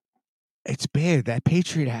bad. That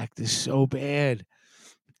Patriot Act is so bad.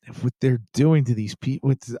 What they're doing to these people,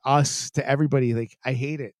 with us, to everybody. Like, I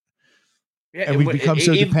hate it. Yeah, and we've become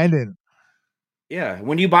so dependent. Yeah.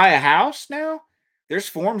 When you buy a house now, there's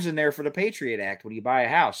forms in there for the Patriot Act when you buy a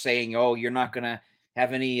house saying, oh, you're not going to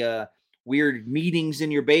have any weird meetings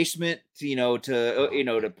in your basement,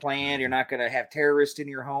 to plan. You're not going to have terrorists in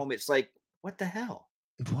your home. It's like, what the hell?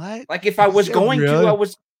 What? Like, if I was going to, I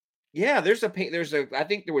was, there's I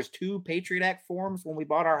think there was 2 Patriot Act forms when we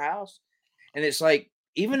bought our house. And it's like,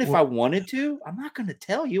 even if I wanted to, I'm not going to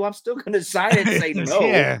tell you. I'm still going to sign it and say no.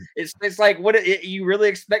 Yeah. It's like, you really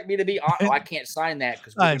expect me to be? Oh, I can't sign that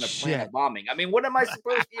because we're going to plan a bombing. I mean, what am I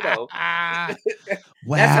supposed to, Wow.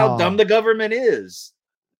 That's how dumb the government is.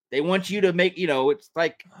 They want you to make, it's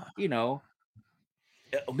like,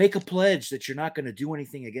 make a pledge that you're not going to do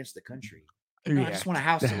anything against the country. No, I just want a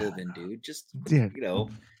house to live in, dude. Just Yeah,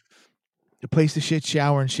 a place to shit,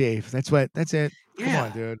 shower, and shave. That's it. Come yeah.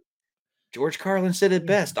 on, dude. George Carlin said it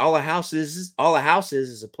best. All a house is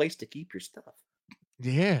a place to keep your stuff.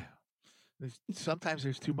 Yeah. Sometimes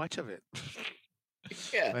there's too much of it.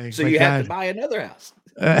 Yeah. So you have to buy another house.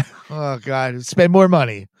 Oh God, spend more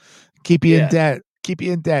money. Keep you in Yeah. debt. Keep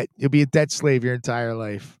you in debt. You'll be a debt slave your entire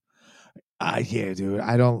life. Yeah, dude.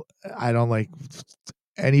 I don't like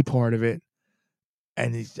any part of it.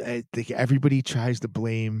 And I think everybody tries to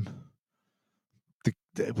blame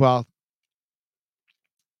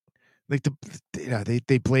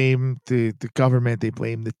they blame the government, they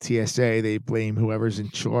blame the TSA, they blame whoever's in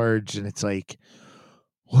charge, and it's like,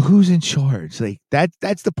 well, who's in charge? Like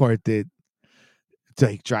that's the part that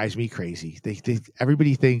like drives me crazy.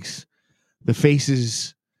 Everybody thinks the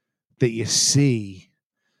faces that you see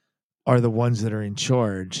are the ones that are in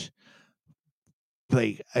charge.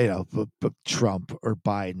 Like, Trump or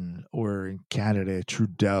Biden, or in Canada,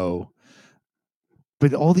 Trudeau.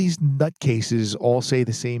 But all these nutcases all say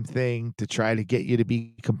the same thing to try to get you to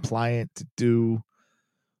be compliant, to do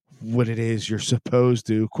what it is you're supposed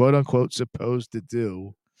to, quote unquote, supposed to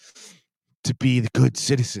do, to be the good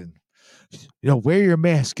citizen. Wear your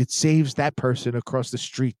mask. It saves that person across the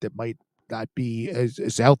street that might not be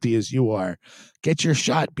as healthy as you are. Get your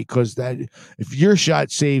shot, because if your shot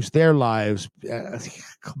saves their lives,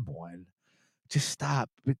 come on, just stop.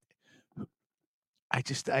 But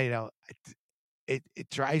it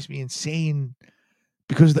drives me insane,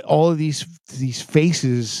 because all of these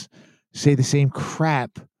faces say the same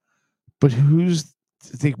crap, but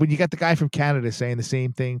when you got the guy from Canada saying the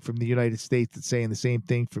same thing from the United States, that's saying the same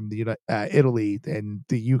thing from the Italy and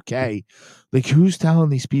the UK, like, who's telling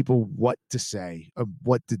these people what to say, or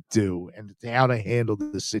what to do, and how to handle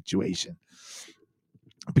the situation?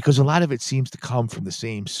 Because a lot of it seems to come from the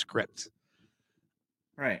same script.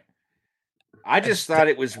 Right. I just thought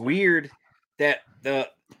it was weird that the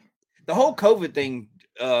whole COVID thing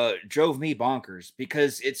drove me bonkers,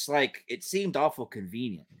 because it's like, it seemed awful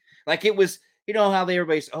convenient. Like, it was, how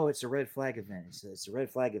everybody's, oh, it's a red flag event. It's a red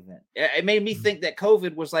flag event. It made me think that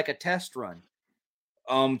COVID was like a test run,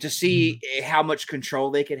 to see how much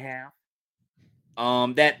control they could have.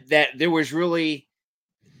 That there was really,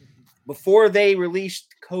 before they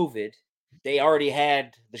released COVID, they already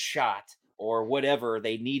had the shot or whatever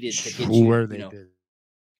they needed to get you, did.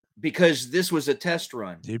 Because this was a test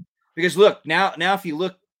run. Yep. Because look, now if you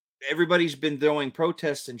look, everybody's been throwing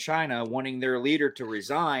protests in China wanting their leader to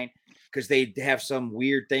resign, because they have some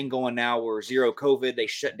weird thing going now where zero COVID, they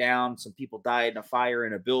shut down. Some people died in a fire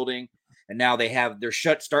in a building, and now they're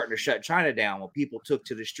starting to shut China down. Well, people took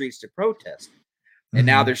to the streets to protest, and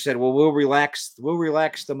now they're said, well, we'll relax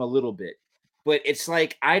them a little bit. But it's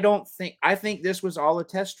like, I think this was all a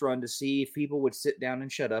test run to see if people would sit down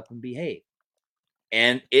and shut up and behave.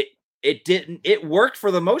 And it didn't. It worked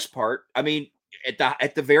for the most part. I mean,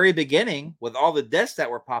 at the very beginning, with all the deaths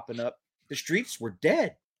that were popping up, the streets were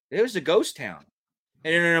dead. It was a ghost town.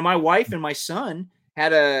 And my wife and my son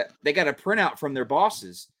they got a printout from their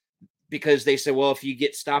bosses, because they said, well, if you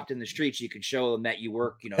get stopped in the streets, you can show them that you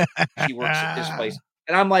work, she works at this place.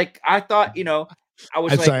 And I'm like, I thought, I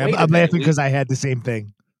was sorry, I'm laughing because I had the same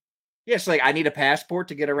thing. Yes, like, I need a passport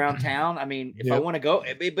to get around town. I mean, if I want to go,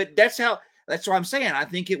 but that's what I'm saying. I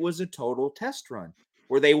think it was a total test run,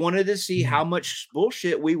 where they wanted to see how much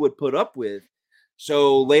bullshit we would put up with,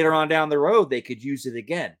 so later on down the road they could use it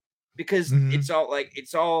again. Because it's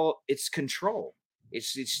control.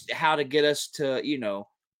 It's how to get us to,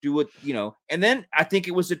 do what, and then I think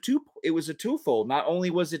it was a twofold. Not only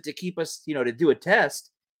was it to keep us, to do a test.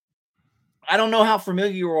 I don't know how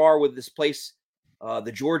familiar you are with this place,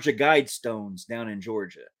 the Georgia Guidestones down in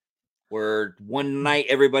Georgia, where one night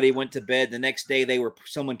everybody went to bed. The next day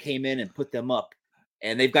someone came in and put them up,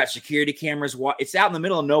 and they've got security cameras. It's out in the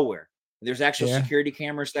middle of nowhere. There's actual security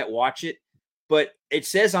cameras that watch it, but it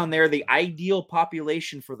says on there, the ideal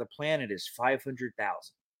population for the planet is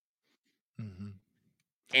 500,000.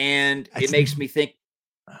 And it makes me think,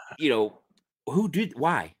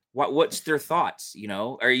 why? What's their thoughts?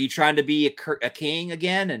 Are you trying to be a king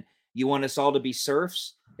again, and you want us all to be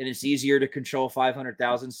serfs, and it's easier to control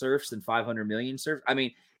 500,000 serfs than 500 million serfs? I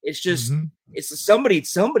mean, it's just, it's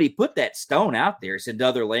somebody put that stone out there. It's in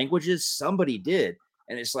other languages. Somebody did.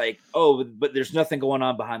 And it's like, oh, but there's nothing going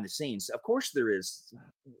on behind the scenes. Of course there is.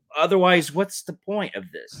 Otherwise, what's the point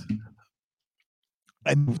of this?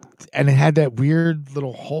 And it had that weird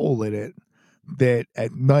little hole in it that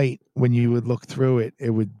at night, when you would look through it, it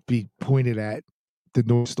would be pointed at the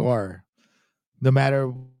North Star. No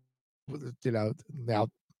matter, now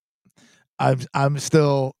I'm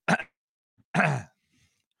still Ugh.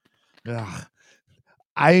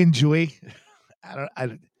 I enjoy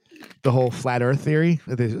the whole flat Earth theory.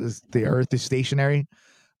 The Earth is stationary.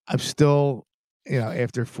 I'm still,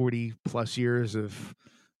 after 40 plus years of,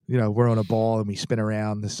 we're on a ball and we spin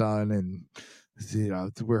around the sun and,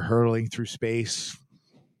 we're hurtling through space.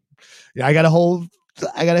 Yeah, I got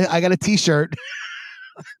a T-shirt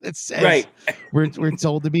that says Right. we're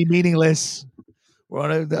told to be meaningless. We're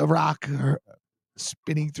on a rock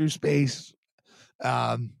spinning through space.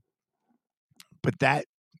 But the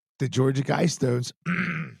Georgia Guidestones,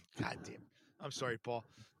 God damn, I'm sorry, Paul.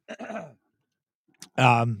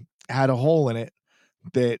 Had a hole in it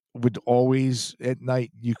that would always at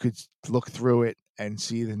night you could look through it and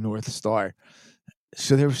see the North Star.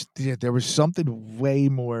 So there was something way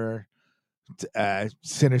more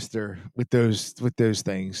sinister with those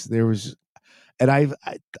things. There was, and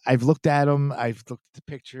I've looked at them. I've looked at the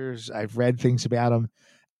pictures. I've read things about them,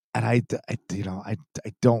 and I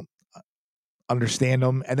don't understand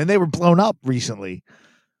them. And then they were blown up recently.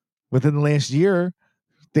 Within the last year,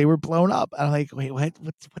 they were blown up. I'm like, wait, what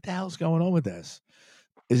the hell's going on with this?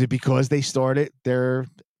 Is it because they started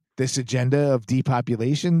this agenda of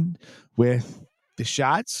depopulation with the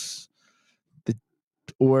shots?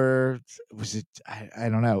 Or was it? I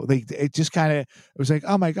don't know. Like it just kind of, it was like,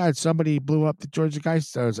 oh my God, somebody blew up the Georgia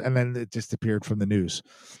Guidestones, and then it disappeared from the news.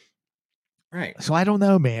 Right. So I don't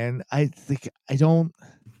know, man. I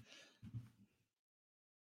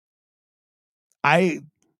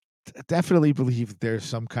definitely believe there's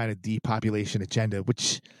some kind of depopulation agenda,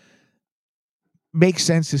 which makes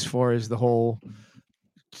sense as far as the whole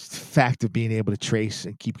fact of being able to trace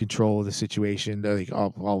and keep control of the situation. They're like,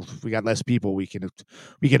 oh well, we got less people, we can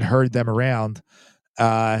herd them around.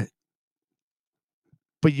 But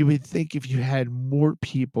you would think if you had more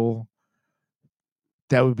people,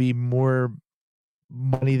 that would be more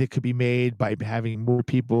money that could be made by having more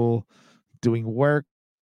people doing work.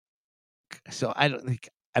 So I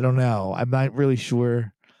don't know. I'm not really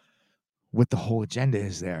sure what the whole agenda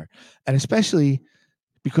is there. And especially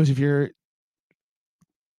because if you're,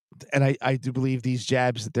 and I do believe these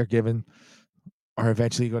jabs that they're given are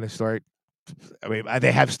eventually going to start. I mean,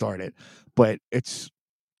 they have started, but it's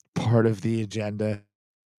part of the agenda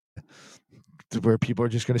where people are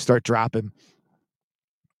just going to start dropping.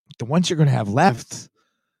 The ones you're going to have left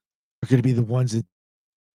are going to be the ones that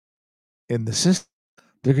in the system.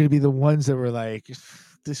 They're going to be the ones that were like,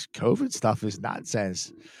 this COVID stuff is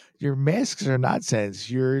nonsense. Your masks are nonsense.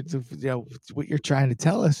 What you're trying to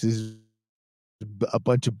tell us is a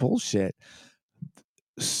bunch of bullshit.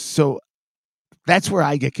 So that's where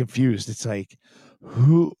I get confused. It's like,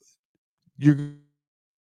 who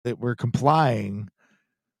that we're complying,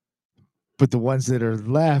 but the ones that are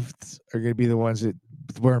left are going to be the ones that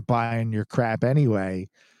weren't buying your crap anyway.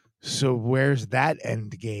 So where's that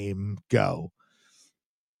end game go?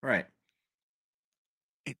 Right.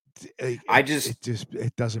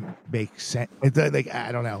 It doesn't make sense. Like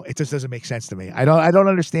I don't know. It just doesn't make sense to me. I don't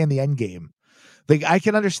understand the end game. Like I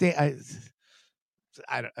can understand.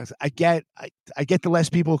 I get the less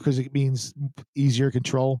people because it means easier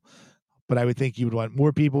control, but I would think you would want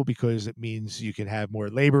more people because it means you can have more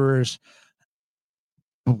laborers.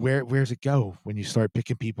 But where's it go when you start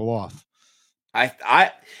picking people off?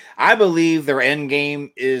 I believe their end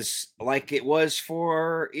game is like it was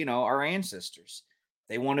for our ancestors.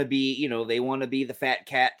 They want to be the fat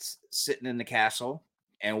cats sitting in the castle,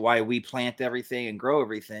 and why we plant everything and grow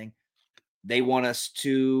everything. They want us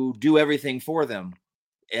to do everything for them,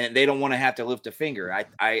 and they don't want to have to lift a finger.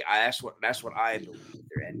 That's what I believe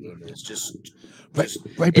their end game is.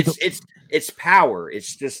 Right. It's power.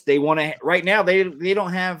 It's just they want to right now. They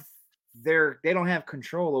don't have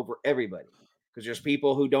control over everybody because there's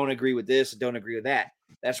people who don't agree with this and don't agree with that.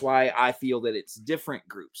 That's why I feel that it's different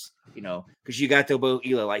groups. Because you got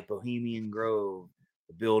like Bohemian Grove,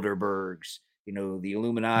 the Bilderbergs, the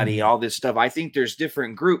Illuminati, all this stuff. I think there's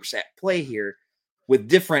different groups at play here with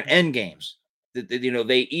different end games.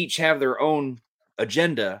 They each have their own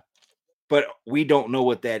agenda, but we don't know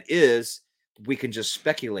what that is. We can just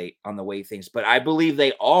speculate on the way things. But I believe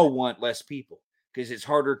they all want less people because it's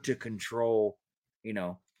harder to control,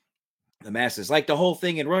 the masses. Like the whole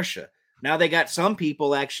thing in Russia. Now they got some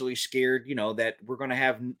people actually scared, that we're going to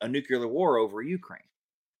have a nuclear war over Ukraine.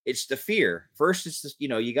 It's the fear. First, it's just,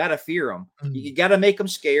 you got to fear them. You got to make them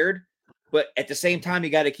scared, but at the same time,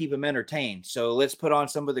 you got to keep them entertained. So let's put on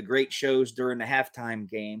some of the great shows during the halftime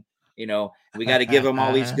game. We got to give them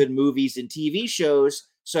all these good movies and TV shows.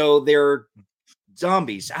 So they're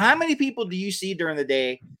zombies. How many people do you see during the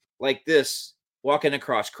day like this walking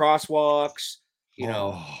across crosswalks, You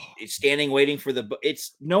know, it's standing waiting for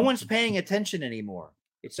it's no one's paying attention anymore.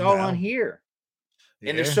 It's all on here.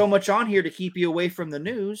 And there's so much on here to keep you away from the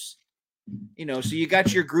news. You know, so you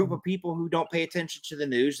got your group of people who don't pay attention to the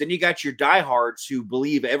news. Then you got your diehards who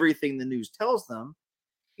believe everything the news tells them,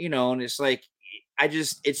 you know, and it's like,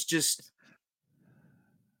 it's just,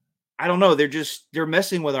 I don't know. They're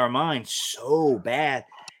messing with our minds so bad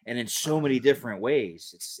and in so many different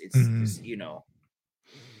ways. It's you know,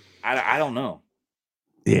 I don't know.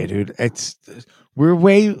 Yeah, dude. We're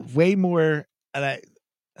way more, and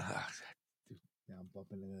now I'm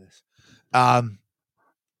bumping into this.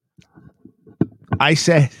 I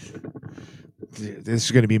said this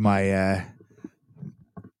is going to be my.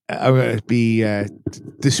 I'm going to be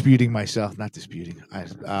disputing myself, not disputing. I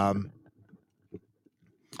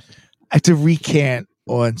have to recant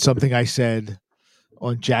on something I said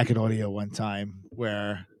on Jacket Audio one time,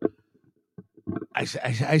 where I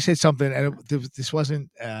said something, and this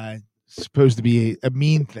wasn't supposed to be a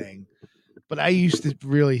mean thing, but I used to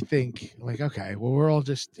really think like, okay, well, we're all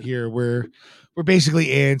just here. We're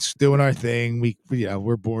basically ants doing our thing. We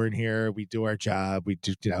we're born here. We do our job. We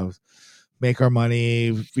do, make our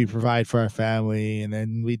money. We provide for our family, and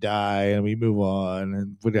then we die and we move on,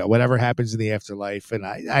 and whatever happens in the afterlife. And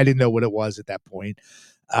I didn't know what it was at that point.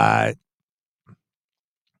 And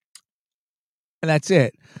that's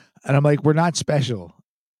it. And I'm like, we're not special.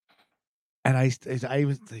 And I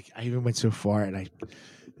even went so far, and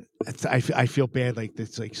I feel bad, like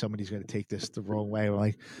it's like somebody's going to take this the wrong way. I'm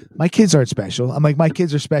like, my kids aren't special. I'm like, my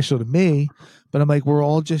kids are special to me, but I'm like, we're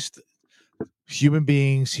all just human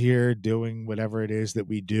beings here doing whatever it is that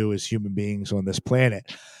we do as human beings on this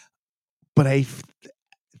planet. But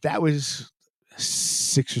that was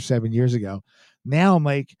 6 or 7 years ago. Now I'm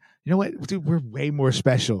like, you know what, dude, we're way more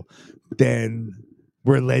special than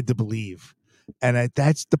we're led to believe. And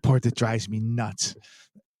that's the part that drives me nuts.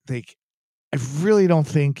 Like, I really don't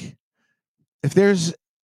think if there's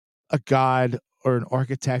a God or an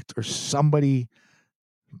architect or somebody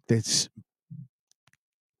that's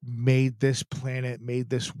made this planet, made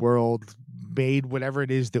this world, made whatever it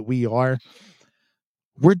is that we are,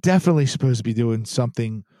 we're definitely supposed to be doing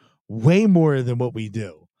something way more than what we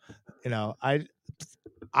do. You know,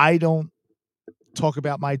 I don't talk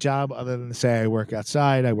about my job other than to say I work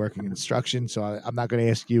outside, I work in construction, so I'm not going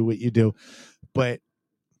to ask you what you do. But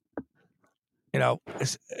you know,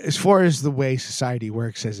 as far as the way society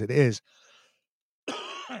works as it is,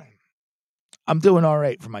 I'm doing all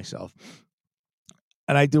right for myself.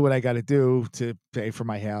 And I do what I got to do to pay for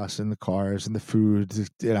my house and the cars and the food,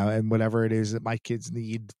 and whatever it is that my kids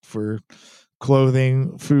need for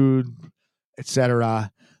clothing, food,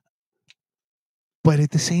 etc. But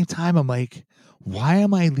at the same time, I'm like, why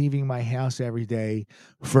am I leaving my house every day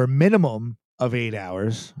for a minimum of 8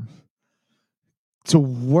 hours to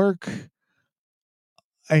work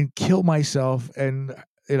and kill myself? And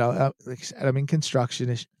like I said, I'm in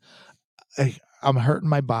construction. I'm hurting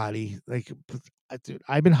my body. Like, dude,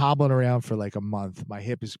 I've been hobbling around for like a month. My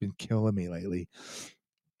hip has been killing me lately.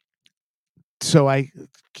 So I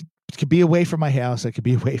could be away from my house. I could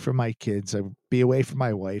be away from my kids. I would be away from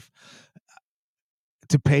my wife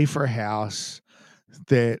to pay for a house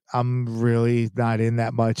that I'm really not in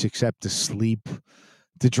that much, except to sleep,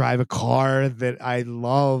 to drive a car that I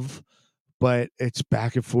love, but it's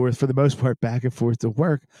back and forth for the most part, back and forth to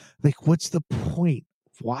work. Like, what's the point?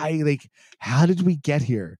 Why? Like, how did we get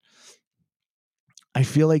here? I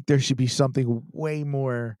feel like there should be something way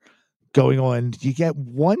more going on. You get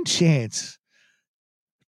one chance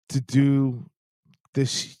to do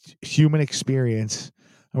this human experience,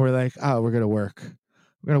 and we're like, oh, we're gonna work.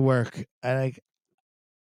 We're gonna work. And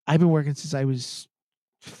I've been working since I was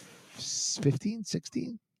 15,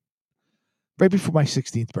 16, right before my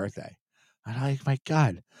 16th birthday. And I'm like, my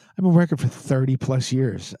God, I've been working for 30 plus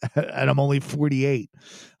years, and I'm only 48.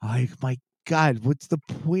 I'm like, my God, what's the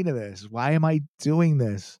point of this? Why am I doing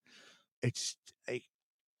this? It's like,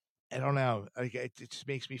 I don't know. Like, it just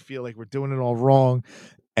makes me feel like we're doing it all wrong,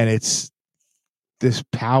 and it's this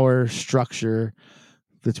power structure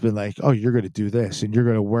that's been like, oh, you're going to do this, and you're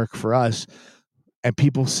going to work for us. And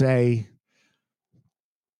people say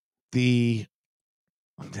I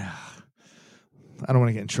don't want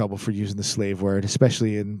to get in trouble for using the slave word,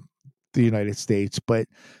 especially in the United States, but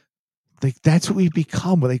like, that's what we've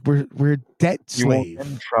become. Like, we're a debt slave. You won't get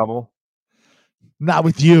in trouble. Not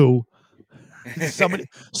with you.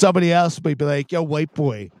 Somebody else might be like, yo, white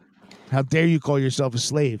boy, how dare you call yourself a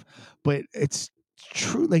slave? But it's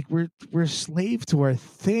true. Like, we're a slave to our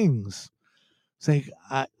things. It's like,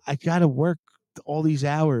 I gotta work all these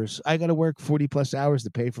hours. I got to work 40 plus hours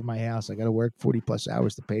to pay for my house. I got to work 40 plus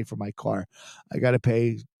hours to pay for my car. I got to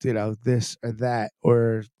pay, this or that,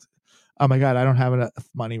 or, oh my God, I don't have enough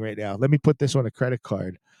money right now. Let me put this on a credit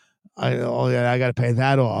card. I got to pay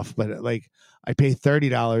that off. But like, I pay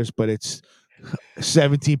 $30, but it's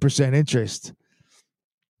 17% interest.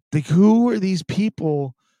 Like, who are these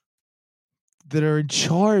people that are in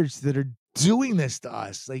charge that are doing this to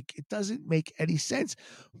us? Like, it doesn't make any sense.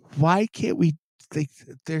 Why can't we? Like,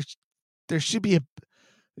 there should be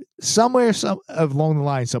somewhere along the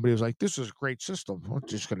line somebody was like, this is a great system. We're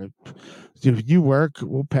just gonna you work,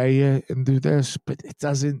 we'll pay you and do this. But it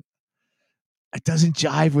doesn't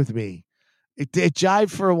jive with me. It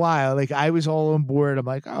jived for a while. Like, I was all on board. I'm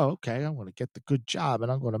like, oh, okay, I'm going to get the good job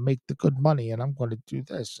and I'm going to make the good money and I'm going to do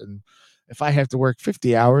this. And if I have to work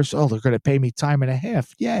 50 hours, they're going to pay me time and a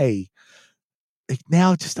half. Yay. Like,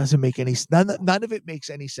 now it just doesn't make none of it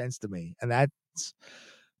makes any sense to me. And that's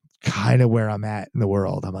kind of where I'm at in the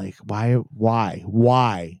world. I'm like, why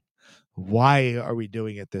are we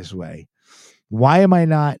doing it this way? Why am I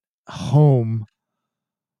not home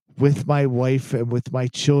with my wife and with my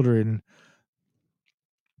children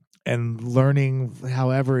and learning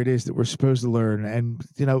however it is that we're supposed to learn, and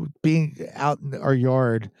being out in our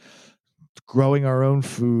yard, growing our own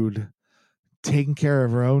food, taking care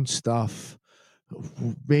of our own stuff,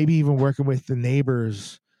 maybe even working with the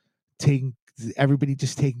neighbors, everybody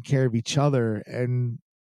just taking care of each other. And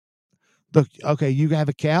look, okay, you have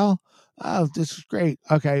a cow? Oh, this is great.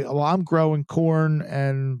 Okay, well, I'm growing corn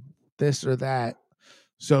and this or that,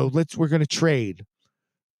 so we're going to trade.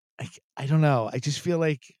 I don't know. I just feel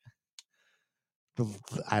like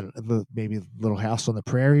maybe Little House on the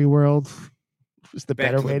Prairie world was the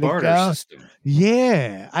better way to go. System.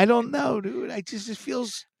 Yeah, I don't know, dude. It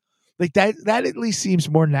feels like that at least seems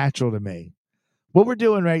more natural to me. What we're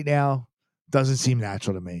doing right now doesn't seem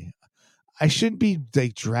natural to me. I shouldn't be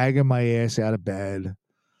like dragging my ass out of bed,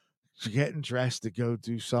 getting dressed to go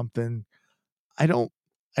do something I don't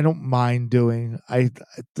mind doing. I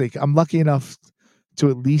think I'm lucky enough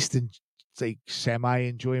to at least semi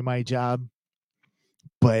enjoy my job.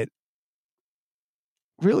 But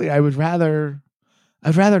really, I'd rather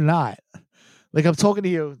not. Like, I'm talking to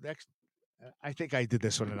you next. I think I did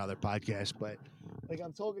this on another podcast, but like,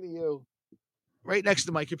 I'm talking to you right next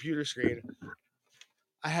to my computer screen.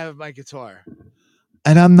 I have my guitar,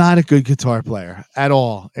 and I'm not a good guitar player at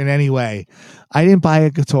all in any way. I didn't buy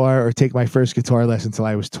a guitar or take my first guitar lesson until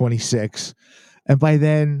I was 26. And by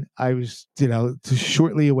then I was,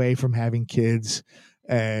 shortly away from having kids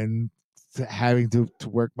and having to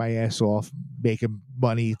work my ass off, making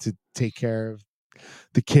money to take care of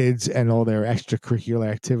the kids and all their extracurricular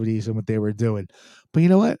activities and what they were doing. But you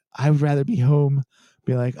know what? I would rather be home,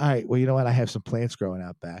 be like, all right, well, you know what? I have some plants growing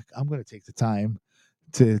out back. I'm going to take the time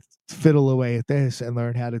to fiddle away at this and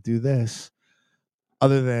learn how to do this,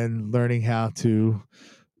 other than learning how to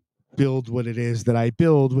build what it is that I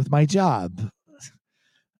build with my job.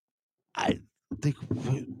 I think,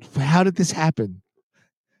 how did this happen?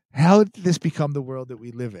 How did this become the world that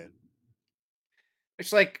we live in?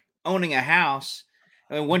 It's like owning a house.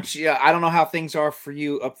 I mean, I don't know how things are for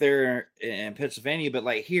you up there in Pennsylvania, but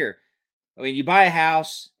like here, I mean, you buy a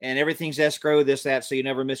house and everything's escrow, this, that, so you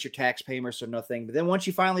never miss your tax payments or nothing. But then once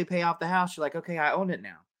you finally pay off the house, you're like, okay, I own it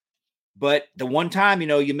now. But the one time,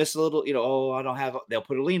 you miss a little, I don't have, they'll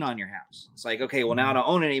put a lien on your house. It's like, okay, well, now I don't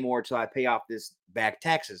own it anymore until I pay off this back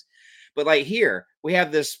taxes. But like here, we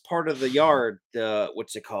have this part of the yard,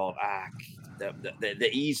 what's it called? The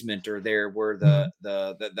easement, or there where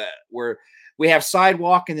where we have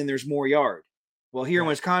sidewalk and then there's more yard. Well, here in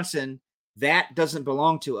Wisconsin, that doesn't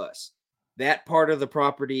belong to us. That part of the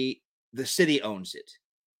property, the city owns it.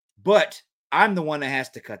 But I'm the one that has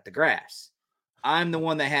to cut the grass. I'm the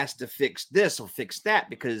one that has to fix this or fix that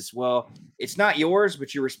because, well, it's not yours,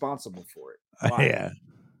 but you're responsible for it. Why? Yeah.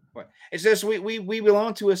 It's just we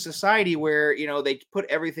belong to a society where they put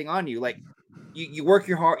everything on you. Like you work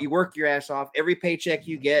you work your ass off. Every paycheck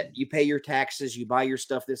you get, you pay your taxes, you buy your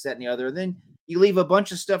stuff, this, that, and the other. And then you leave a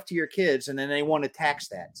bunch of stuff to your kids, and then they want to tax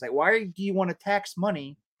that. It's like, why do you want to tax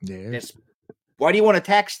money? Yeah. Why do you want to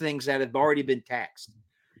tax things that have already been taxed?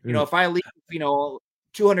 If I leave,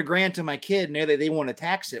 200 grand to my kid and they want to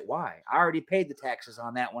tax it, why? I already paid the taxes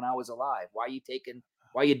on that when I was alive. Why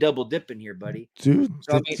you double dipping here, buddy? Dude,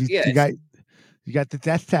 so, you got the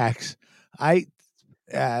death tax. I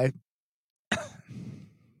have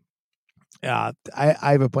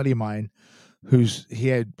a buddy of mine he was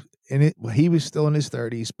still in his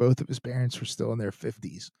 30s. Both of his parents were still in their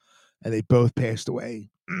 50s, and they both passed away.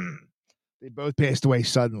 They both passed away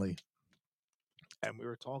suddenly. And we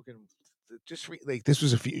were talking like this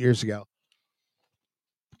was a few years ago,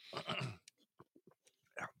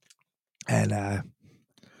 and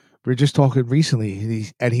we were just talking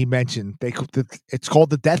recently, and he mentioned it's called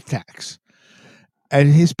the death tax,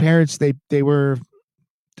 and his parents they were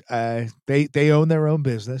they own their own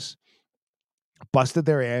business, busted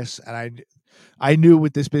their ass, and I knew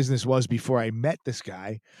what this business was before I met this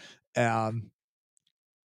guy.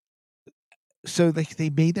 So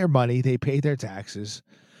they made their money, they paid their taxes,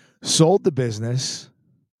 sold the business,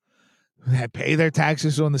 had paid their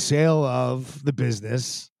taxes on the sale of the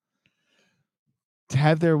business, to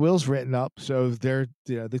have their wills written up so the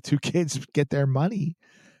two kids get their money,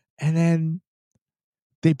 and then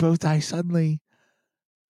they both die suddenly,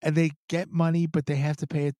 and they get money, but they have to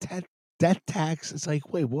pay a death tax. It's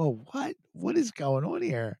like, wait, whoa, what is going on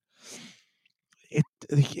here?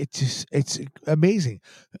 It's amazing.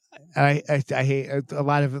 I hate a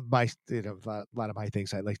lot of my a lot of my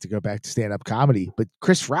things. I like to go back to stand up comedy, but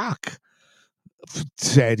Chris Rock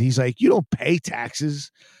said, he's like, you don't pay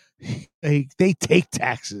taxes. They take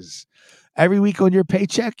taxes every week on your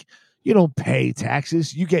paycheck. You don't pay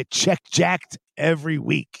taxes. You get check jacked every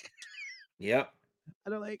week. Yep.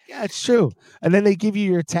 And I'm like, yeah, it's true. And then they give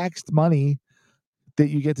you your taxed money that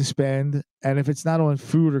you get to spend, and if it's not on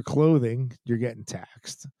food or clothing, you're getting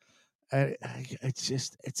taxed. And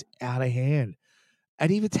it's out of hand. And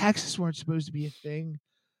even taxes weren't supposed to be a thing.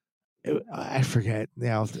 I forget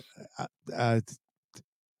now.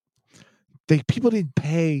 People didn't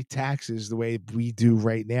pay taxes the way we do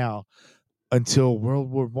right now until World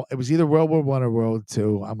War I. It was either World War I or World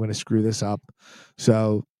II. I'm going to screw this up.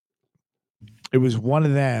 So it was one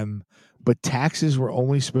of them, but taxes were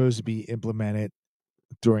only supposed to be implemented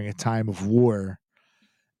during a time of war.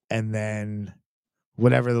 And then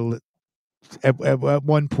whatever at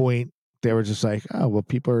one point they were just like, oh, well,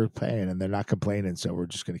 people are paying and they're not complaining, so we're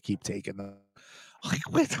just going to keep taking them. Like,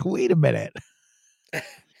 wait a minute.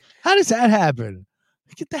 How does that happen?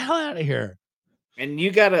 Get the hell out of here. And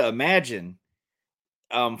you got to imagine,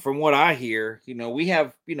 from what I hear, we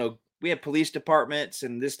have police departments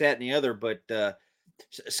and this, that, and the other, but the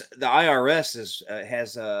IRS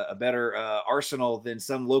has a better arsenal than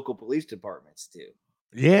some local police departments do.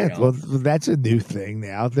 Yeah, well, that's a new thing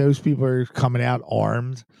now. Those people are coming out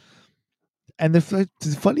armed. And the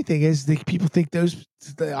funny thing is, people think the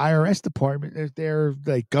IRS department, they're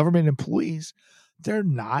like government employees. They're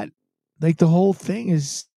not. Like, the whole thing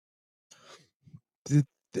is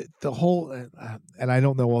the whole, and I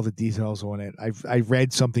don't know all the details on it. I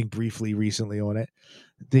read something briefly recently on it.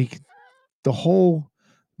 The whole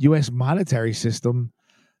U.S. monetary system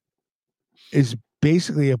is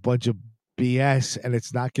basically a bunch of BS, and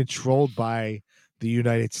it's not controlled by the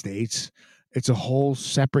United States. It's a whole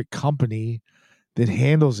separate company that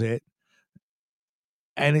handles it,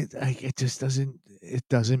 and it just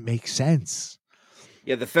doesn't make sense.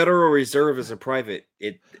 Yeah, the Federal Reserve is a private.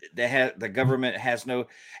 The government has no.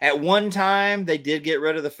 At one time, they did get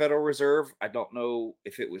rid of the Federal Reserve. I don't know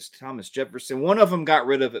if it was Thomas Jefferson. One of them got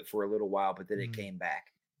rid of it for a little while, but then it came back.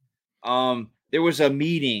 There was a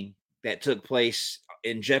meeting that took place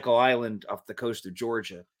in Jekyll Island off the coast of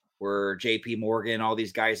Georgia, where J.P. Morgan, all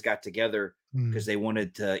these guys got together because they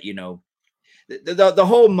wanted to, the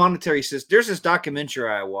whole monetary system. There's this documentary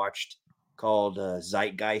I watched called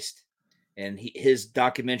Zeitgeist. And his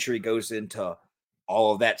documentary goes into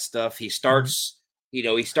all of that stuff. He starts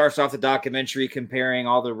off the documentary comparing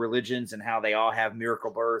all the religions and how they all have miracle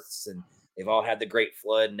births and they've all had the Great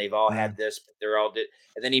Flood and they've all had this, but they're all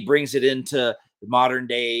and then he brings it into the modern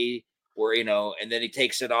day where, and then he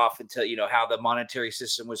takes it off into, how the monetary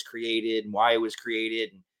system was created and why it was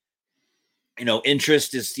created. And,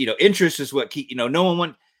 interest is what no one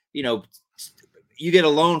want, you get a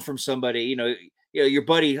loan from somebody, your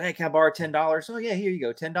buddy, hey, can I borrow $10? Oh yeah, here you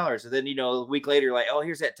go, $10. And then, a week later, you're like, oh,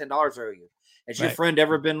 here's that $10 I owe you. Has your friend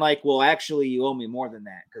ever been like, well, actually, you owe me more than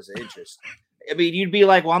that because of interest? I mean, you'd be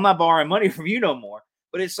like, well, I'm not borrowing money from you no more.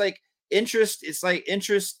 But it's like interest. It's like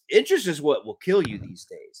interest. Interest is what will kill you these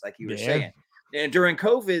days, like you were saying. And during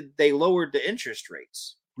COVID, they lowered the interest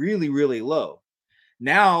rates really, really low.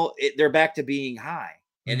 Now they're back to being high,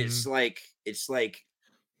 and it's like.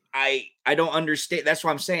 I don't understand. That's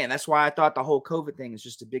what I'm saying. That's why I thought the whole COVID thing is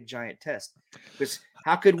just a big giant test. Because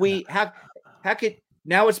how could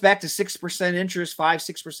now it's back to 6% interest,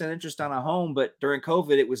 5-6% interest on a home, but during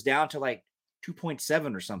COVID it was down to like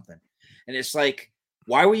 2.7 or something. And it's like,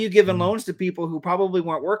 why were you giving loans to people who probably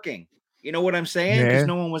weren't working? You know what I'm saying? Because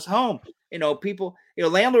no one was home. People,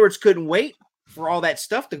 landlords couldn't wait for all that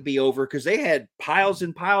stuff to be over because they had piles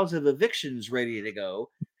and piles of evictions ready to go.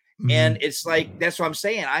 And it's like, that's what I'm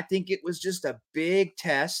saying. I think it was just a big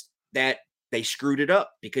test that they screwed it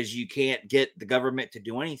up because you can't get the government to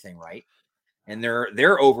do anything right. And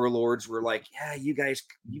their overlords were like, yeah, you guys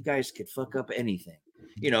could fuck up anything,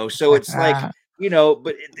 so it's like,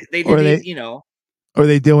 but they Or didn't, they or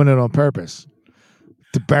they doing it on purpose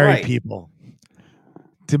to bury right. people,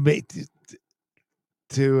 to make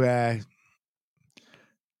to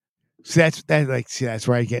so that's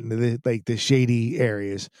where I get into the shady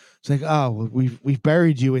areas. It's like, oh, well, we've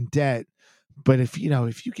buried you in debt, but if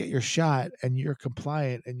you get your shot and you're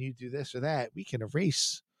compliant and you do this or that, we can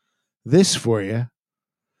erase this for you.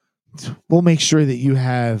 We'll make sure that you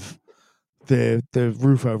have the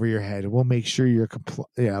roof over your head. We'll make sure you're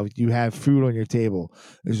you have food on your table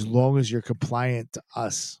as long as you're compliant to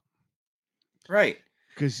us. Right.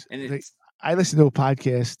 Because I listened to a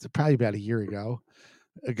podcast probably about a year ago.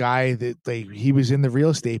 A guy that he was in the real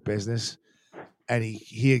estate business and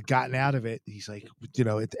he had gotten out of it. He's like,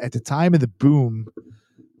 at the time of the boom,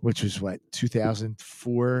 which was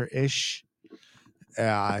 2004 ish,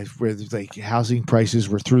 where like housing prices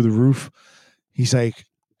were through the roof. He's like,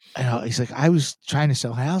 I was trying to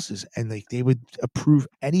sell houses and they would approve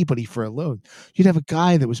anybody for a loan. You'd have a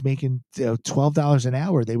guy that was making $12 an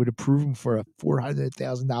hour. They would approve him for a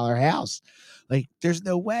 $400,000 house. Like, there's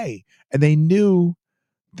no way. And they knew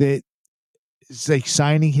that it's like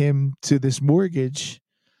signing him to this mortgage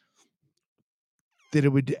that it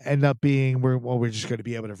would end up being we're just going to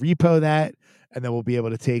be able to repo that. And then we'll be able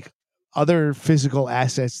to take other physical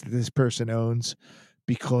assets that this person owns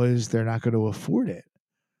because they're not going to afford it.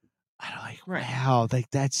 I'm like, wow, like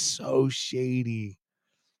that's so shady.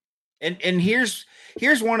 And here's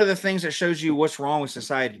one of the things that shows you what's wrong with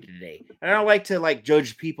society today. And I don't like to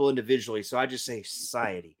judge people individually, so I just say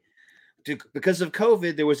society. Because of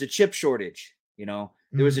COVID, there was a chip shortage. There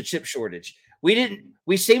was a chip shortage.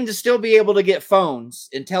 We seem to still be able to get phones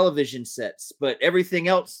and television sets, but everything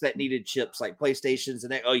else that needed chips, like PlayStations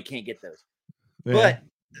and you can't get those. Yeah.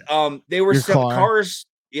 But they were cars.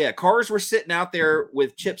 Yeah, cars were sitting out there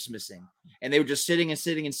with chips missing, and they were just sitting and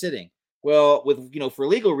sitting and sitting. Well, with for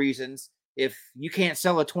legal reasons, if you can't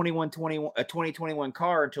sell a 2021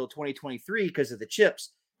 car until 2023 because of the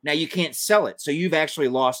chips, now you can't sell it. So you've actually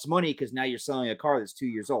lost money because now you're selling a car that's 2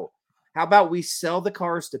 years old. How about we sell the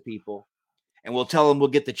cars to people and we'll tell them we'll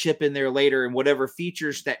get the chip in there later, and whatever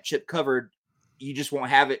features that chip covered, you just won't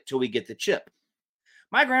have it till we get the chip.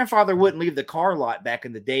 My grandfather wouldn't leave the car lot back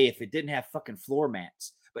in the day if it didn't have fucking floor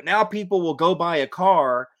mats. But now people will go buy a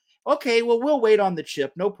car. Okay, well, we'll wait on the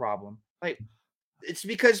chip. No problem. Like, it's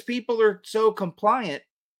because people are so compliant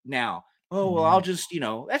now. Oh, well, I'll just,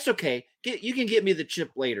 that's okay. You can get me the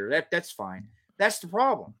chip later. That's fine. That's the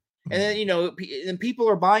problem. And then, and people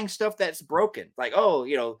are buying stuff that's broken. Like,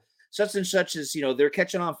 oh, such and such is, they're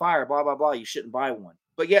catching on fire, blah, blah, blah. You shouldn't buy one.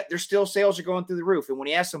 But yet there's still sales are going through the roof. And when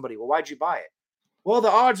you ask somebody, well, why'd you buy it? Well, the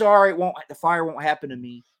odds are the fire won't happen to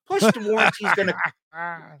me. Plus the warranty's going to,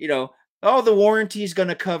 the warranty's going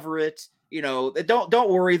to cover it. Don't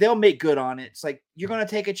worry. They'll make good on it. It's like, you're going to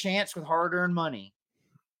take a chance with hard earned money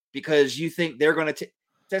because you think they're going to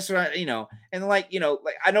that's what and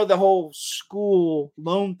I know the whole school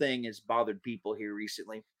loan thing has bothered people here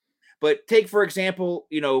recently, but take, for example,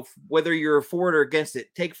 whether you're for it or against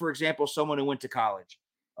it, take, for example, someone who went to college,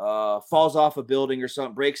 falls off a building or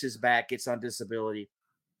something, breaks his back, gets on disability.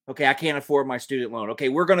 Okay, I can't afford my student loan. Okay,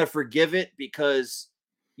 we're going to forgive it because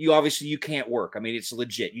you can't work. I mean, it's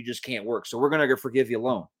legit. You just can't work. So we're going to forgive you a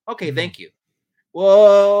loan. Okay, thank you.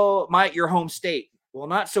 Well, your home state. Well,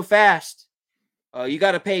 not so fast. You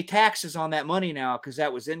got to pay taxes on that money now because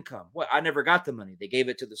that was income. What? I never got the money. They gave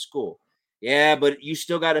it to the school. Yeah, but you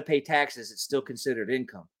still got to pay taxes. It's still considered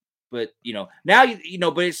income. But, now,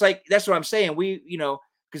 but it's like, that's what I'm saying.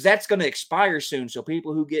 Because that's going to expire soon. So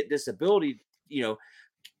people who get disability,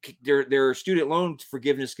 their student loan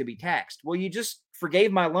forgiveness can be taxed. Well, you just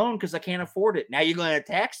forgave my loan because I can't afford it. Now you're going to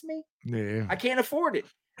tax me? Yeah. I can't afford it.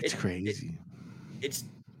 It's crazy. It's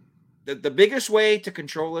the biggest way to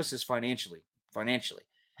control us is financially.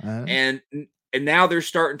 And now they're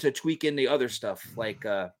starting to tweak in the other stuff like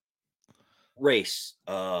race,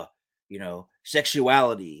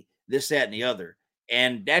 sexuality, this, that, and the other.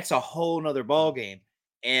 And that's a whole nother ball game.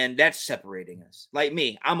 And that's separating us. Like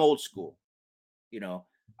me, I'm old school.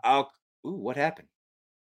 What happened?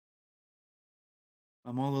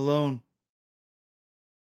 I'm all alone.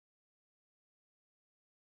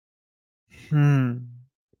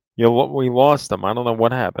 Yeah, we lost him. I don't know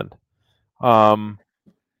what happened.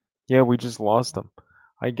 Yeah, we just lost him.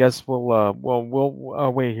 I guess we'll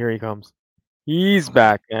wait, here he comes. He's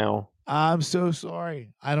back now. I'm so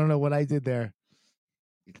sorry. I don't know what I did there.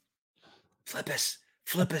 Flip us.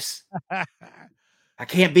 I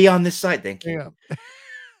can't be on this side. Thank you. Yeah.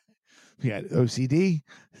 You got OCD.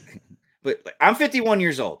 But I'm 51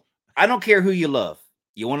 years old. I don't care who you love.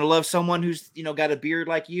 You want to love someone who's, got a beard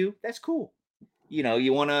like you? That's cool.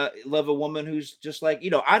 You want to love a woman who's just like,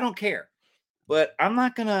 I don't care. But I'm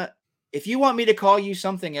not going to, if you want me to call you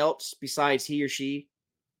something else besides he or she,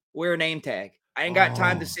 wear a name tag. I ain't got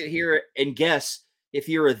time to sit here and guess if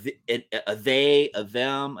you're a they, a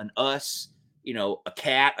them, an us, a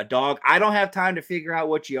cat, a dog. I don't have time to figure out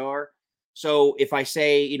what you are. So if I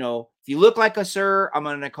say, if you look like a sir, I'm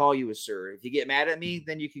going to call you a sir. If you get mad at me,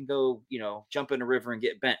 then you can go, jump in the river and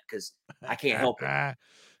get bent because I can't help it.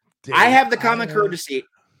 Dude, I have the common courtesy.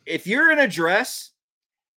 If you're in a dress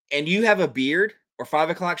and you have a beard or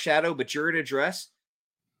 5 o'clock shadow, but you're in a dress,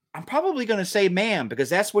 I'm probably going to say ma'am because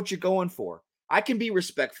that's what you're going for. I can be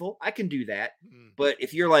respectful. I can do that. But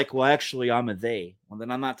if you're like, well, actually, I'm a they, well, then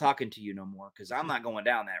I'm not talking to you no more because I'm not going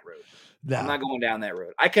down that road. No. I'm not going down that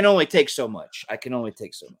road. I can only take so much. I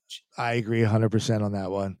agree 100% on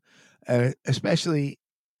that one. Especially,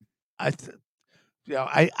 I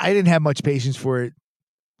didn't have much patience for it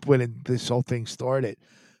when this whole thing started.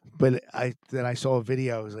 But then I saw a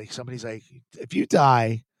video. It was like somebody's like, if you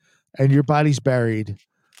die and your body's buried,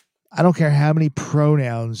 I don't care how many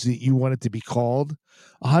pronouns that you want it to be called.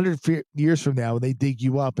 100 years from now, when they dig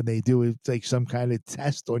you up and they do like some kind of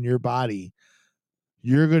test on your body,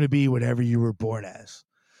 you're going to be whatever you were born as.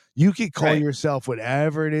 You can call yourself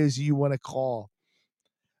whatever it is you want to call.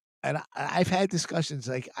 And I've had discussions.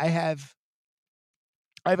 Like I have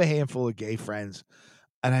a handful of gay friends,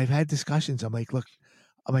 and I've had discussions. I'm like,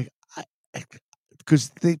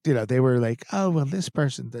 because they were like, oh well, this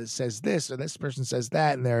person says this or this person says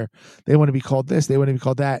that, and they want to be called this, they want to be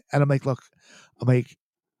called that, and I'm like,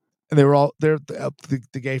 and they're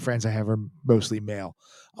the gay friends I have are mostly male.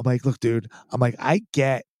 I'm like, look, dude, I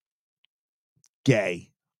get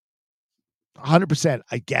gay, 100%.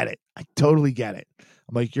 I get it. I totally get it.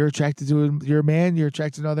 I'm like, you're attracted to you're a man, you're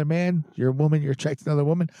attracted to another man, you're a woman, you're attracted to another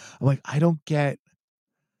woman. I'm like, I don't get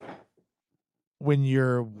when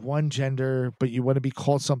you're one gender, but you want to be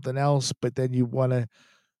called something else, but then you want to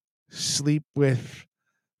sleep with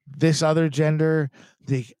this other gender.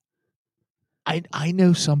 I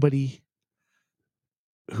know somebody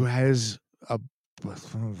who has I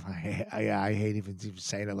hate even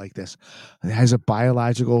saying it like this, has a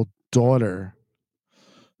biological daughter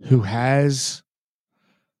who's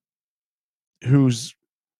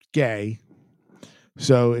gay.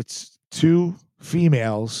 So it's two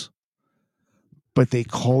females, but they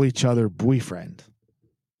call each other boyfriend.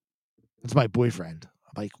 It's my boyfriend.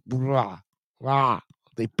 I'm like, rah, rah.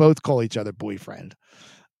 They both call each other boyfriend.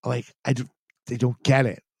 Like, they don't get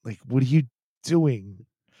it. Like, what are you doing?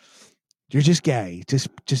 You're just gay. Just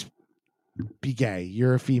be gay.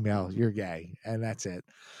 You're a female. You're gay, and that's it.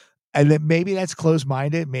 And then maybe that's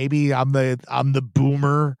close-minded. Maybe I'm the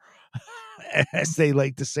boomer, as they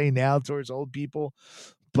like to say now towards old people.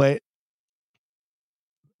 But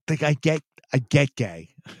like, I get gay.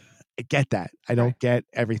 I get that. I don't get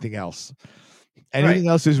everything else. Anything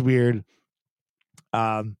else is weird.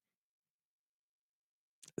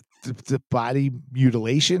 The body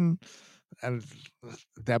mutilation, and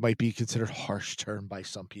that might be considered a harsh term by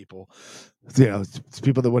some people. It's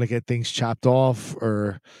people that want to get things chopped off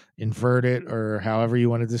or inverted or however you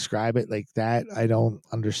want to describe it. Like that, I don't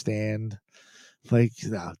understand. Like,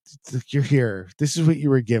 no, you're here. This is what you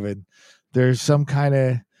were given. There's some kind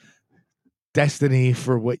of destiny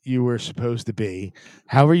for what you were supposed to be.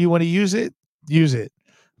 However you want to use it, use it.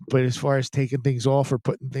 But as far as taking things off or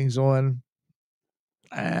putting things on,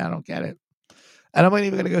 I don't get it. And I'm not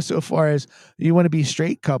even going to go so far as you want to be a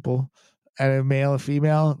straight couple and a male and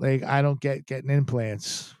female. Like, I don't get getting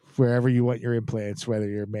implants wherever you want your implants, whether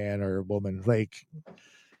you're a man or a woman. Like,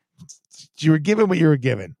 you were given what you were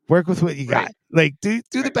given. Work with what you got. Like, do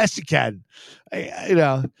the best you can.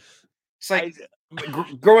 It's like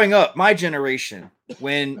growing up, my generation,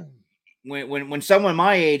 when someone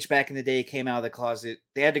my age back in the day came out of the closet,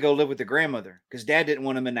 they had to go live with their grandmother because dad didn't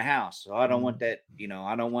want them in the house. So I don't want that,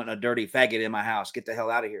 I don't want a dirty faggot in my house. Get the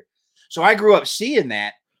hell out of here. So I grew up seeing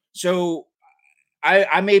that. So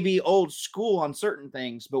I may be old school on certain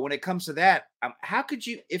things, but when it comes to that, how could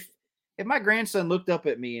you, if my grandson looked up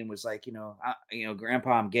at me and was like,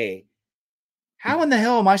 Grandpa, I'm gay. How in the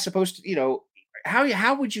hell am I supposed to,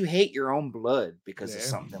 how would you hate your own blood because of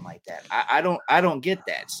something like that? I don't get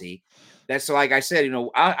that. See, that's like I said,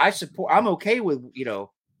 I support. I'm okay with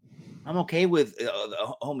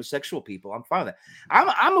homosexual people. I'm fine with that.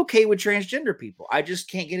 I'm okay with transgender people. I just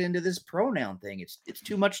can't get into this pronoun thing. It's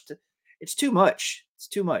too much. It's too much.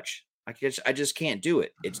 I just can't do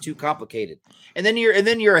it. It's too complicated. And then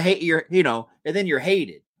you're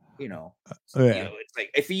hated. It's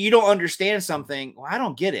like if you don't understand something, well, I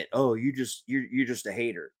don't get it. Oh, you're just a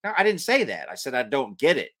hater. No, I didn't say that. I said I don't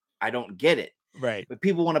get it. I don't get it. Right. But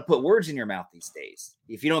people want to put words in your mouth these days.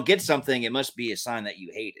 If you don't get something, it must be a sign that you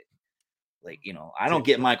hate it. Like, I don't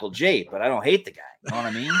get Michael J, but I don't hate the guy. You know what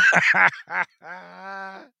I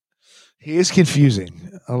mean? He is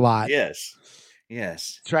confusing a lot. Yes.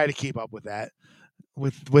 Try to keep up with that.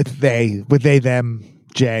 With they, them,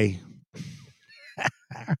 Jay.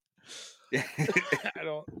 I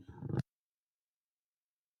don't.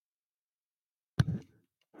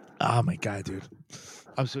 Oh my God, dude.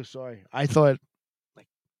 I'm so sorry. I thought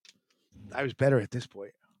I was better at this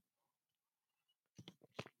point.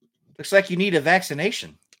 Looks like you need a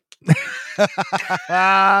vaccination.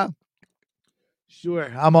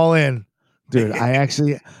 Sure, I'm all in, dude. I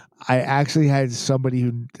actually had somebody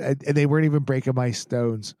who, and they weren't even breaking my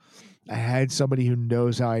stones. I had somebody who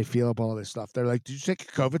knows how I feel about all this stuff. They're like, "Did you take a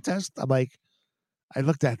COVID test?" I'm like, I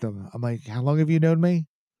looked at them. I'm like, "How long have you known me?"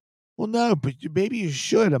 Well, no, but maybe you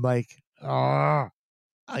should. I'm like, "Oh,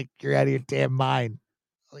 like you're out of your damn mind."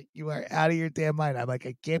 Like, you are out of your damn mind. I'm like,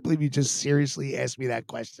 I can't believe you just seriously asked me that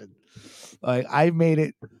question. Like, I've made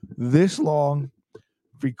it this long,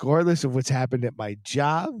 regardless of what's happened at my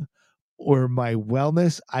job or my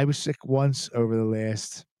wellness. I was sick once over the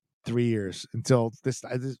last 3 years until this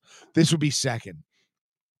would be second.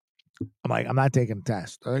 I'm like, I'm not taking a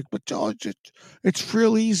test. They're like, but Joe, it's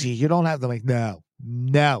real easy. You don't have to. Like, no,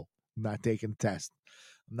 I'm not taking a test.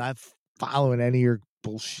 I'm not following any of your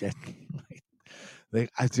bullshit.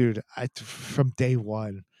 Dude, from day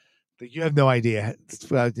one, you have no idea.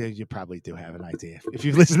 Well, you probably do have an idea. If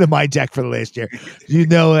you've listened to my Jack for the last year, you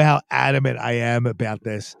know how adamant I am about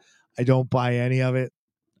this. I don't buy any of it.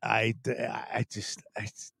 No.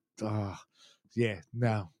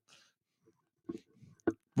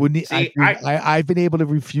 I've been able to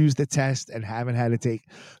refuse the test and haven't had to take.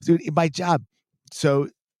 Dude, in my job. So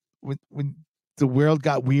when the world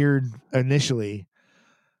got weird initially,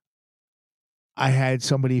 I had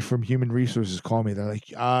somebody from Human Resources call me. They're like,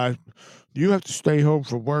 you have to stay home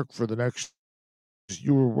from work for the next.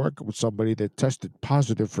 You were working with somebody that tested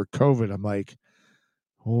positive for COVID. I'm like,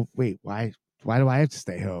 well, wait, why? Why do I have to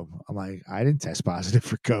stay home? I'm like, I didn't test positive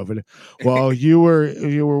for COVID. Well, you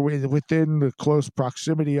were within the close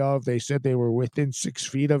proximity of. They said they were within 6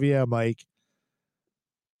 feet of you. I'm like,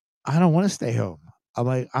 I don't want to stay home. I'm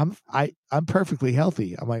like, I'm perfectly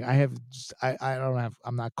healthy. I'm like, I don't have,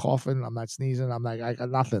 I'm not coughing. I'm not sneezing. I'm like, I got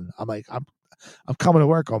nothing. I'm like, I'm coming to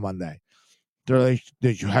work on Monday. They're like,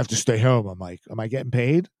 you have to stay home. I'm like, am I getting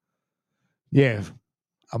paid? Yeah.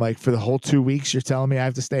 I'm like, for the whole 2 weeks, you're telling me I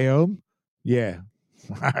have to stay home? Yeah.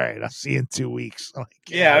 All right. I'll see you in 2 weeks. I'm like,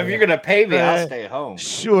 yeah. If you're going to pay me, I'll stay at home.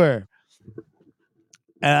 Sure.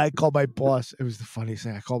 And I called my boss. It was the funniest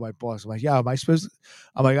thing. I called my boss. I'm like, yeah, am I supposed to?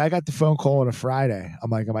 I'm like, I got the phone call on a Friday.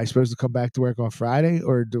 I'm like, am I supposed to come back to work on Friday,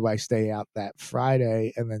 or do I stay out that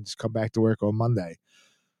Friday and then just come back to work on Monday?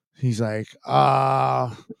 He's like,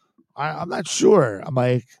 I'm not sure. I'm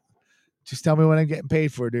like, just tell me when I'm getting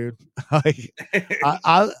paid for, dude. Like,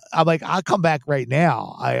 I'm like, I'll come back right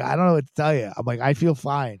now. I don't know what to tell you. I'm like, I feel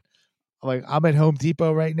fine. I'm like, I'm at Home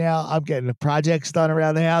Depot right now. I'm getting the projects done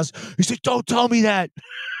around the house. He's like, don't tell me that.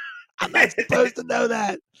 I'm not supposed to know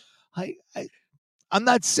that. I'm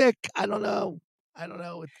not sick. I don't know what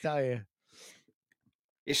to tell you.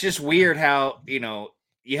 It's just weird how,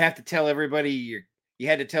 you have to tell everybody you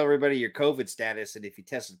had to tell everybody your COVID status and if you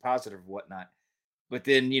tested positive or whatnot. But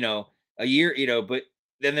then, a year, but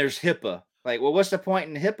then there's HIPAA. Like, well, what's the point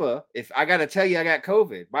in HIPAA if I got to tell you I got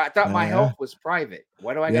COVID? But I thought my health was private.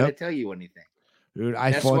 Why do I got to tell you anything? Dude,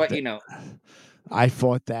 I fought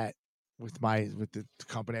that with the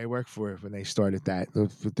company I work for when they started that.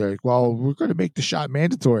 They're like, well, we're going to make the shot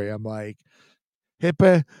mandatory. I'm like,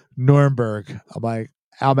 HIPAA, Nuremberg. I'm like,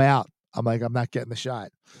 I'm out. I'm like, I'm not getting the shot.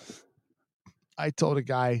 I told a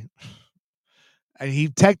guy, and he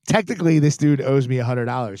technically this dude owes me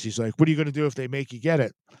 $100. He's like, what are you going to do if they make you get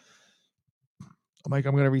it? I'm like,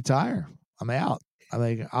 I'm going to retire. I'm out. I'm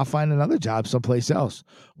like, I'll find another job someplace else.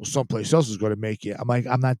 Well, someplace else is going to make you. I'm like,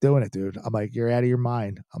 I'm not doing it, dude. I'm like, you're out of your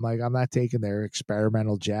mind. I'm like, I'm not taking their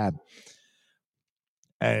experimental jab.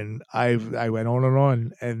 And I went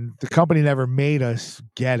on, and the company never made us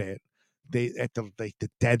get it. They at the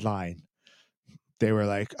deadline, they were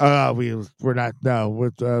like, we're not.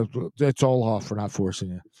 No, it's all off. We're not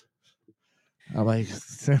forcing you. I'm like,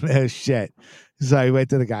 shit. So I went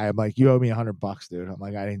to the guy. I'm like, you owe me $100, dude. I'm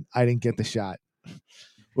like, I didn't get the shot.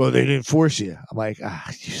 Well, they didn't force you. I'm like,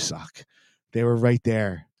 you suck. They were right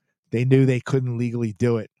there. They knew they couldn't legally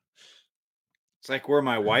do it. It's like where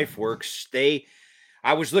my wife works.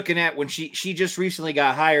 I was looking at when she just recently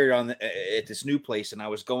got hired at this new place, and I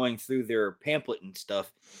was going through their pamphlet and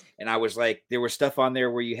stuff, and I was like, there was stuff on there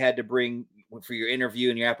where you had to bring for your interview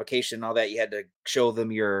and your application and all that. You had to show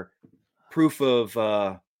them your proof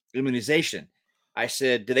of immunization. I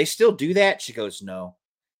said, do they still do that? She goes, no.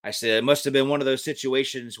 I said, it must have been one of those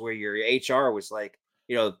situations where your HR was like,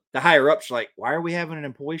 the higher ups like, why are we having an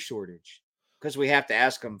employee shortage? Because we have to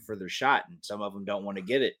ask them for their shot, and some of them don't want to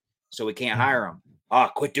get it, so we can't hire them. Oh,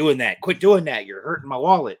 quit doing that. Quit doing that. You're hurting my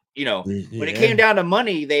wallet. When it came down to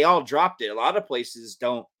money, they all dropped it. A lot of places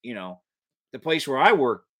don't, the place where I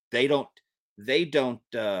work, they don't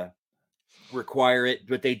require it,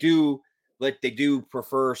 but they do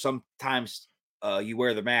prefer sometimes you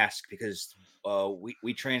wear the mask because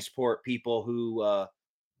we transport people who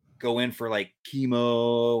go in for like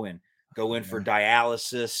chemo and go in for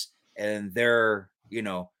dialysis, and they're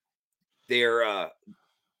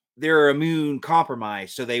immune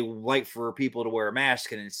compromised, so they like for people to wear a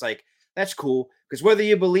mask. And it's like, that's cool, because whether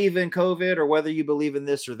you believe in COVID or whether you believe in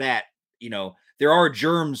this or that, there are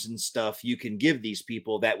germs and stuff you can give these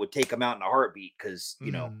people that would take them out in a heartbeat, because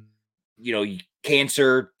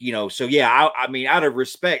cancer, so yeah, I mean, out of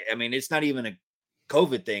respect, I mean, it's not even a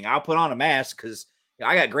COVID thing. I'll put on a mask because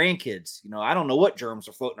I got grandkids. I don't know what germs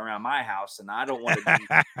are floating around my house, and I don't want to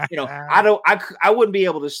be, I wouldn't be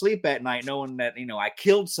able to sleep at night knowing that, I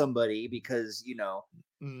killed somebody because,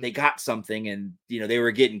 they got something, and, they were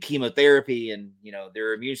getting chemotherapy, and,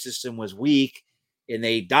 their immune system was weak, and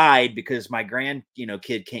they died because my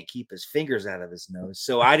kid can't keep his fingers out of his nose.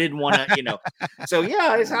 So I didn't want to, so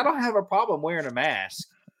yeah, I don't have a problem wearing a mask.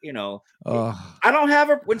 I don't have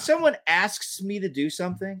when someone asks me to do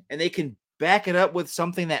something and they can back it up with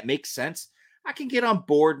something that makes sense, I can get on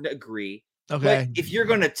board and agree. Okay. But if you're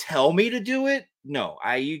going to tell me to do it, no,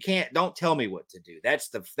 you can't. Don't tell me what to do. That's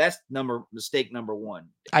mistake number one.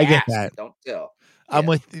 I get that. Don't tell. I'm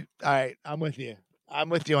with you. All right. I'm with you. I'm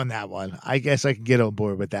with you on that one. I guess I can get on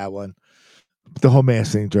board with that one. The whole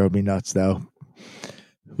mask thing drove me nuts, though.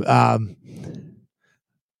 So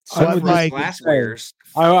I would like glass wearers.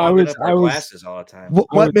 I was glasses all the time.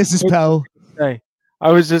 What Mrs. Pell? Say,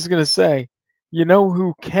 I was just gonna say,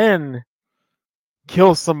 who can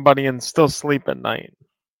kill somebody and still sleep at night?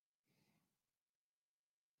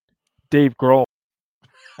 Dave Grohl.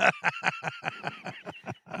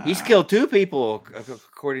 He's killed 2 people,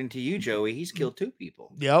 according to you, Joey. He's killed 2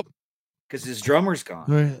 people. Yep. Because his drummer's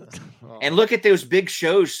gone. And look at those big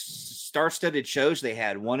shows, star-studded shows they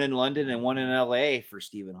had. One in London and one in L.A. for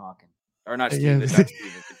Stephen Hawking. Or not Stephen. Not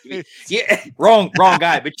Stephen. Yeah, wrong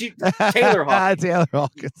guy. But Taylor Hawkins. Taylor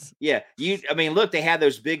Hawkins. Yeah, look, they had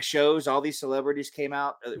those big shows. All these celebrities came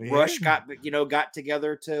out. Rush got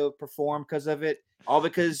together to perform because of it. All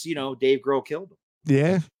because Dave Grohl killed him.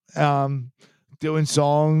 Yeah, doing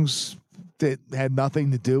songs that had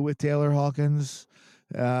nothing to do with Taylor Hawkins.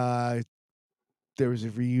 There was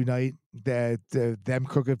a reunite that them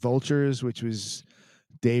Crooked Vultures, which was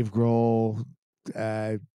Dave Grohl,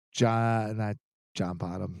 not John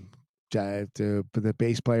Bonham, the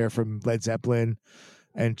bass player from Led Zeppelin,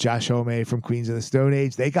 and Josh Homme from Queens of the Stone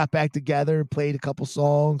Age. They got back together, played a couple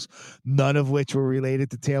songs, none of which were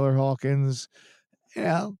related to Taylor Hawkins.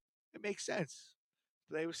 It makes sense.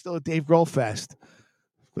 They were still a Dave Grohl fest.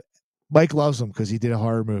 Mike loves him because he did a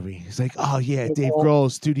horror movie. He's like, oh yeah, Dave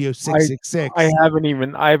Grohl, Studio 666. I haven't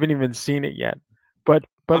even seen it yet, but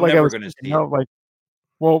I'm like never I was gonna see it. Like,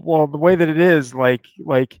 well, the way that it is, like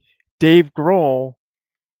Dave Grohl,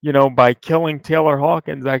 by killing Taylor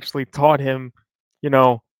Hawkins, actually taught him,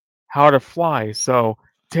 how to fly. So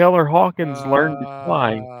Taylor Hawkins learned to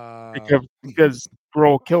fly because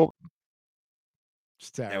Grohl killed him.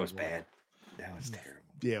 That was bad. That was terrible.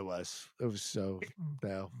 Yeah, it was. It was so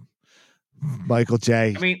no. Michael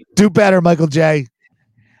J. I mean, do better, Michael J.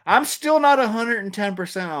 I'm still not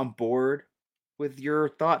 110% on board with your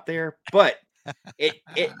thought there, but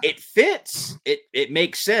it fits. It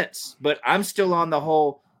makes sense. But I'm still on the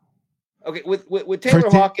whole. Okay, with Taylor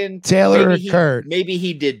Hawkins, Taylor or Kurt, maybe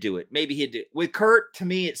he did do it. Maybe he did. With Kurt, to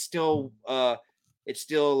me, it's still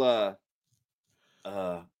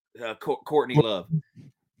Courtney Love.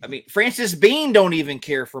 I mean, Frances Bean don't even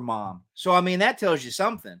care for Mom. So I mean, that tells you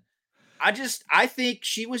something. I think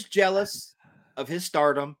she was jealous of his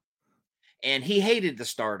stardom, and he hated the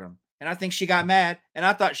stardom. And I think she got mad, and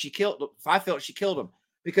I felt she killed him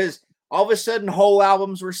because all of a sudden whole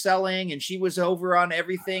albums were selling, and she was over on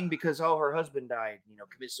everything because her husband died,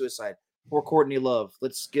 committed suicide. Poor Courtney Love.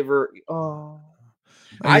 Let's give her.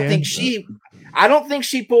 I don't think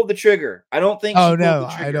she pulled the trigger. I don't think. Oh no,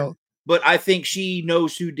 I don't. but I think she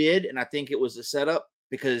knows who did, and I think it was a setup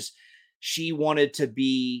because she wanted to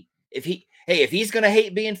be. If he's gonna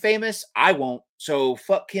hate being famous, I won't. So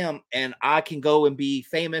fuck him, and I can go and be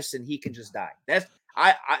famous, and he can just die.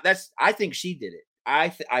 I think she did it. I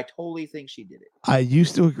totally think she did it. I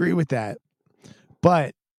used to agree with that,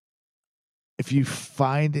 but if you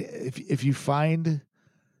want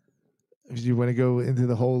to go into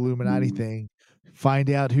the whole Illuminati thing, find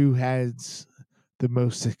out who has the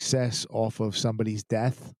most success off of somebody's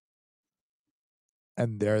death,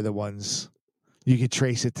 and they're the ones you could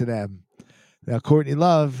trace it to them. Now, Courtney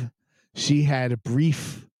Love, she had a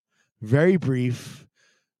very brief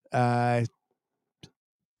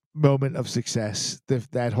moment of success.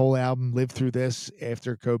 That whole album, Live Through This,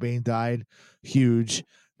 after Cobain died, huge.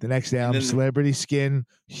 The next album, Celebrity Skin,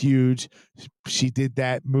 huge. She did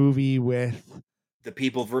that movie with The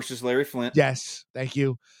People versus Larry Flint. Yes, thank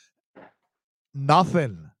you.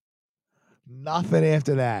 Nothing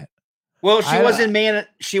after that. Well, she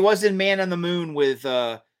was in Man on the Moon with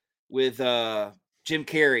Jim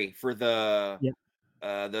Carrey for that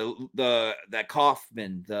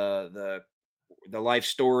Kaufman, the life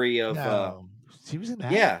story of she was in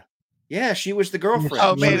that. Yeah, she was the girlfriend.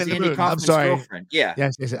 Oh, she Man was in the Andy Moon. Kaufman's I'm sorry. Girlfriend. Yeah.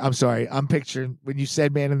 Yes, I'm sorry. I'm picturing when you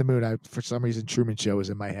said Man in the Moon. For some reason, Truman Show was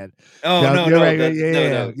in my head. Oh no, right.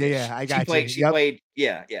 no. Yeah. I got you. She played.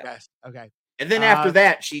 Yeah. Yes. Okay. And then after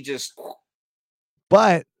that, she just.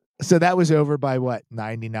 But so that was over by what?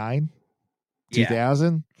 99,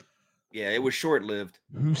 2000. Yeah, it was short lived.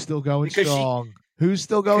 Who's still going strong? Who's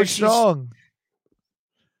still going strong?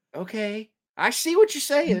 Okay, I see what you're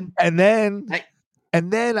saying. And then in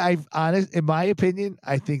my opinion,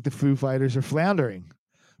 I think the Foo Fighters are floundering.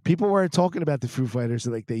 People weren't talking about the Foo Fighters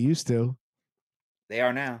like they used to. They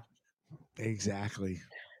are now. Exactly.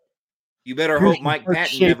 You better hope Mike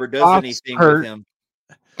Patton never does anything with him.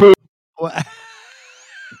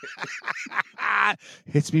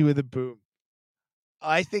 Hits me with a boom.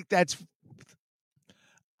 I think that's.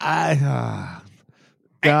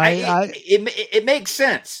 It makes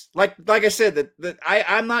sense. Like I said, that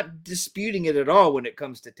I'm not disputing it at all when it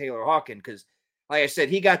comes to Taylor Hawkins, because, like I said,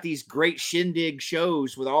 he got these great shindig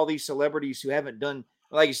shows with all these celebrities who haven't done,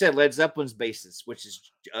 like you said, Led Zeppelin's bassist, which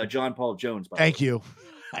is John Paul Jones. Thank you.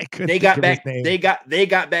 I couldn't. They got back. They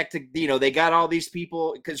got back to they got all these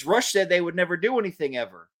people, because Rush said they would never do anything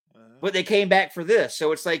ever, but they came back for this.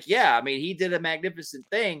 So it's like, yeah, I mean, he did a magnificent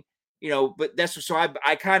thing. But that's so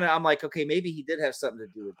I'm like, okay, maybe he did have something to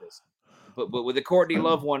do with this. But with the Courtney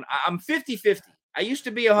Love one, I'm 50-50. I used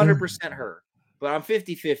to be 100% her, but I'm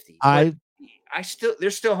 50-50. I still,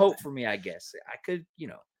 there's still hope for me, I guess. I could,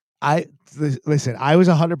 listen, I was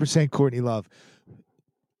 100% Courtney Love.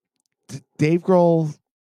 Dave Grohl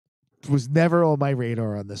was never on my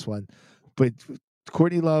radar on this one, but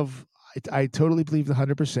Courtney Love, I totally believe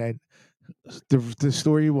 100%. The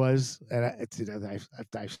story was, and I've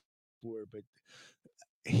but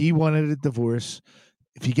he wanted a divorce.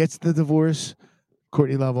 If he gets the divorce,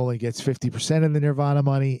 Courtney Love only gets 50% of the Nirvana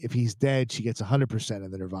money. If he's dead, she gets 100% of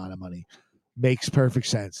the Nirvana money. Makes perfect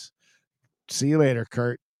sense. See you later,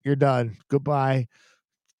 Kurt. You're done. Goodbye.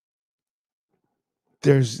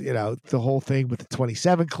 There's, the whole thing with the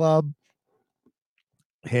 27 Club.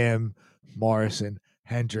 Him, Morrison,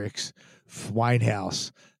 Hendrix,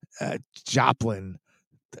 Winehouse, Joplin,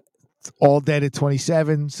 all dead at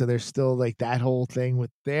 27, so there's still like that whole thing with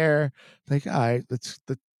there. Like, all right, let's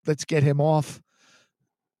get him off.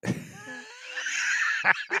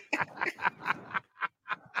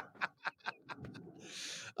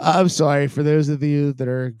 I'm sorry for those of you that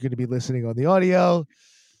are going to be listening on the audio.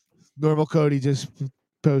 Normal Cody just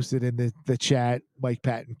posted in the chat, Mike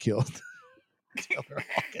Patton killed Taylor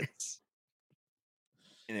Hawkins,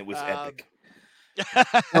 and it was epic.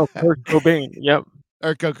 Kurt Cobain. Yep.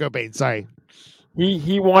 Or Kurt Cobain, sorry.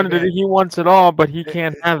 He wanted it. He wants it all, but he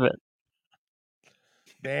can't have it.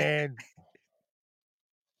 Man,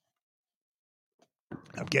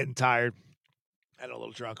 I'm getting tired and a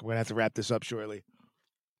little drunk. I'm gonna have to wrap this up shortly.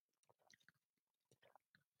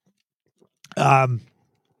 The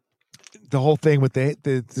whole thing with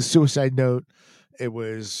the suicide note, it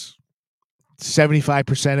was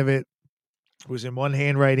 75% of it was in one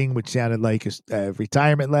handwriting, which sounded like a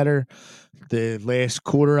retirement letter. The last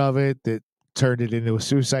quarter of it that turned it into a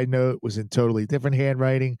suicide note was in totally different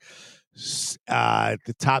handwriting.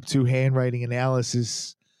 The top two handwriting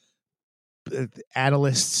analysis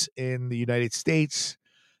analysts in the United States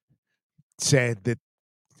said that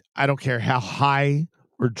I don't care how high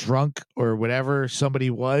or drunk or whatever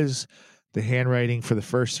somebody was, the handwriting for the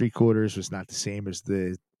first three quarters was not the same as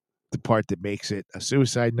the part that makes it a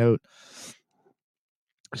suicide note.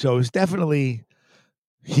 So it was definitely,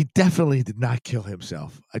 he definitely did not kill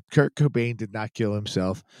himself. Kurt Cobain did not kill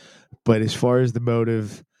himself. But as far as the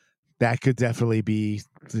motive, that could definitely be,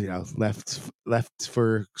 left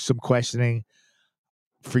for some questioning.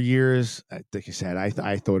 For years, like I said,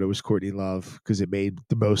 I thought it was Courtney Love because it made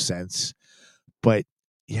the most sense. But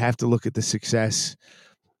you have to look at the success.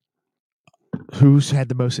 Who's had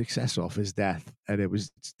the most success off his death? And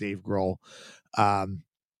it's Dave Grohl. Um,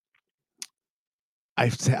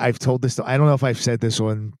 I've told this. I don't know if I've said this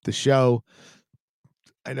on the show.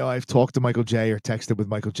 I know I've talked to Michael J or texted with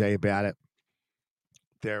Michael J about it.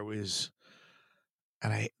 There was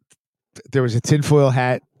a tinfoil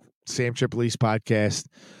hat Sam Tripoli's podcast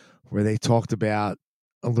where they talked about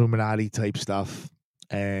Illuminati type stuff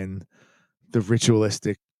and the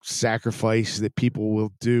ritualistic sacrifice that people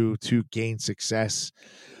will do to gain success.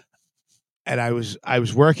 And I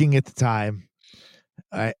was working at the time.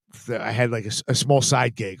 I had like a small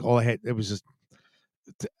side gig. All I had, it was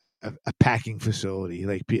a packing facility.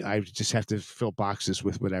 Like I just have to fill boxes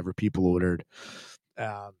with whatever people ordered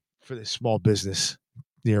for this small business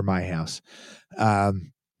near my house,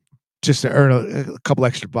 just to earn a couple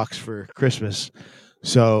extra bucks for Christmas.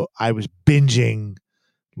 So I was binging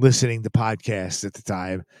listening to podcasts at the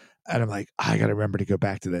time. And I'm like, I got to remember to go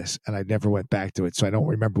back to this. And I never went back to it. So I don't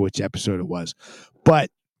remember which episode it was. But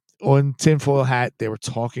on Tinfoil Hat, they were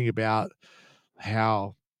talking about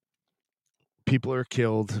how people are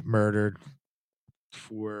killed, murdered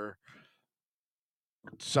for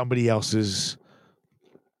somebody else's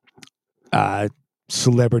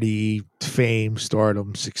celebrity, fame,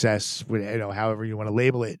 stardom, success, however you want to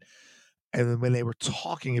label it. And then when they were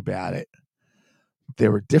talking about it, there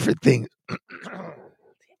were different things.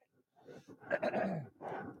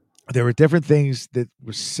 There were different things that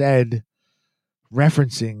were said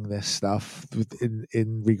referencing this stuff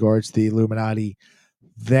in regards to the Illuminati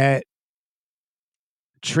that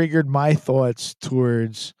triggered my thoughts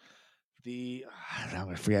towards I'm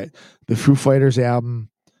gonna forget the Foo Fighters album.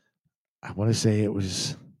 I want to say it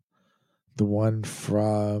was the one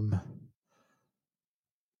from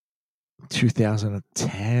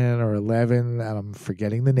 2010 or 11, and I'm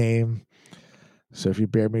forgetting the name. So if you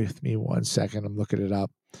bear with me 1 second, I'm looking it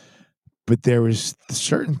up. But there was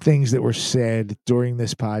certain things that were said during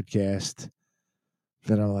this podcast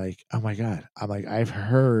that I'm like, oh my God. I'm like, I've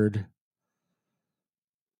heard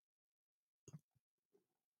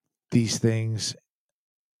these things.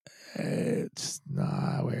 It's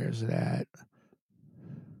not, where is it at?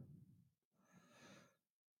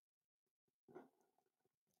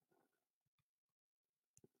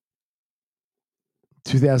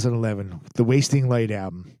 "2011, the Wasting Light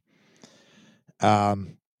album."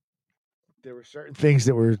 There were certain things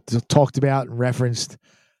that were talked about and referenced.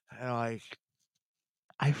 And like,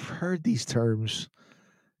 I've heard these terms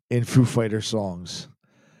in Foo Fighter songs.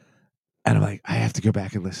 And I'm like, I have to go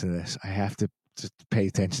back and listen to this. I have to just pay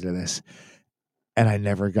attention to this. And I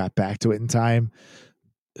never got back to it in time.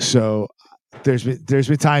 So there's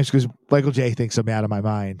been times because Michael J thinks I'm out of my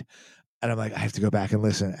mind. And I'm like, I have to go back and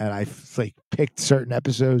listen. And I've like picked certain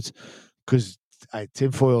episodes because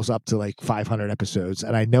Tinfoil's up to like 500 episodes.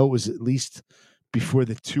 And I know it was at least before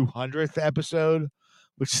the 200th episode,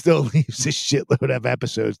 which still leaves a shitload of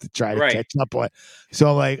episodes to try to catch up on.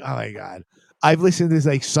 So I'm like, oh my God. I've listened to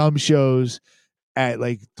like some shows at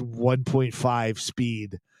like 1.5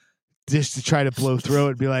 speed just to try to blow through it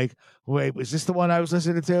and be like, wait, was this the one I was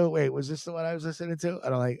listening to? Wait, was this the one I was listening to?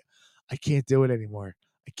 And I'm like, I can't do it anymore.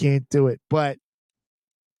 I can't do it. But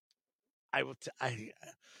I will.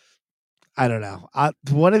 I don't know.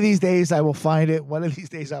 One of these days I will find it. One of these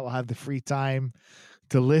days I will have the free time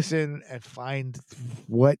to listen and find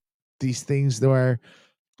what these things are.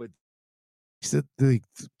 But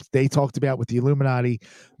they talked about with the Illuminati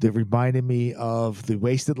that reminded me of the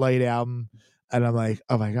Wasted Light album. And I'm like,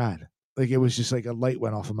 oh my God. Like it was just like a light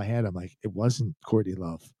went off in my head. I'm like, it wasn't Courtney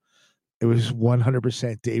Love. It was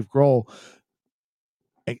 100% Dave Grohl.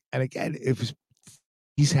 And again,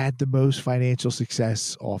 he's had the most financial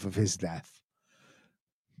success off of his death.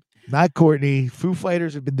 Not Courtney. Foo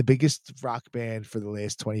Fighters have been the biggest rock band for the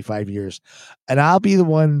last 25 years. And I'll be the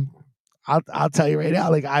one, I'll tell you right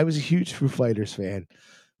now, like I was a huge Foo Fighters fan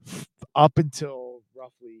up until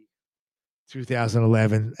roughly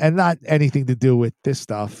 2011. And not anything to do with this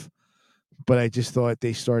stuff, but I just thought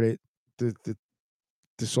they started, the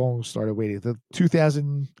song started waiting. The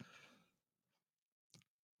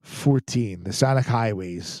 2014, the Sonic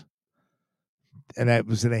Highways. And that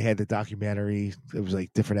was, then they had the documentary. It was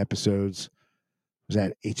like different episodes. It was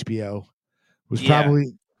at HBO. It was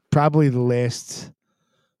probably the last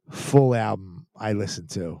full album I listened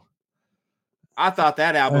to. I thought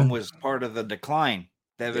that album was part of the decline.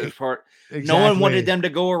 That was part. Exactly. No one wanted them to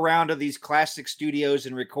go around to these classic studios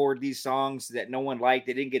and record these songs that no one liked.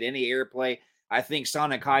 They didn't get any airplay. I think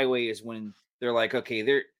Sonic Highway is when they're like,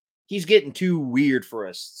 okay, he's getting too weird for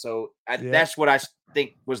us. So that's what I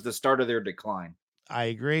think was the start of their decline. I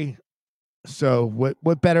agree. So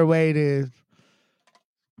what better way to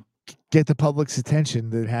get the public's attention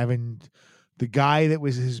than having the guy that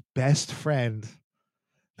was his best friend,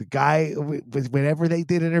 the guy whenever they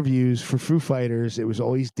did interviews for Foo Fighters, it was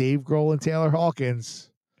always Dave Grohl and Taylor Hawkins.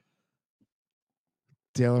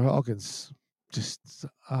 Taylor Hawkins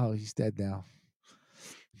he's dead now.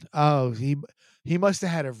 Oh, he must have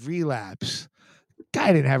had a relapse.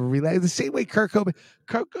 Guy didn't have a relapse. The same way Kurt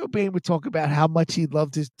Cobain would talk about how much he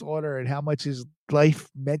loved his daughter and how much his life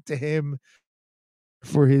meant to him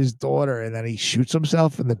for his daughter, and then he shoots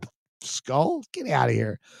himself in the skull. Get out of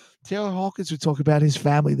here. Taylor Hawkins would talk about his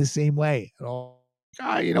family the same way. And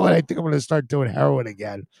God, you know what? I think I'm going to start doing heroin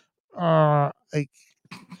again. Like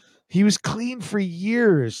he was clean for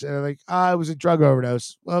years, and it was a drug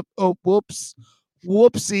overdose. Oh, whoops,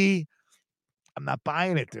 whoopsie. I'm not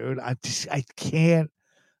buying it, dude. I can't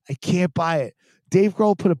buy it. Dave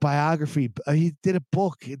Grohl put a biography. He did a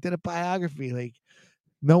book. He did a biography. Like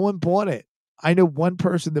no one bought it. I know one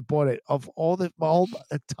person that bought it. Of a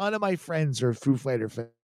ton of my friends are Foo Fighter fans.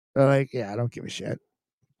 They're like, yeah, I don't give a shit.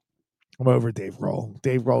 I'm over Dave Grohl.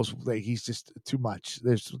 Dave Grohl's like he's just too much.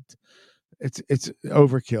 It's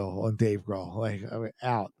overkill on Dave Grohl. Like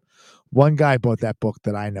out. One guy bought that book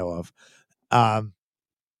that I know of. And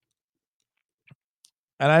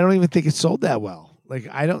I don't even think it sold that well. Like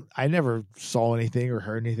I never saw anything or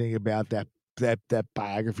heard anything about that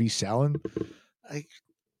biography selling. Like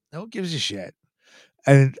no one gives a shit.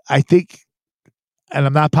 And I think, and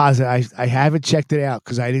I'm not positive, I haven't checked it out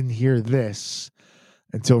because I didn't hear this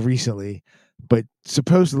until recently, but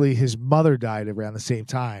supposedly his mother died around the same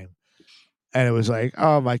time. And it was like,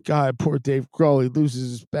 oh my God, poor Dave Grohl, he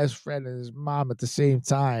loses his best friend and his mom at the same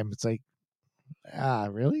time. It's like,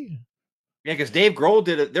 really? Yeah, because Dave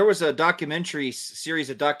Grohl there was a series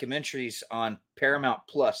of documentaries on Paramount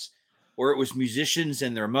Plus where it was musicians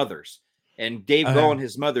and their mothers. And Dave Grohl and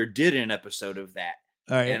his mother did an episode of that.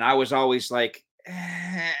 And I was always like,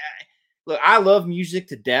 look, I love music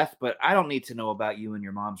to death, but I don't need to know about you and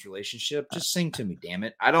your mom's relationship. Just sing to me, damn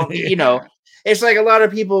it. I don't, it's like a lot of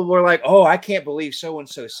people were like, oh, I can't believe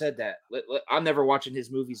so-and-so said that. I'm never watching his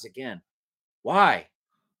movies again. Why?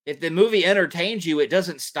 If the movie entertains you, it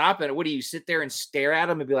doesn't stop it. What do you sit there and stare at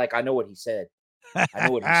him and be like, I know what he said. I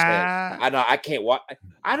know what he said. I can't watch.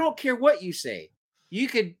 I don't care what you say. You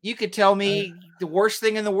could tell me the worst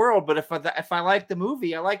thing in the world, but if I like the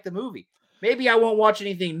movie, I like the movie. Maybe I won't watch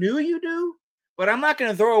anything new you do, but I'm not going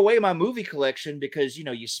to throw away my movie collection because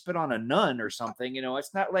you spit on a nun or something.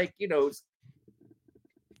 It's not like No,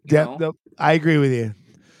 I agree with you.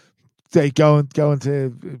 Say going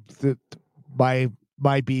to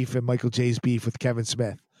my beef and Michael J's beef with Kevin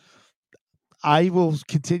Smith. I will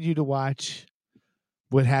continue to watch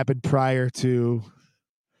what happened prior to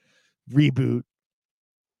reboot.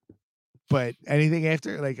 But anything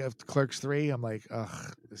after, like Clerks 3, I'm like,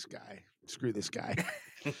 ugh, this guy. Screw this guy.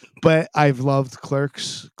 But I've loved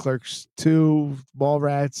Clerks 2,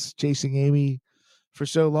 Mallrats, Chasing Amy for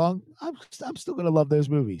so long. I'm still going to love those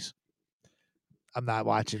movies. I'm not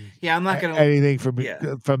watching I'm not going to anything from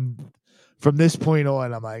this point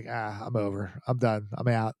on. I'm like, I'm over. I'm done. I'm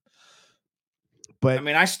out. But I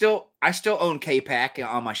mean, I still own K-Pack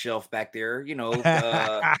on my shelf back there, and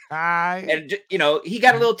he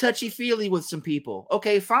got a little touchy-feely with some people.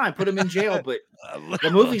 Okay, fine, put him in jail, but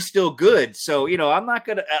the movie's still good. So, I'm not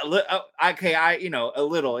gonna. A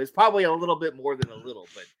little. It's probably a little bit more than a little,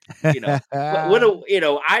 but I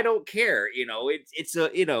don't care.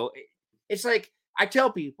 It's like I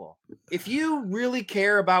tell people, if you really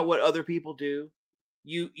care about what other people do,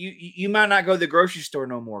 you might not go to the grocery store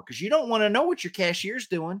no more because you don't want to know what your cashier's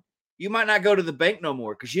doing. You might not go to the bank no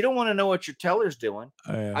more because you don't want to know what your teller's doing.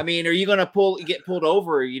 Oh, yeah. I mean, are you going to get pulled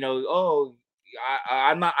over?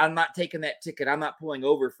 I'm not taking that ticket. I'm not pulling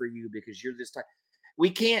over for you because you're this type. We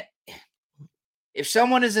can't. If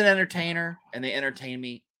someone is an entertainer and they entertain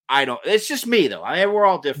me, I don't. It's just me though. I mean, we're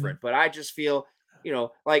all different, but I just feel,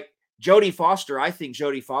 like Jodie Foster. I think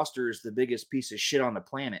Jodie Foster is the biggest piece of shit on the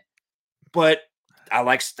planet, but I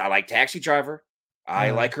like Taxi Driver. I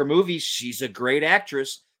like her movies. She's a great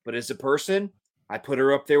actress, but as a person, I put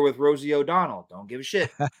her up there with Rosie O'Donnell. Don't give a shit.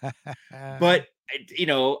 But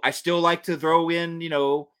I still like to throw in,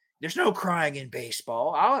 there's no crying in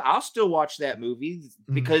baseball. I'll still watch that movie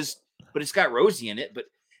but it's got Rosie in it. But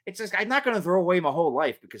it's just I'm not going to throw away my whole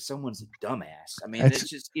life because someone's a dumbass. I mean, That's- it's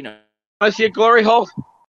just, you know, I see a glory hole.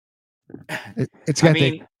 It's I got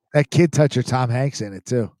mean, that kid toucher Tom Hanks in it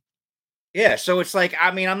too. yeah. So it's like,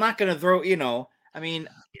 I mean, I'm not going to throw, you know, I mean,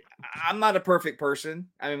 I'm not a perfect person.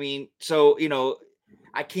 I mean, so, you know,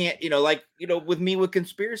 I can't, you know, like, you know, with me with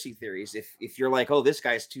conspiracy theories, if you're like, oh, this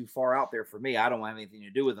guy's too far out there for me, I don't want anything to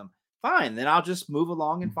do with him. Fine, then I'll just move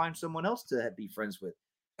along and find someone else to be friends with.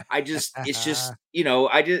 It's just, you know,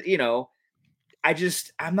 I'm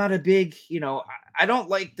not a big, you know, I don't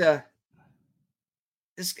like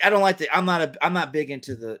I'm not big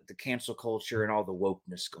into the cancel culture and all the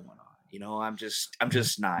wokeness going on. You know, I'm just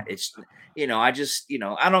not. It's, you know, I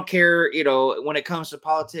don't care, you know, when it comes to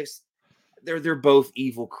politics, they're both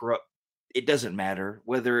evil, corrupt. It doesn't matter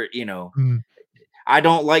whether, you know, I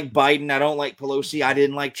don't like Biden. I don't like Pelosi. I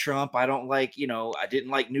didn't like Trump. I don't like, you know, I didn't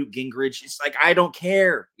like Newt Gingrich. It's like, I don't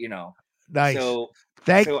care, you know. Nice. So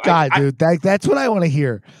Thank God, dude. That's what I want to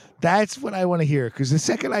hear. That's what I want to hear. Because the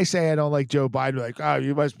second I say I don't like Joe Biden, like, oh,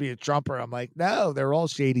 you must be a Trumper. I'm like, no, they're all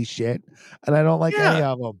shady shit, and I don't like any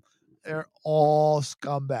of them. They're all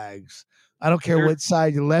scumbags. I don't care what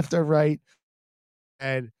side, you're left or right.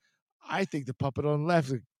 And I think the puppet on the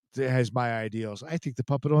left has my ideals. I think the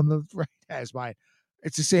puppet on the right has mine.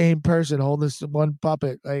 It's the same person holding this one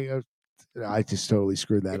puppet. I just totally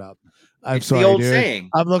screwed that up. I'm sorry, the old dude. saying.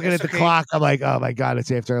 I'm looking at the clock. I'm like, oh my God,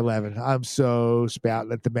 it's after 11. I'm so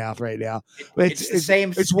spouting at the mouth right now. It's the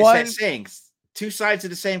same. It's one that saying. Two sides of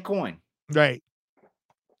the same coin. Right.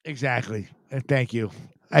 Exactly. And thank you.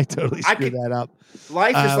 I totally screwed that up.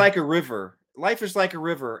 Life is like a river. Life is like a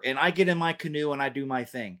river, and I get in my canoe and I do my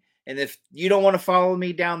thing. And if you don't want to follow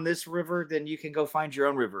me down this river, then you can go find your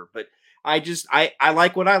own river. But I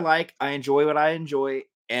like what I like. I enjoy what I enjoy,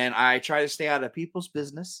 and I try to stay out of people's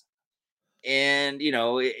business. And you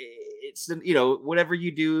know, it's you know, whatever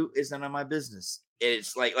you do is none of my business.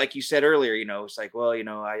 It's like you said earlier, you know, it's like, well, you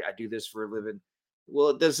know, I do this for a living.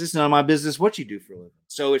 Well, this is none of my business what you do for a living.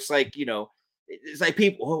 So it's like, you know, it's like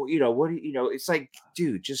people, oh, you know, what do you know? It's like,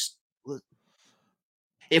 dude, just look.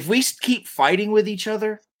 If we keep fighting with each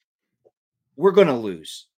other, we're gonna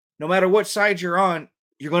lose. No matter what side you're on,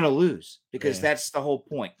 you're gonna lose because that's the whole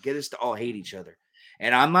point. Get us to all hate each other,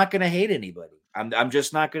 and I'm not gonna hate anybody. I'm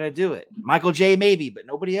just not gonna do it. Michael J. maybe, but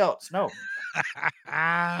nobody else. No.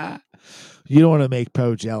 You don't want to make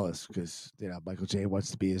Poe jealous because you know Michael J.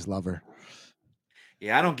 wants to be his lover.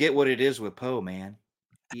 Yeah, I don't get what it is with Poe, man.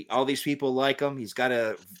 All these people like him. He's got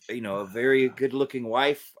a very good looking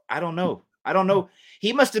wife. I don't know.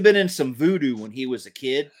 He must have been in some voodoo when he was a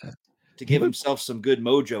kid to give himself some good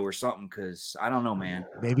mojo or something. Because I don't know, man.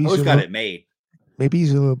 Maybe he's got it made. Maybe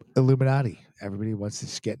he's Illuminati. Everybody wants to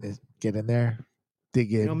just get in there,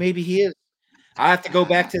 dig in. You know, maybe he is. I have to go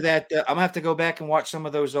back to that. I'm gonna have to go back and watch some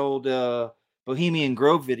of those old Bohemian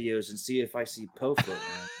Grove videos and see if I see Poe floating.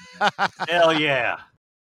 Hell yeah.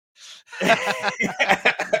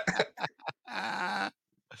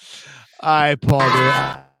 All right, Paul.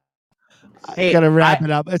 I gotta wrap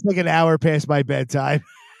it up. It's like an hour past my bedtime.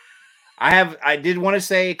 I did want to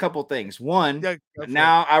say a couple things. One,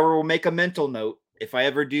 now I will make a mental note. If I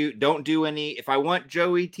ever if I want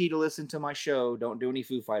Joey T to listen to my show, don't do any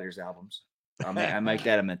Foo Fighters albums. I make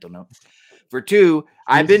that a mental note. For two,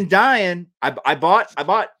 I've been dying. I bought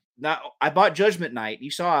Judgment Night.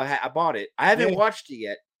 You saw I bought it. I haven't watched it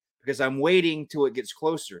yet because I'm waiting till it gets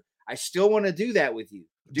closer. I still want to do that with you.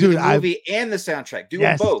 Do the movie and the soundtrack. Do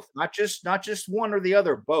them both. Not just one or the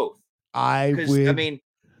other, both. I mean,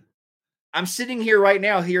 I'm sitting here right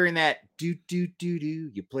now hearing that do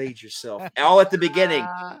you played yourself all at the beginning.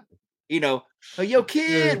 You know, oh, yo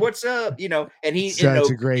kid, what's up? You know, and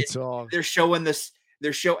such a great song. They're showing this.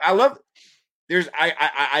 I love.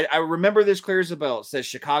 I remember this clear as a bell. It says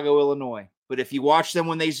Chicago, Illinois. But if you watch them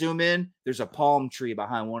when they zoom in, there's a palm tree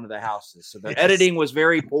behind one of the houses. So the editing was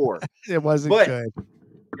very poor. It wasn't good.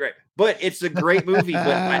 Right. But it's a great movie.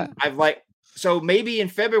 But I've like, so maybe in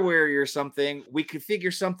February or something, we could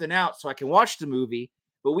figure something out so I can watch the movie,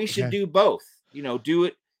 but we should do both, you know, do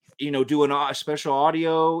it, you know, do a special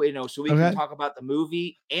audio, you know, so we can talk about the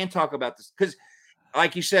movie and talk about this. Cause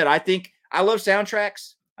like you said, I think I love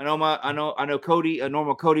soundtracks. I know Cody,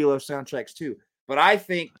 Normal Cody loves soundtracks too, but I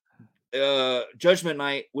think Judgment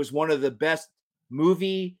Night was one of the best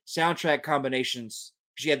movie soundtrack combinations.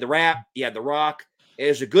 You had the rap, you had the rock. It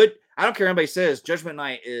was a good. I don't care what anybody says. Judgment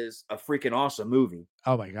Night is a freaking awesome movie.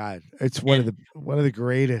 Oh my god, it's one of the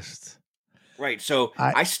greatest. Right. So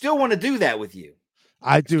I still want to do that with you.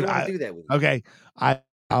 I do do that with you. Okay,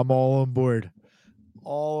 I'm all on board.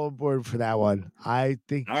 All on board for that one. I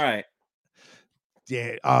think. All right.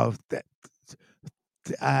 Yeah.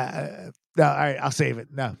 No, all right, I'll save it.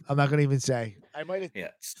 No, I'm not gonna even say. I might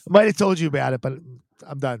Yes. have told you about it, but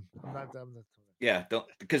I'm done. I'm not done. Yeah. Don't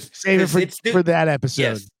because Save it it's for that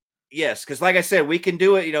episode. Yes. Because like I said, we can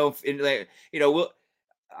do it. We'll.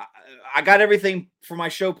 I got everything for my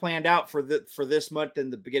show planned out for this month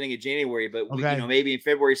and the beginning of January, but Okay. maybe in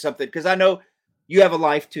February something, because I know you have a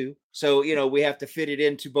life too, so we have to fit it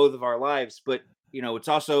into both of our lives. But it's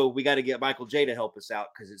also we got to get Michael J to help us out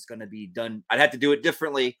because it's going to be done. I'd have to do it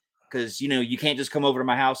differently because you can't just come over to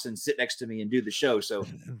my house and sit next to me and do the show. So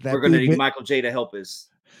we're going to need Michael J to help us.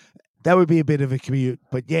 That would be a bit of a commute,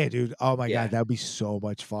 but yeah, dude. Oh my Yeah. god, that would be so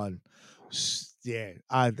much fun. Yeah,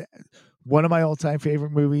 one of my all-time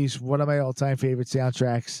favorite movies, one of my all-time favorite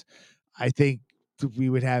soundtracks. I think we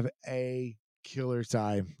would have a killer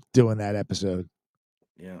time doing that episode.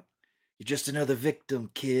 Yeah, you're just another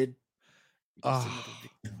victim, kid. You're just another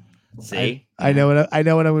victim. See, I know what I'm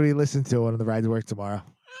going to be listening to on the ride to work tomorrow.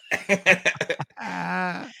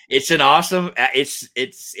 It's an awesome.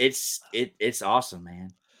 It's awesome, man.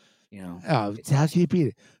 How can you beat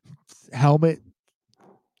it? Helmet,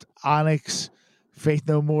 Onyx, Faith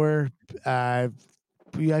No More,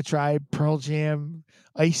 We Got Tribe, Pearl Jam,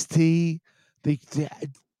 Ice-T. You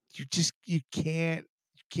can't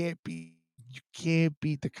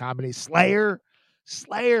beat the comedy. Slayer is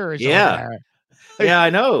on there. Yeah, I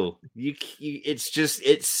know. It's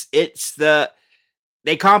the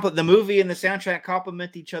movie and the soundtrack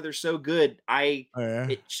complement each other so good. I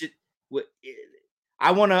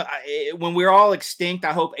want to, when we're all extinct,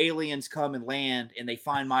 I hope aliens come and land and they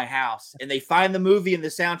find my house and they find the movie and the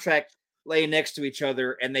soundtrack laying next to each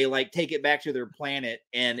other and they like take it back to their planet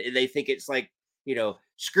and they think it's like,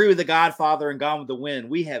 screw The Godfather and Gone with the Wind.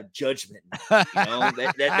 We have Judgment. That's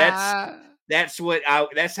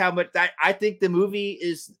how much I think the movie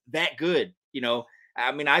is that good.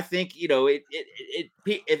 I mean, I think,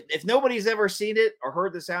 if nobody's ever seen it or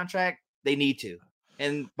heard the soundtrack, they need to.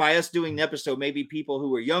 And by us doing the episode, maybe people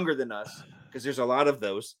who are younger than us, because there's a lot of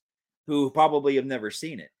those who probably have never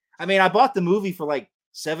seen it. I mean, I bought the movie for like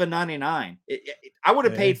 $7.99. I would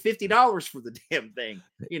have paid $50 for the damn thing,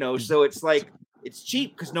 so it's like, it's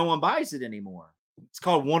cheap because no one buys it anymore. It's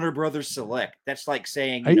called Warner Brothers Select. That's like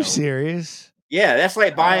saying, are you serious? Yeah, that's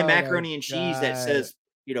like buying macaroni and cheese that says,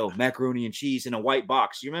 macaroni and cheese in a white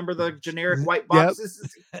box. You remember the generic white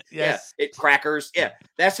boxes? Yes. Yeah, crackers. Yeah,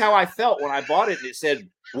 that's how I felt when I bought it. And it said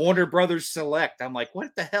Warner Brothers Select. I'm like,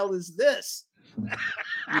 what the hell is this?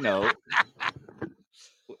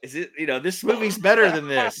 Is it? This movie's better than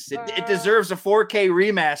this. It deserves a 4K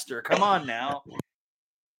remaster. Come on now.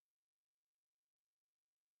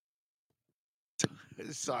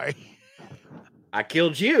 Sorry, I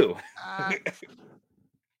killed you. I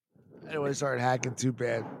don't want to start hacking too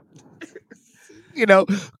bad.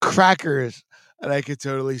 Crackers, and I could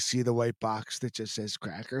totally see the white box that just says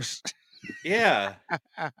crackers. Yeah.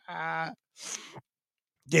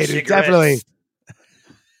 Dude, definitely.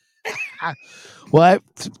 What?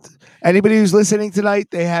 Anybody who's listening tonight,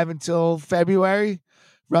 they have until February,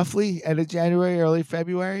 roughly end of January, early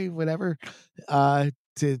February, whatever, to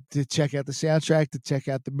check out the soundtrack, to check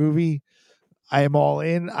out the movie. I am all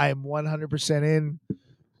in. I am 100% in.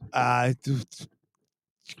 You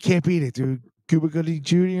can't beat it, dude. Cuba Gooding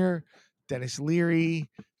Jr., Dennis Leary,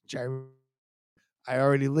 Jerry. I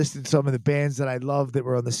already listed some of the bands that I love that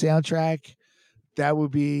were on the soundtrack. That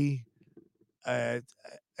would be an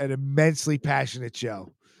immensely passionate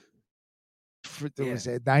show. Was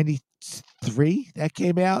it 93 that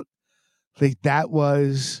came out? Like that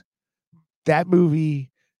movie.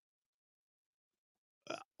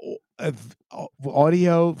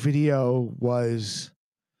 Audio video was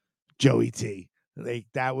Joey T. Like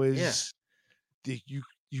that was you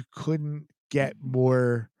couldn't get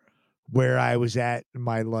more where I was at in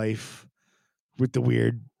my life with the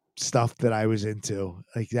weird stuff that I was into.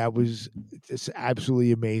 Like that was just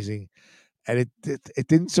absolutely amazing. And it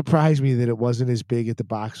didn't surprise me that it wasn't as big at the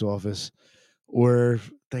box office, or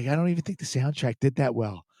like I don't even think the soundtrack did that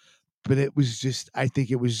well. But it was just, I think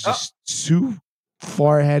it was just too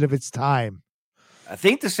far ahead of its time. I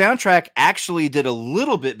think the soundtrack actually did a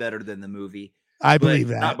little bit better than the movie. I believe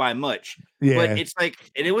that. Not by much. Yeah. But it's like,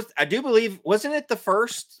 and it was, I do believe, wasn't it the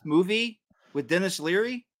first movie with Dennis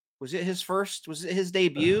Leary? Was it his first? Was it his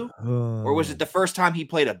debut? Or was it the first time he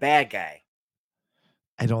played a bad guy?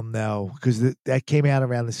 I don't know. Because that came out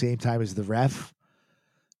around the same time as The Ref.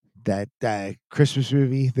 That Christmas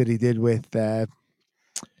movie that he did with Kevin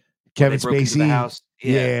Spacey. The house.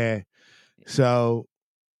 Yeah. So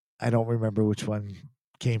I don't remember which one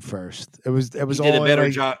came first. It was he did a better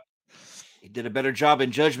job. He did a better job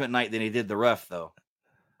in Judgment Night than he did The Ref, though.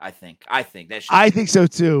 I think that should. I think so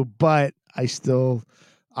too, but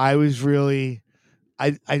I was really,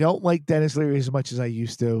 I don't like Dennis Leary as much as I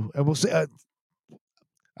used to, and we'll see. All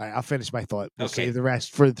right, I'll finish my thought. We'll Okay. save the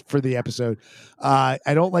rest for the episode. I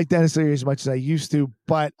don't like Dennis Leary as much as I used to,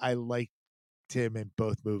 but I liked him in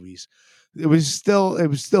both movies. It was still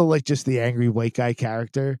like just the angry white guy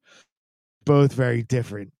character, both very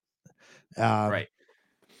different. Right.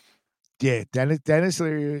 Yeah, Dennis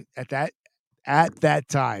Leary at that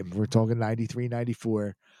time, we're talking 93,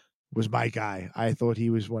 94, was my guy. I thought he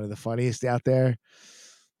was one of the funniest out there.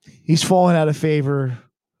 He's fallen out of favor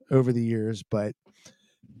over the years, but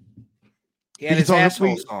He had We his can talk-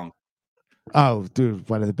 asshole we- song. oh, dude,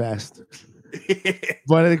 one of the best.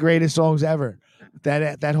 One of the greatest songs ever.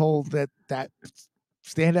 That whole that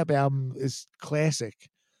stand-up album is classic,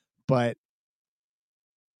 but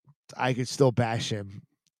I could still bash him.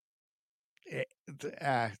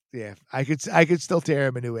 Yeah, I could still tear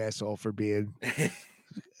him a new asshole for being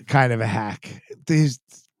kind of a hack. There's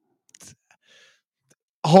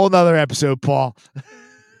a whole nother episode, Paul.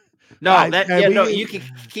 No, we- you can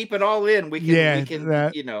keep it all in. We can,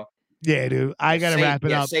 you know. Yeah, dude, I gotta wrap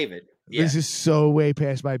it up. Save it. Yeah. This is so way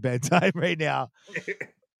past my bedtime right now.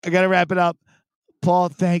 I gotta wrap it up. Paul,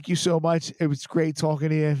 thank you so much. It was great talking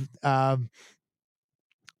to you.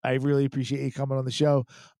 I really appreciate you coming on the show.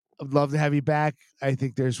 I'd love to have you back. I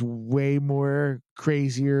think there's way more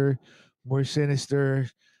crazier, more sinister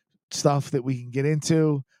stuff that we can get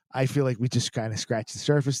into. I feel like we just kind of scratched the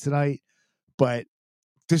surface tonight, but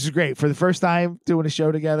this is great. For the first time doing a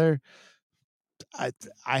show together,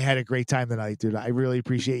 I had a great time tonight, dude. I really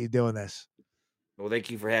appreciate you doing this. Well, thank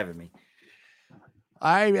you for having me.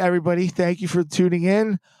 All right, everybody. Thank you for tuning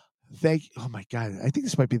in. Oh my God. I think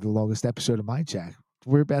this might be the longest episode of Mind Jack.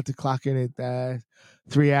 We're about to clock in at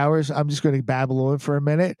 3 hours. I'm just going to babble on for a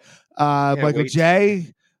minute. Michael wait. J.,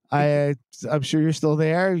 I'm sure you're still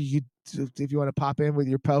there. If you want to pop in with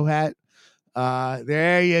your Poe hat.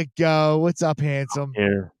 There you go. What's up, handsome?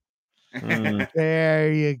 Here.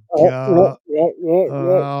 There you go.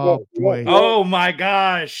 Oh, boy. Oh my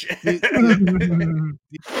gosh. Playing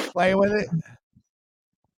with it?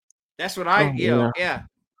 That's what I, yeah.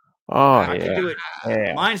 Oh, I can do it.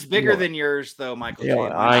 yeah. Mine's bigger than yours, though, Michael. Yeah, J.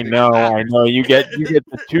 Mine's I bigger. know. You get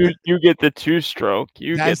the two stroke.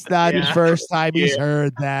 That's not his Yeah. first time he's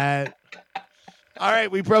heard that. All right,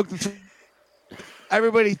 we broke the.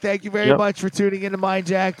 Everybody, thank you very much for tuning in to Mind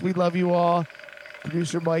Jack. We love you all.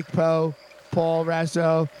 Producer Mike Poe, Paul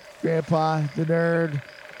Rasso, Grandpa the Nerd.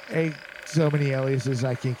 Hey, so many aliases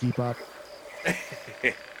I can't keep up.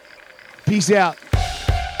 Peace out.